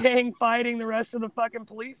 there's a gang fighting the rest of the fucking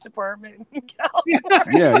police department.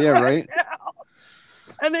 Yeah, right.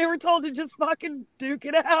 And they were told to just fucking duke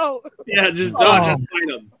it out. Yeah, just fight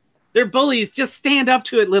them. They're bullies. Just stand up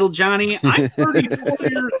to it, little Johnny. I'm 34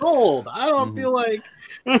 years old. I don't feel like...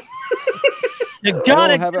 You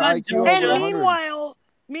gotta have an IQ. And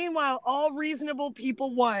meanwhile, all reasonable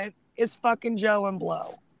people want is fucking Joe and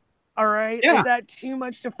Blow. All right? Yeah. Is that too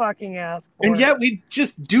much to fucking ask for? And yet we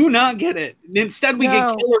just do not get it. Instead, we get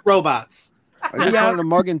killer robots. I just wanted a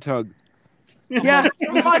mug and tug. Yeah,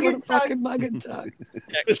 fucking mug and tug.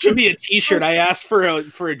 This should be a T-shirt. I asked for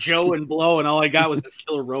a Joe and Blow, and all I got was this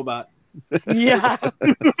killer robot. Yeah.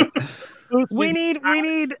 we need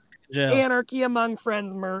Anarchy Among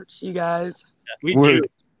Friends merch, you guys. We do.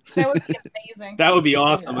 That would be amazing. That would be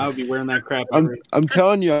awesome. I would be wearing that crap. I'm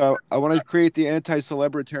telling you, I want to create the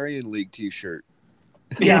anti-celebritarian league T-shirt.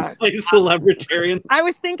 Yeah, anti-celebritarian. I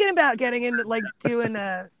was thinking about getting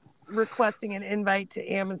into requesting an invite to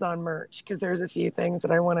Amazon merch because there's a few things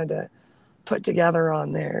that I wanted to put together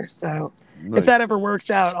on there. So if that ever works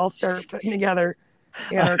out, I'll start putting together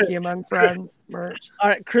Anarchy Among Friends merch. All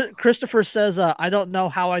right, Christopher says, I don't know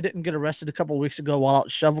how I didn't get arrested a couple of weeks ago while out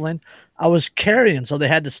shoveling. I was carrying, so they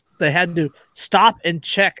had to stop and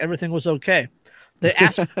check everything was okay. They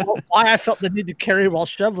asked me why I felt the need to carry while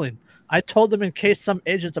shoveling. I told them in case some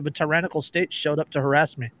agents of a tyrannical state showed up to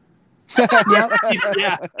harass me.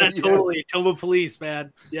 Yeah, totally. Toba police,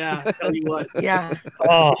 man. Yeah, tell you what. Yeah.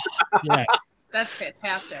 Oh, yeah. That's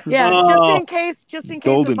fantastic. Yeah, just in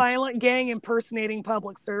case a violent gang impersonating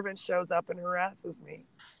public servants shows up and harasses me.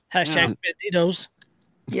 Hashtag banditos.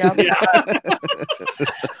 Yeah.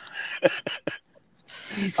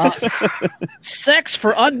 Sex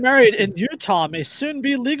for unmarried in Utah may soon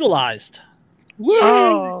be legalized.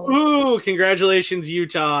 Woo! Ooh, congratulations,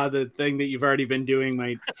 Utah. The thing that you've already been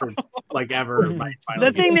doing for like ever.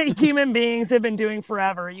 The thing that human beings have been doing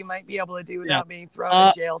forever, you might be able to do without being thrown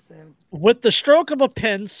in jail soon. With the stroke of a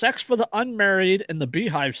pen, sex for the unmarried in the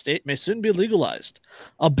Beehive State may soon be legalized.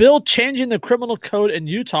 A bill changing the criminal code in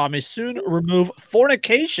Utah may soon remove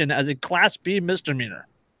fornication as a Class B misdemeanor.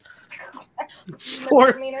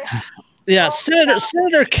 Yeah,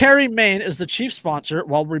 Senator Kerry Maine is the chief sponsor,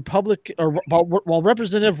 while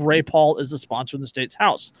Representative Ray Paul is the sponsor in the state's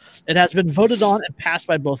House. It has been voted on and passed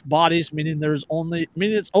by both bodies, meaning it's only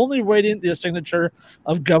waiting the signature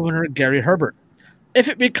of Governor Gary Herbert. If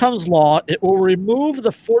it becomes law, it will remove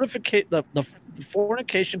the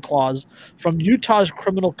fornication clause from Utah's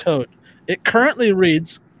criminal code. It currently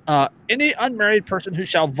reads, any unmarried person who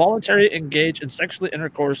shall voluntarily engage in sexual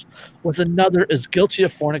intercourse with another is guilty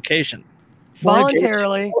of fornication.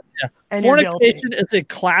 Voluntarily, and fornication is a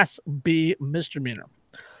Class B misdemeanor.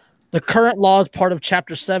 The current law is part of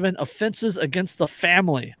Chapter 7, Offenses Against the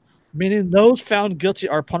Family, meaning those found guilty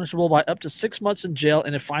are punishable by up to 6 months in jail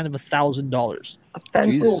and a fine of $1,000.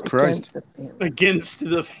 Jesus Christ. Against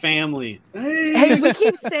the family. Hey, we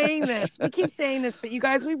keep saying this, but you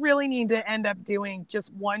guys, we really need to end up doing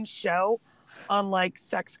just one show on like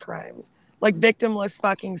sex crimes, like victimless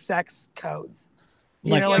fucking sex codes.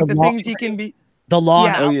 You know, like the things you can be. The law.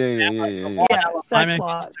 Yeah. Oh yeah. Sex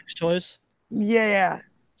laws. Sex toys. Yeah.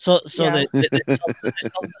 So they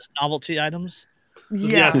sell this novelty items.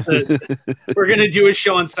 Yeah. We're gonna do a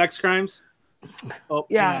show on sex crimes. Oh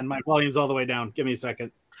yeah. Man, my volume's all the way down. Give me a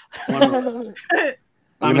second. I'm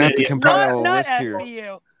gonna have to compile a list here.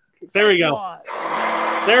 SVU. There we go. Laws.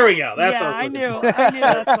 There we go. That's I knew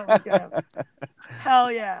that's what was going.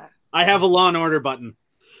 Hell yeah. I have a Law and Order button.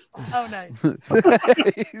 Oh, nice.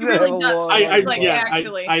 He really does. I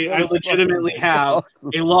legitimately have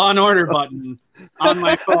a Law and Order button on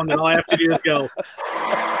my phone that all I have to do is go,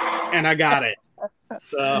 and I got it.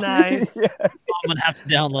 So nice. Yes. I'm gonna have to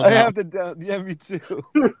download. I have to download. Yeah, me too.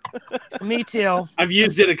 Me too. I've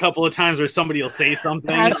used it a couple of times where somebody will say something.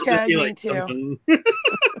 Hashtag me like, too.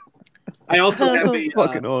 I also have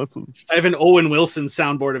fucking awesome. I have an Owen Wilson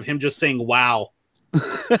soundboard of him just saying "wow."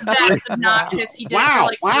 That's obnoxious. He did wow,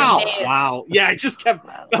 it for like 3 days. wow. Yeah, I just kept.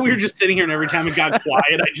 We were just sitting here, and every time it got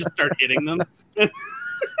quiet, I just started hitting them.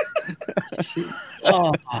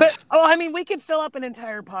 But I mean, we could fill up an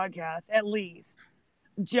entire podcast at least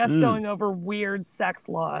just going over weird sex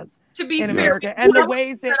laws to be in fair, America and the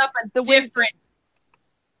ways that set up a different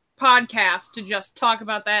podcast to just talk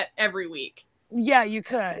about that every week. Yeah, you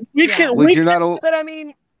could. But I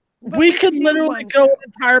mean, we could literally go an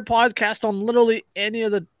entire podcast on literally any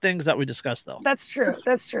of the things that we discussed, though. That's true.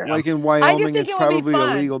 That's true. Like in Wyoming, it's probably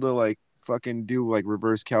illegal to like fucking do like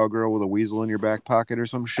reverse cowgirl with a weasel in your back pocket or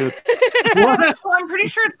some shit. Well, I'm pretty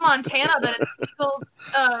sure it's Montana that it's legal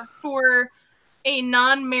for a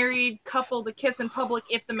non-married couple to kiss in public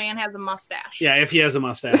if the man has a mustache. Yeah, if he has a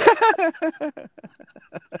mustache.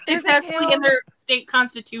 It's actually in their state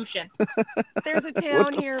constitution. There's a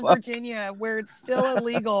town here in Virginia where it's still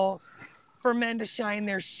illegal for men to shine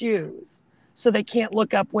their shoes, so they can't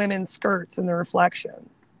look up women's skirts in the reflection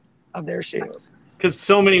of their shoes. Because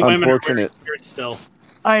so many women are wearing skirts still.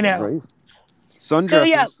 I know. Right. Sundresses. So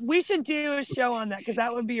yeah, we should do a show on that because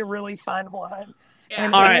that would be a really fun one. Yeah.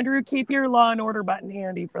 And Andrew, keep your Law and Order button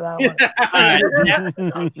handy for that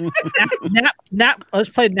one. Nap. Let's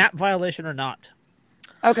play nap violation or not.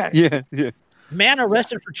 Okay. Yeah. Man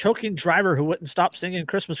arrested for choking driver who wouldn't stop singing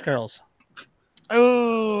Christmas carols.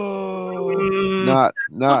 Oh.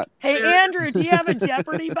 Not. Hey Andrew, do you have a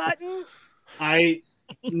Jeopardy button?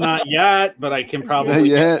 Not yet, but I can probably. Not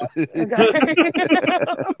yet. Okay.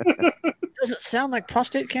 Does it sound like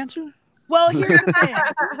prostate cancer? Well, here's the thing.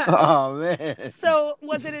 Oh man. So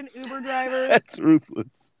was it an Uber driver? That's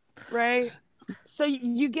ruthless. Right? So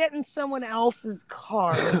you get in someone else's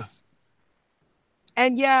car.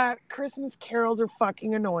 And yeah, Christmas carols are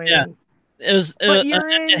fucking annoying. Yeah.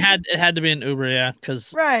 It had to be an Uber, yeah,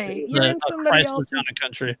 because you're in somebody else's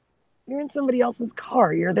country. You're in somebody else's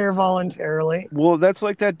car. You're there voluntarily. Well, that's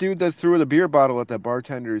like that dude that threw the beer bottle at that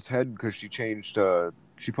bartender's head because she changed.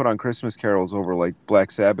 She put on Christmas carols over like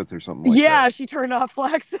Black Sabbath or something. Like that. She turned off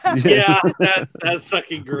Black Sabbath. Yeah, that's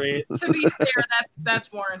fucking great. To be fair,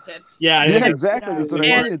 that's warranted. Yeah, exactly. That's what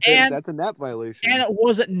I mean. That's a nap violation. And it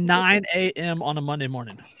was at 9 a.m. on a Monday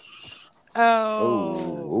morning.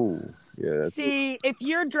 Oh. Yeah. See, if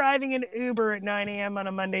you're driving an Uber at 9 a.m. on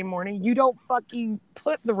a Monday morning, you don't fucking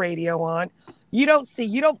put the radio on. You don't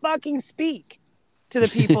fucking speak to the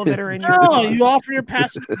people that are in your car. You offer your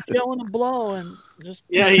passenger Joe and a blow and just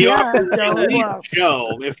you offer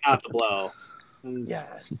Joe, if not the blow. Yeah.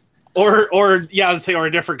 Or I would say, or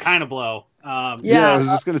a different kind of blow. I was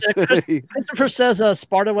just gonna say. Christopher says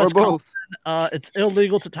Sparta, Wisconsin. Both. It's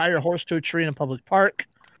illegal to tie your horse to a tree in a public park.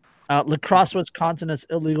 La Crosse, Wisconsin, it's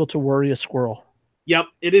illegal to worry a squirrel. Yep,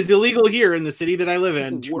 it is illegal here in the city that I live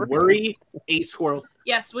in to worry a squirrel.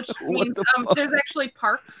 Yes, which means there's actually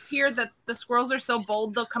parks here that the squirrels are so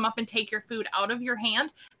bold they'll come up and take your food out of your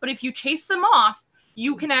hand. But if you chase them off,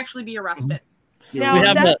 you can actually be arrested.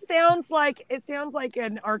 Now sounds like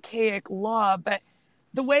an archaic law, but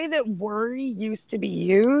the way that worry used to be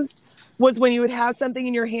used was when you would have something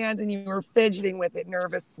in your hands and you were fidgeting with it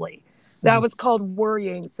nervously. That was called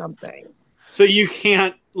worrying something. So you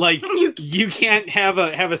can't you can't have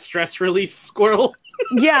a stress relief squirrel.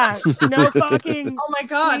 Yeah, no fucking. Oh my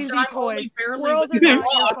god, squeezy toys. Squirrels are not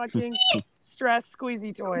your fucking stress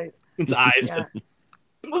squeezy toys. It's eyes. Yeah.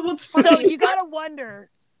 Well, what's funny? So you gotta wonder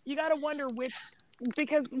which,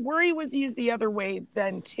 because worry was used the other way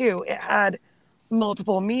then too. It had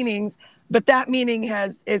multiple meanings, but that meaning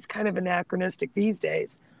is kind of anachronistic these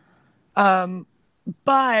days.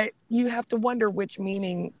 But you have to wonder which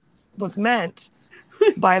meaning was meant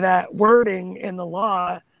by that wording in the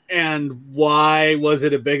law. And why was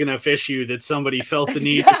it a big enough issue that somebody felt the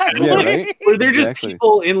need to Were there just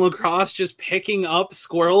people in La Crosse just picking up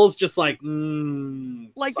squirrels just like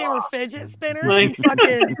like they were fidget spinners?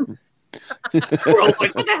 Fucking squirrels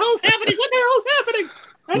like, what the hell's happening? What the hell's happening?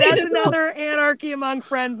 That's another Anarchy Among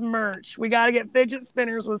Friends merch. We got to get fidget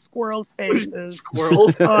spinners with squirrels' faces.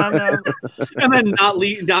 Squirrels on them. And then not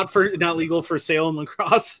legal for sale in La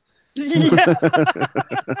Crosse. Yeah.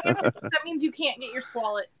 That means you can't get your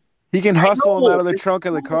swallet. He can hustle them out of the trunk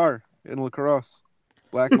of the car in lacrosse,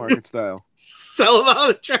 black market style. Sell them out of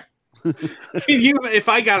the trunk. If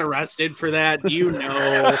I got arrested for that, you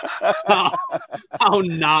know how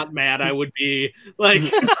not mad I would be. Like,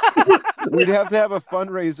 we'd have to have a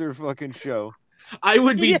fundraiser fucking show. I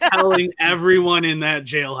would be telling everyone in that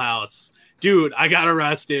jailhouse, dude, I got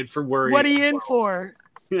arrested for worrying. What are you in for?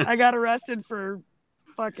 I got arrested for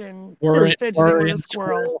fucking fidgeting with a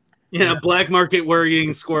squirrel. Yeah, black market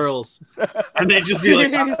worrying squirrels. And they'd just be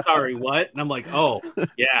like, I'm sorry, what? And I'm like, oh,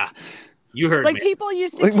 yeah. You heard me. Like people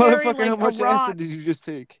used to carry like how much a rock. acid did you just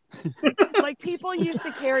take? Like people used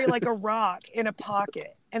to carry like a rock in a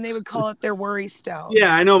pocket, and they would call it their worry stone.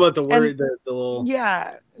 Yeah, I know about the worry, the little.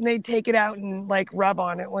 Yeah, and they'd take it out and like rub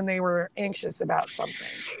on it when they were anxious about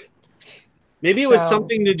something. Maybe it was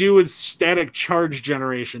something to do with static charge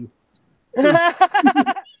generation.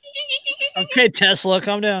 Okay, Tesla,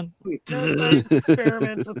 calm down.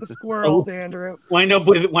 Experiments with the squirrels, Andrew. Wind up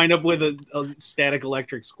with a static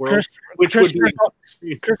electric squirrel, Chris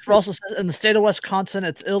also says in the state of Wisconsin,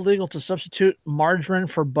 it's illegal to substitute margarine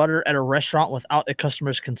for butter at a restaurant without a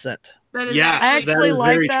customer's consent. Yes, I actually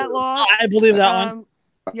like that law. I believe that one.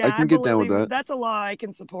 Yeah, I can get down with that. That's a law I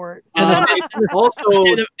can support. In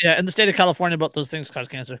the state of California, both those things cause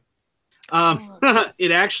cancer.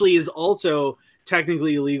 It actually is also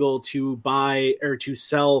technically illegal to buy or to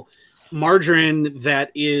sell margarine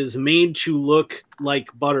that is made to look like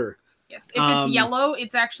butter. Yes, if it's yellow,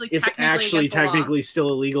 it's technically still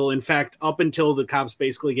illegal. In fact, up until the cops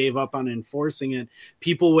basically gave up on enforcing it,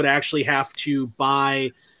 people would actually have to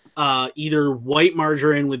buy either white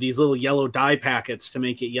margarine with these little yellow dye packets to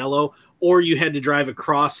make it yellow, or you had to drive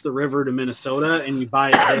across the river to Minnesota and you buy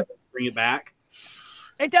it there and bring it back.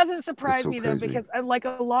 It doesn't surprise me though, because like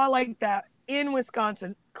a law like that in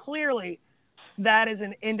Wisconsin, clearly that is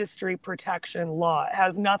an industry protection law. It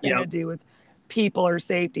has nothing to do with people or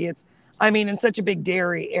safety. It's, I mean, in such a big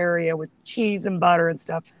dairy area with cheese and butter and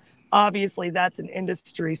stuff, obviously that's an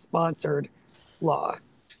industry sponsored law.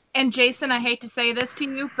 And Jason, I hate to say this to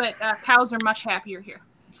you, but cows are much happier here.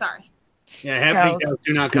 I'm sorry. Yeah, happy cows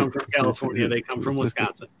do not come from California. They come from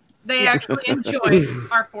Wisconsin. They actually enjoy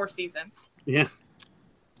our 4 seasons. Yeah.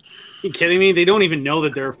 You kidding me? They don't even know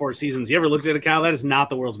that there are 4 seasons. You ever looked at a cow? That is not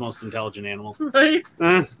the world's most intelligent animal. Right?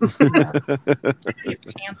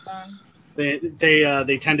 They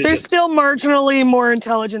tend to. They're still marginally more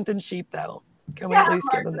intelligent than sheep, though. Can we at least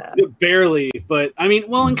give them that? Barely, but I mean,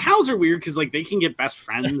 well, and cows are weird because like they can get best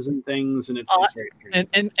friends and things, and it's very weird.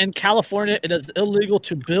 And in California, it is illegal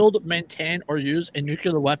to build, maintain, or use a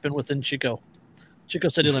nuclear weapon within Chico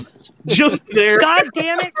city limits. Just there. God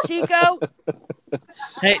damn it, Chico!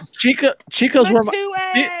 Hey, Chico's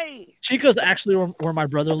Chico's actually where my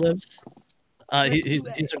brother lives. He's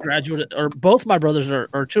a graduate, or both my brothers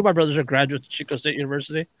or 2 of my brothers are graduates of Chico State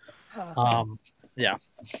University. Yeah.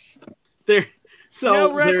 There. So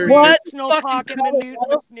what? In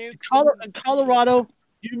Colorado,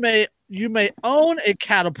 you may own a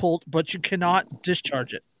catapult, but you cannot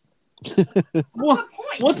discharge it.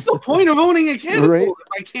 What's the point of owning a catapult? Right?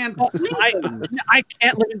 I can't. I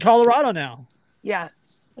can't live in Colorado now. Yeah,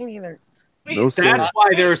 me neither. That's why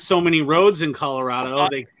there are so many roads in Colorado.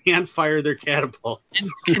 They can't fire their catapults.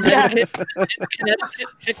 In Connecticut,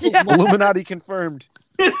 Illuminati confirmed.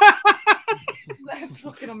 That's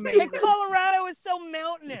fucking amazing. Colorado is so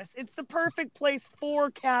mountainous. It's the perfect place for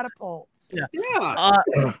catapults. Yeah.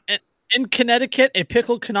 In Connecticut, a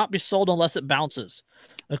pickle cannot be sold unless it bounces.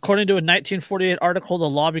 According to a 1948 article, the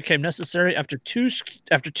law became necessary after two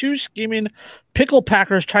scheming pickle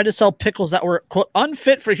packers tried to sell pickles that were, quote,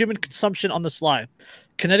 unfit for human consumption on the sly.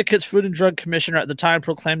 Connecticut's Food and Drug Commissioner at the time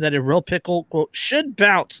proclaimed that a real pickle, quote, should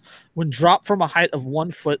bounce when dropped from a height of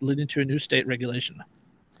 1 foot, leading to a new state regulation.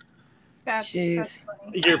 That's funny.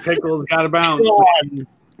 Your pickle's got to bounce.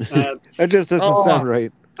 That just doesn't sound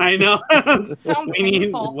right. I know. Sounds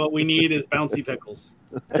painful. What we need is bouncy pickles.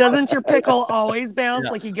 Doesn't your pickle always bounce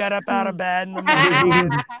like you got up out of bed in the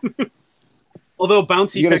morning? Although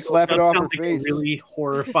bouncy pickles slap it off her like face. A really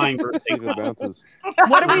horrifying thing. It bounces.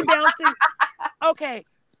 What are we bouncing? Okay.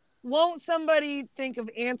 Won't somebody think of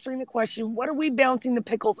answering the question? What are we bouncing the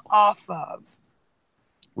pickles off of?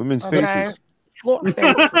 Women's faces.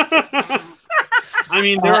 I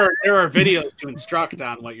mean, there are videos to instruct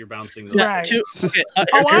on what you're bouncing. Right.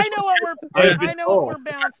 I know what we're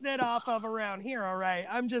bouncing it off of around here. All right.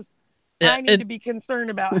 I need to be concerned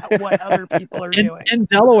about what other people are doing. In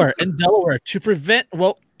Delaware, to prevent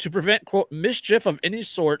quote mischief of any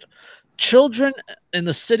sort, children in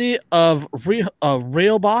the city of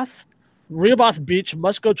Rehoboth Rehoboth Beach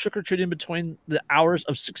must go trick-or-treating between the hours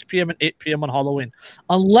of 6 p.m. and 8 p.m. on Halloween,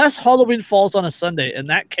 unless Halloween falls on a Sunday. In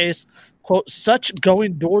that case, quote, such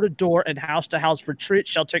going door-to-door and house-to-house for treats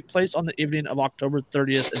shall take place on the evening of October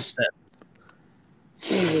 30th instead.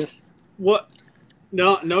 Jesus. What?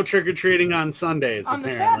 No trick-or-treating on Sundays, On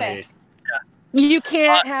the apparently. Sabbath. You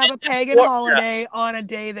can't have a pagan holiday on a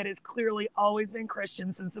day that has clearly always been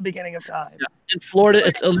Christian since the beginning of time. Yeah. In Florida,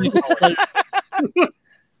 it's illegal.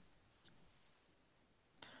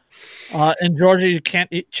 In Georgia, you can't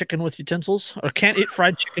eat chicken with utensils, or can't eat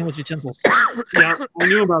fried chicken with utensils. Yeah, I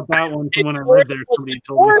knew about that one from when I lived there. Somebody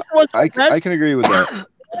told me. I can agree with that.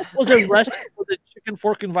 Was arrested for the chicken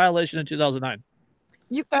forking violation in 2009.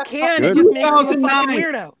 You That's can. good. It just makes you a 2009. fucking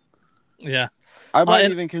weirdo. Yeah. I might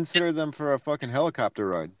and- even consider them for a fucking helicopter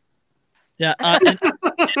ride. Yeah. In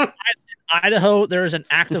Idaho, there is an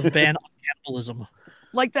active ban on cannibalism.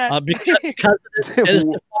 Like that. Because it is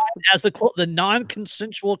defined as the quote, the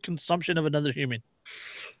non-consensual consumption of another human.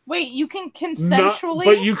 Wait, you can consensually?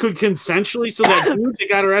 But you could consensually. So that dude that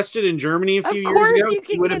got arrested in Germany a Of few course years ago, you he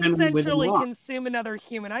can would have been within consensually law. consume another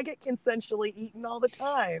human. I get consensually eaten all the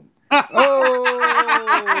time.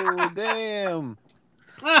 Oh, damn.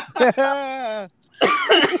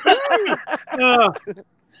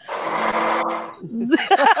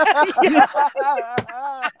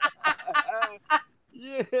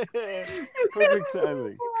 Yeah, perfect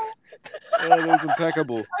timing. Oh, that was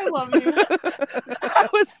impeccable. I love you. That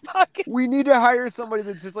was fucking. We need to hire somebody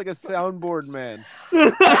that's just like a soundboard man.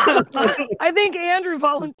 I think Andrew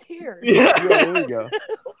volunteered. Yeah, there we go.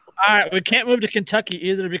 All right, we can't move to Kentucky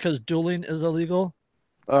either because dueling is illegal.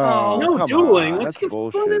 Oh, No come dueling. on. What's That's the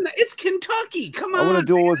bullshit. fun in that? It's Kentucky. Come on. I want to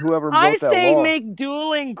duel with whoever I wrote that say law. make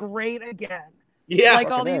dueling great again. Yeah.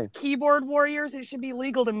 Like all Fucking these keyboard warriors, it should be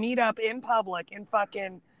legal to meet up in public and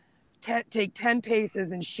fucking take 10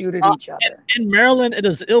 paces and shoot at each other. In Maryland, it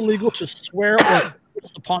is illegal to swear or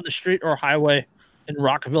curse upon the street or highway in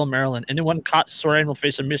Rockville, Maryland. Anyone caught swearing will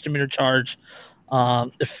face a misdemeanor charge,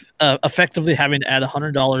 effectively having to add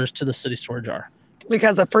 $100 to the city swear jar.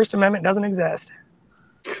 Because the First Amendment doesn't exist.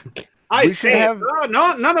 I We should say have-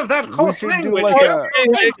 none of that we close should do language.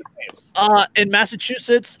 like In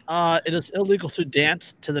Massachusetts, it is illegal to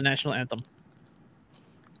dance to the national anthem.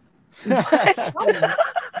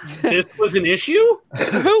 This was an issue?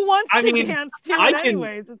 Who wants I to mean, dance to I it can-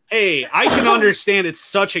 anyways? It's, Hey, I can understand it's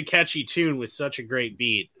such a catchy tune with such a great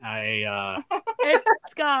beat.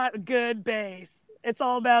 it's got good bass. It's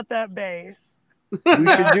all about that bass.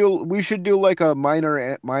 we should do like a minor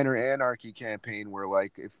anarchy campaign where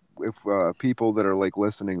like if people that are like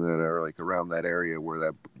listening that are like around that area where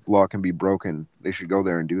that law can be broken, they should go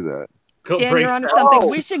there and do that. Dan, you're onto something.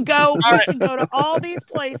 We should go to all these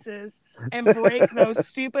places and break those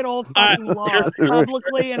stupid old fucking laws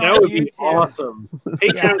publicly and That on would be YouTube. awesome.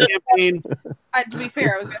 Patreon campaign. To be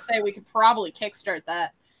fair, I was gonna say we could probably kickstart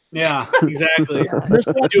that. Yeah, exactly. Yeah.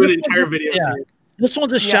 Do an entire video Yeah. series. This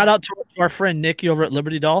one's a shout out to our friend Nikki over at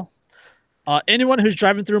Liberty Doll. Anyone who's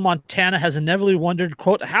driving through Montana has inevitably wondered,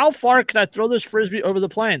 quote, how far can I throw this frisbee over the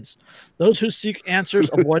plains? Those who seek answers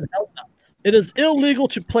avoid hell no. It is illegal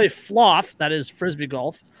to play floff, that is frisbee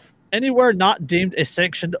golf, anywhere not deemed a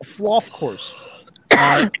sanctioned floff course.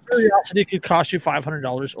 Curiosity could cost you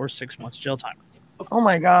 $500 or 6 months jail time. Oh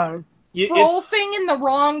my god. Rolfing in the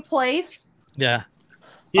wrong place. Yeah.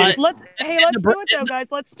 Let's do Nebra- it though, guys.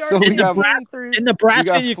 Let's start So we with got- going through. In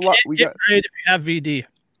Nebraska, you flo- can't we get got- married if you have VD.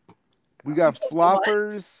 We got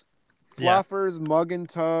floppers, Yeah. mug and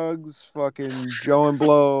tugs, fucking Joe and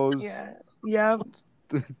blows. Yeah.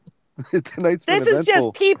 Tonight's been This is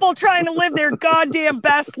eventful. just people trying to live their goddamn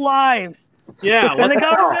best lives. Yeah. And the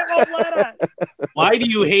government won't let us. Why do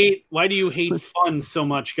you hate fun so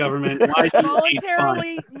much, government? Why do you hate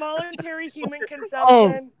fun? Voluntary human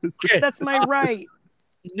consumption. Okay. That's my right.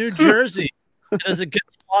 New Jersey, it is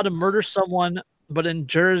against the law to murder someone, but in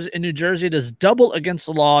New Jersey, it is double against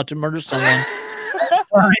the law to murder someone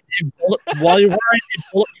while you're wearing a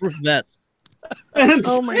bulletproof vest.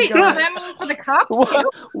 Oh my Wait, does god. that mean for the cops too?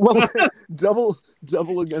 Well, double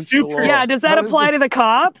against Super. the law. Yeah, does that How apply to the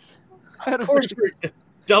cops? how Of does course, it-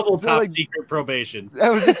 double Is it top like- secret probation. I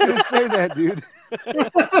was just gonna say that, dude.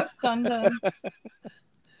 Dun, dun.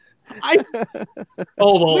 We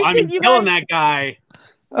I mean, should- you killing guys- that guy.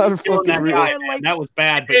 I'm Killing that fucking guy, like- man, that was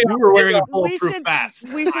bad. But you were wearing a bulletproof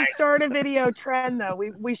vest. We should start a video trend though.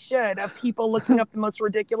 We should of people looking up the most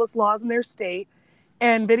ridiculous laws in their state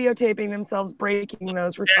and videotaping themselves breaking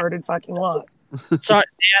those retarded fucking laws. Sorry,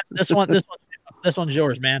 Dan, this one's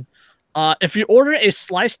yours, man. If you order a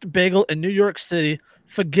sliced bagel in New York City,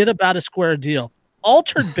 forget about a square deal.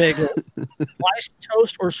 Altered bagel, sliced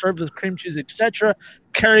toast or served with cream cheese, etc.,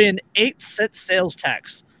 carry an 8-cent sales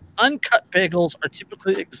tax. Uncut bagels are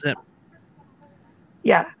typically exempt.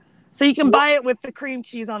 Yeah. So you can buy it with the cream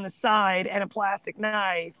cheese on the side and a plastic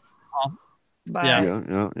knife. But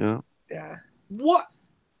Yeah. What?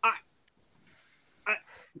 I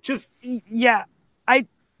just yeah.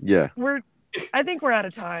 Yeah. I think we're out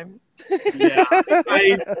of time. Yeah.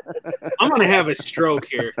 I'm gonna have a stroke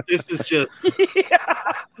here. This is just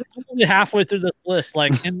I'm only halfway through this list.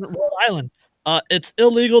 Like in Rhode Island, it's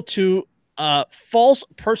illegal to false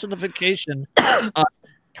personification,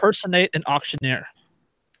 personate an auctioneer.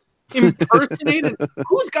 impersonate it.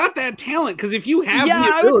 Who's got that talent? Because if you have the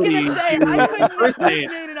I was ability gonna say to I couldn't impersonate,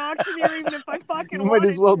 impersonate an auctioneer even if I fucking You might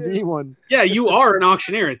as wanted well to. be one. yeah, you are an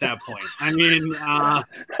auctioneer at that point. I mean,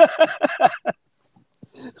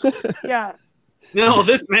 Yeah. no,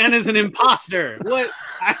 this man is an imposter. What?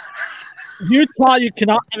 Utah, you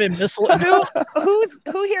cannot have a missile.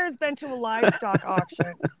 Who here has been to a livestock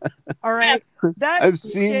auction? All right, that I've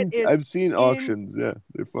shit is seen auctions. Yeah,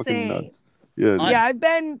 they're fucking insane. nuts. Yeah. Yeah, I've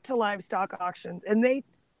been to livestock auctions, and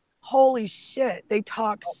holy shit, they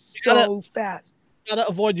talk so fast. You gotta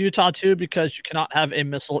avoid Utah too because you cannot have a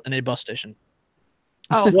missile in a bus station.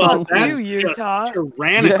 Oh, Well, fuck that's you, Utah.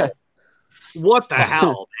 tyrannical. Yeah. What the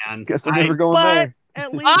hell, man? Guess I'm never going But there.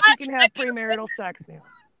 at least you can have premarital sex now.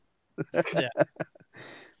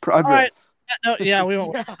 Progress. No, yeah, we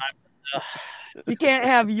won't. Yeah. You can't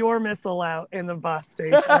have your missile out in the bus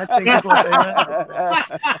station. I think is what they meant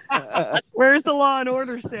to say. Where's the Law and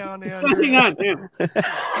Order sound, Andrew? Hang on, damn.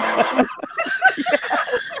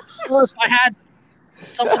 Or if I had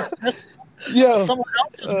someone else's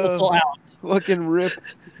missile out, Fucking rip.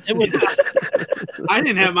 it would. I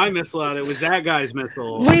didn't have my missile out. It was that guy's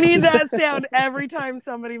missile. We need that sound every time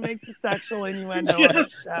somebody makes a sexual innuendo on the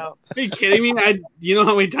show. Are you kidding me? You know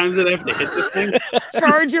how many times I'd have to hit this thing?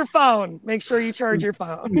 Charge your phone. Make sure you charge your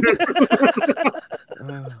phone.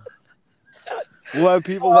 We'll have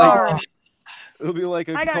people Alright. it'll be like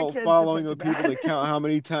a I got cult kids to following put of to people bed. that count how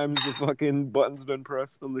many times the fucking button's been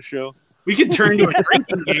pressed on the show. We could turn to a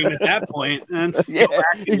drinking game at that point. And Yeah, still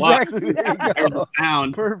actually watch exactly. There you the go.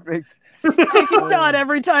 sound. Perfect. Take a shot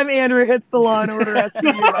every time Andrew hits the Law and Order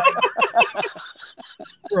SVU button.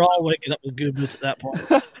 We're all waking up with good boots at that point.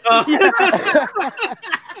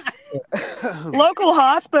 Local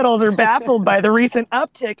hospitals are baffled by the recent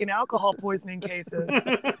uptick in alcohol poisoning cases.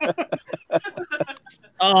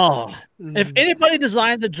 Oh, if anybody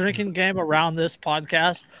designed the drinking game around this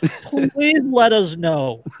podcast, please let us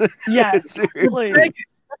know. Yes, We're please. begging.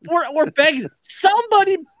 We're begging.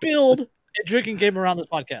 Somebody build a drinking game around this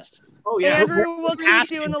podcast. Oh, yeah. Andrew will keep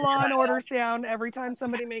asking doing the for Law and that. Order sound every time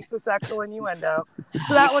somebody makes a sexual innuendo.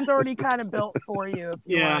 So that one's already kind of built for you if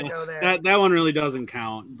you want to go there. That one really doesn't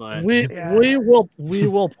count, but We will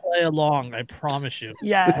play along. I promise you.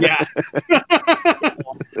 Yes. yeah.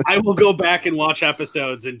 I will go back and watch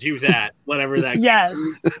episodes and do that, whatever that. Yes.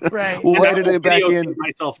 Right. We'll And I edit will it back videotape in.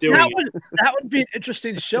 myself doing That would be an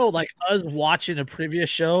interesting show, like us watching a previous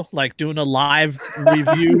show, like doing a live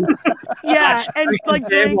review. Yeah, and like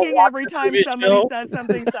game, drinking we'll every watch the time previous somebody show. says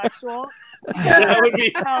something sexual. That would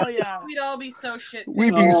be Hell yeah. We'd all be so shit.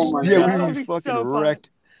 We'd be, Oh my God. we'd That'd be be fucking so fun. wrecked.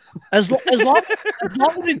 As long as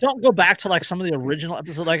we don't go back to like some of the original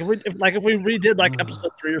episodes, like if we redid like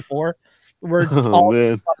episode 3 or 4, we're Oh all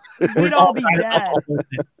man. We'd all be kind of dead. up on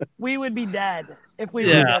it. We would be dead if we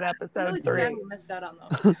Yeah. redid I'm episode really 3. sad we missed out on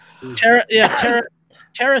those.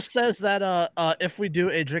 Tara says that if we do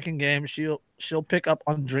a drinking game, she'll pick up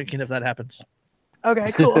on drinking if that happens.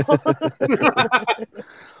 Okay, cool.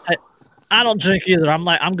 I don't drink either.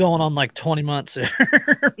 I'm going on like 20 months here.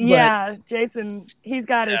 But- Yeah, Jason, he's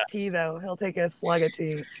got his tea though. He'll take a slug of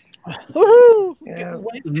tea. Woohoo! Yeah.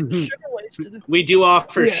 Getting sugar wasted. We do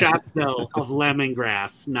offer Yeah. shots though of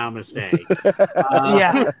lemongrass. Namaste.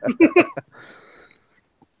 Yeah.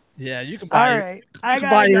 Yeah, you can All buy, right. I you can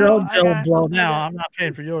gotta buy your go. own Joe and Blow now. I'm not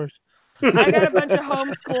paying for yours. I got a bunch of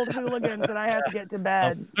homeschooled hooligans that I have to get to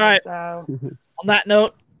bed. All right. So On that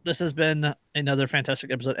note, this has been another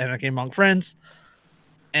fantastic episode of Anarchy Among Friends,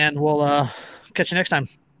 and we'll catch you next time.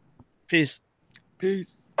 Peace.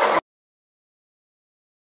 peace.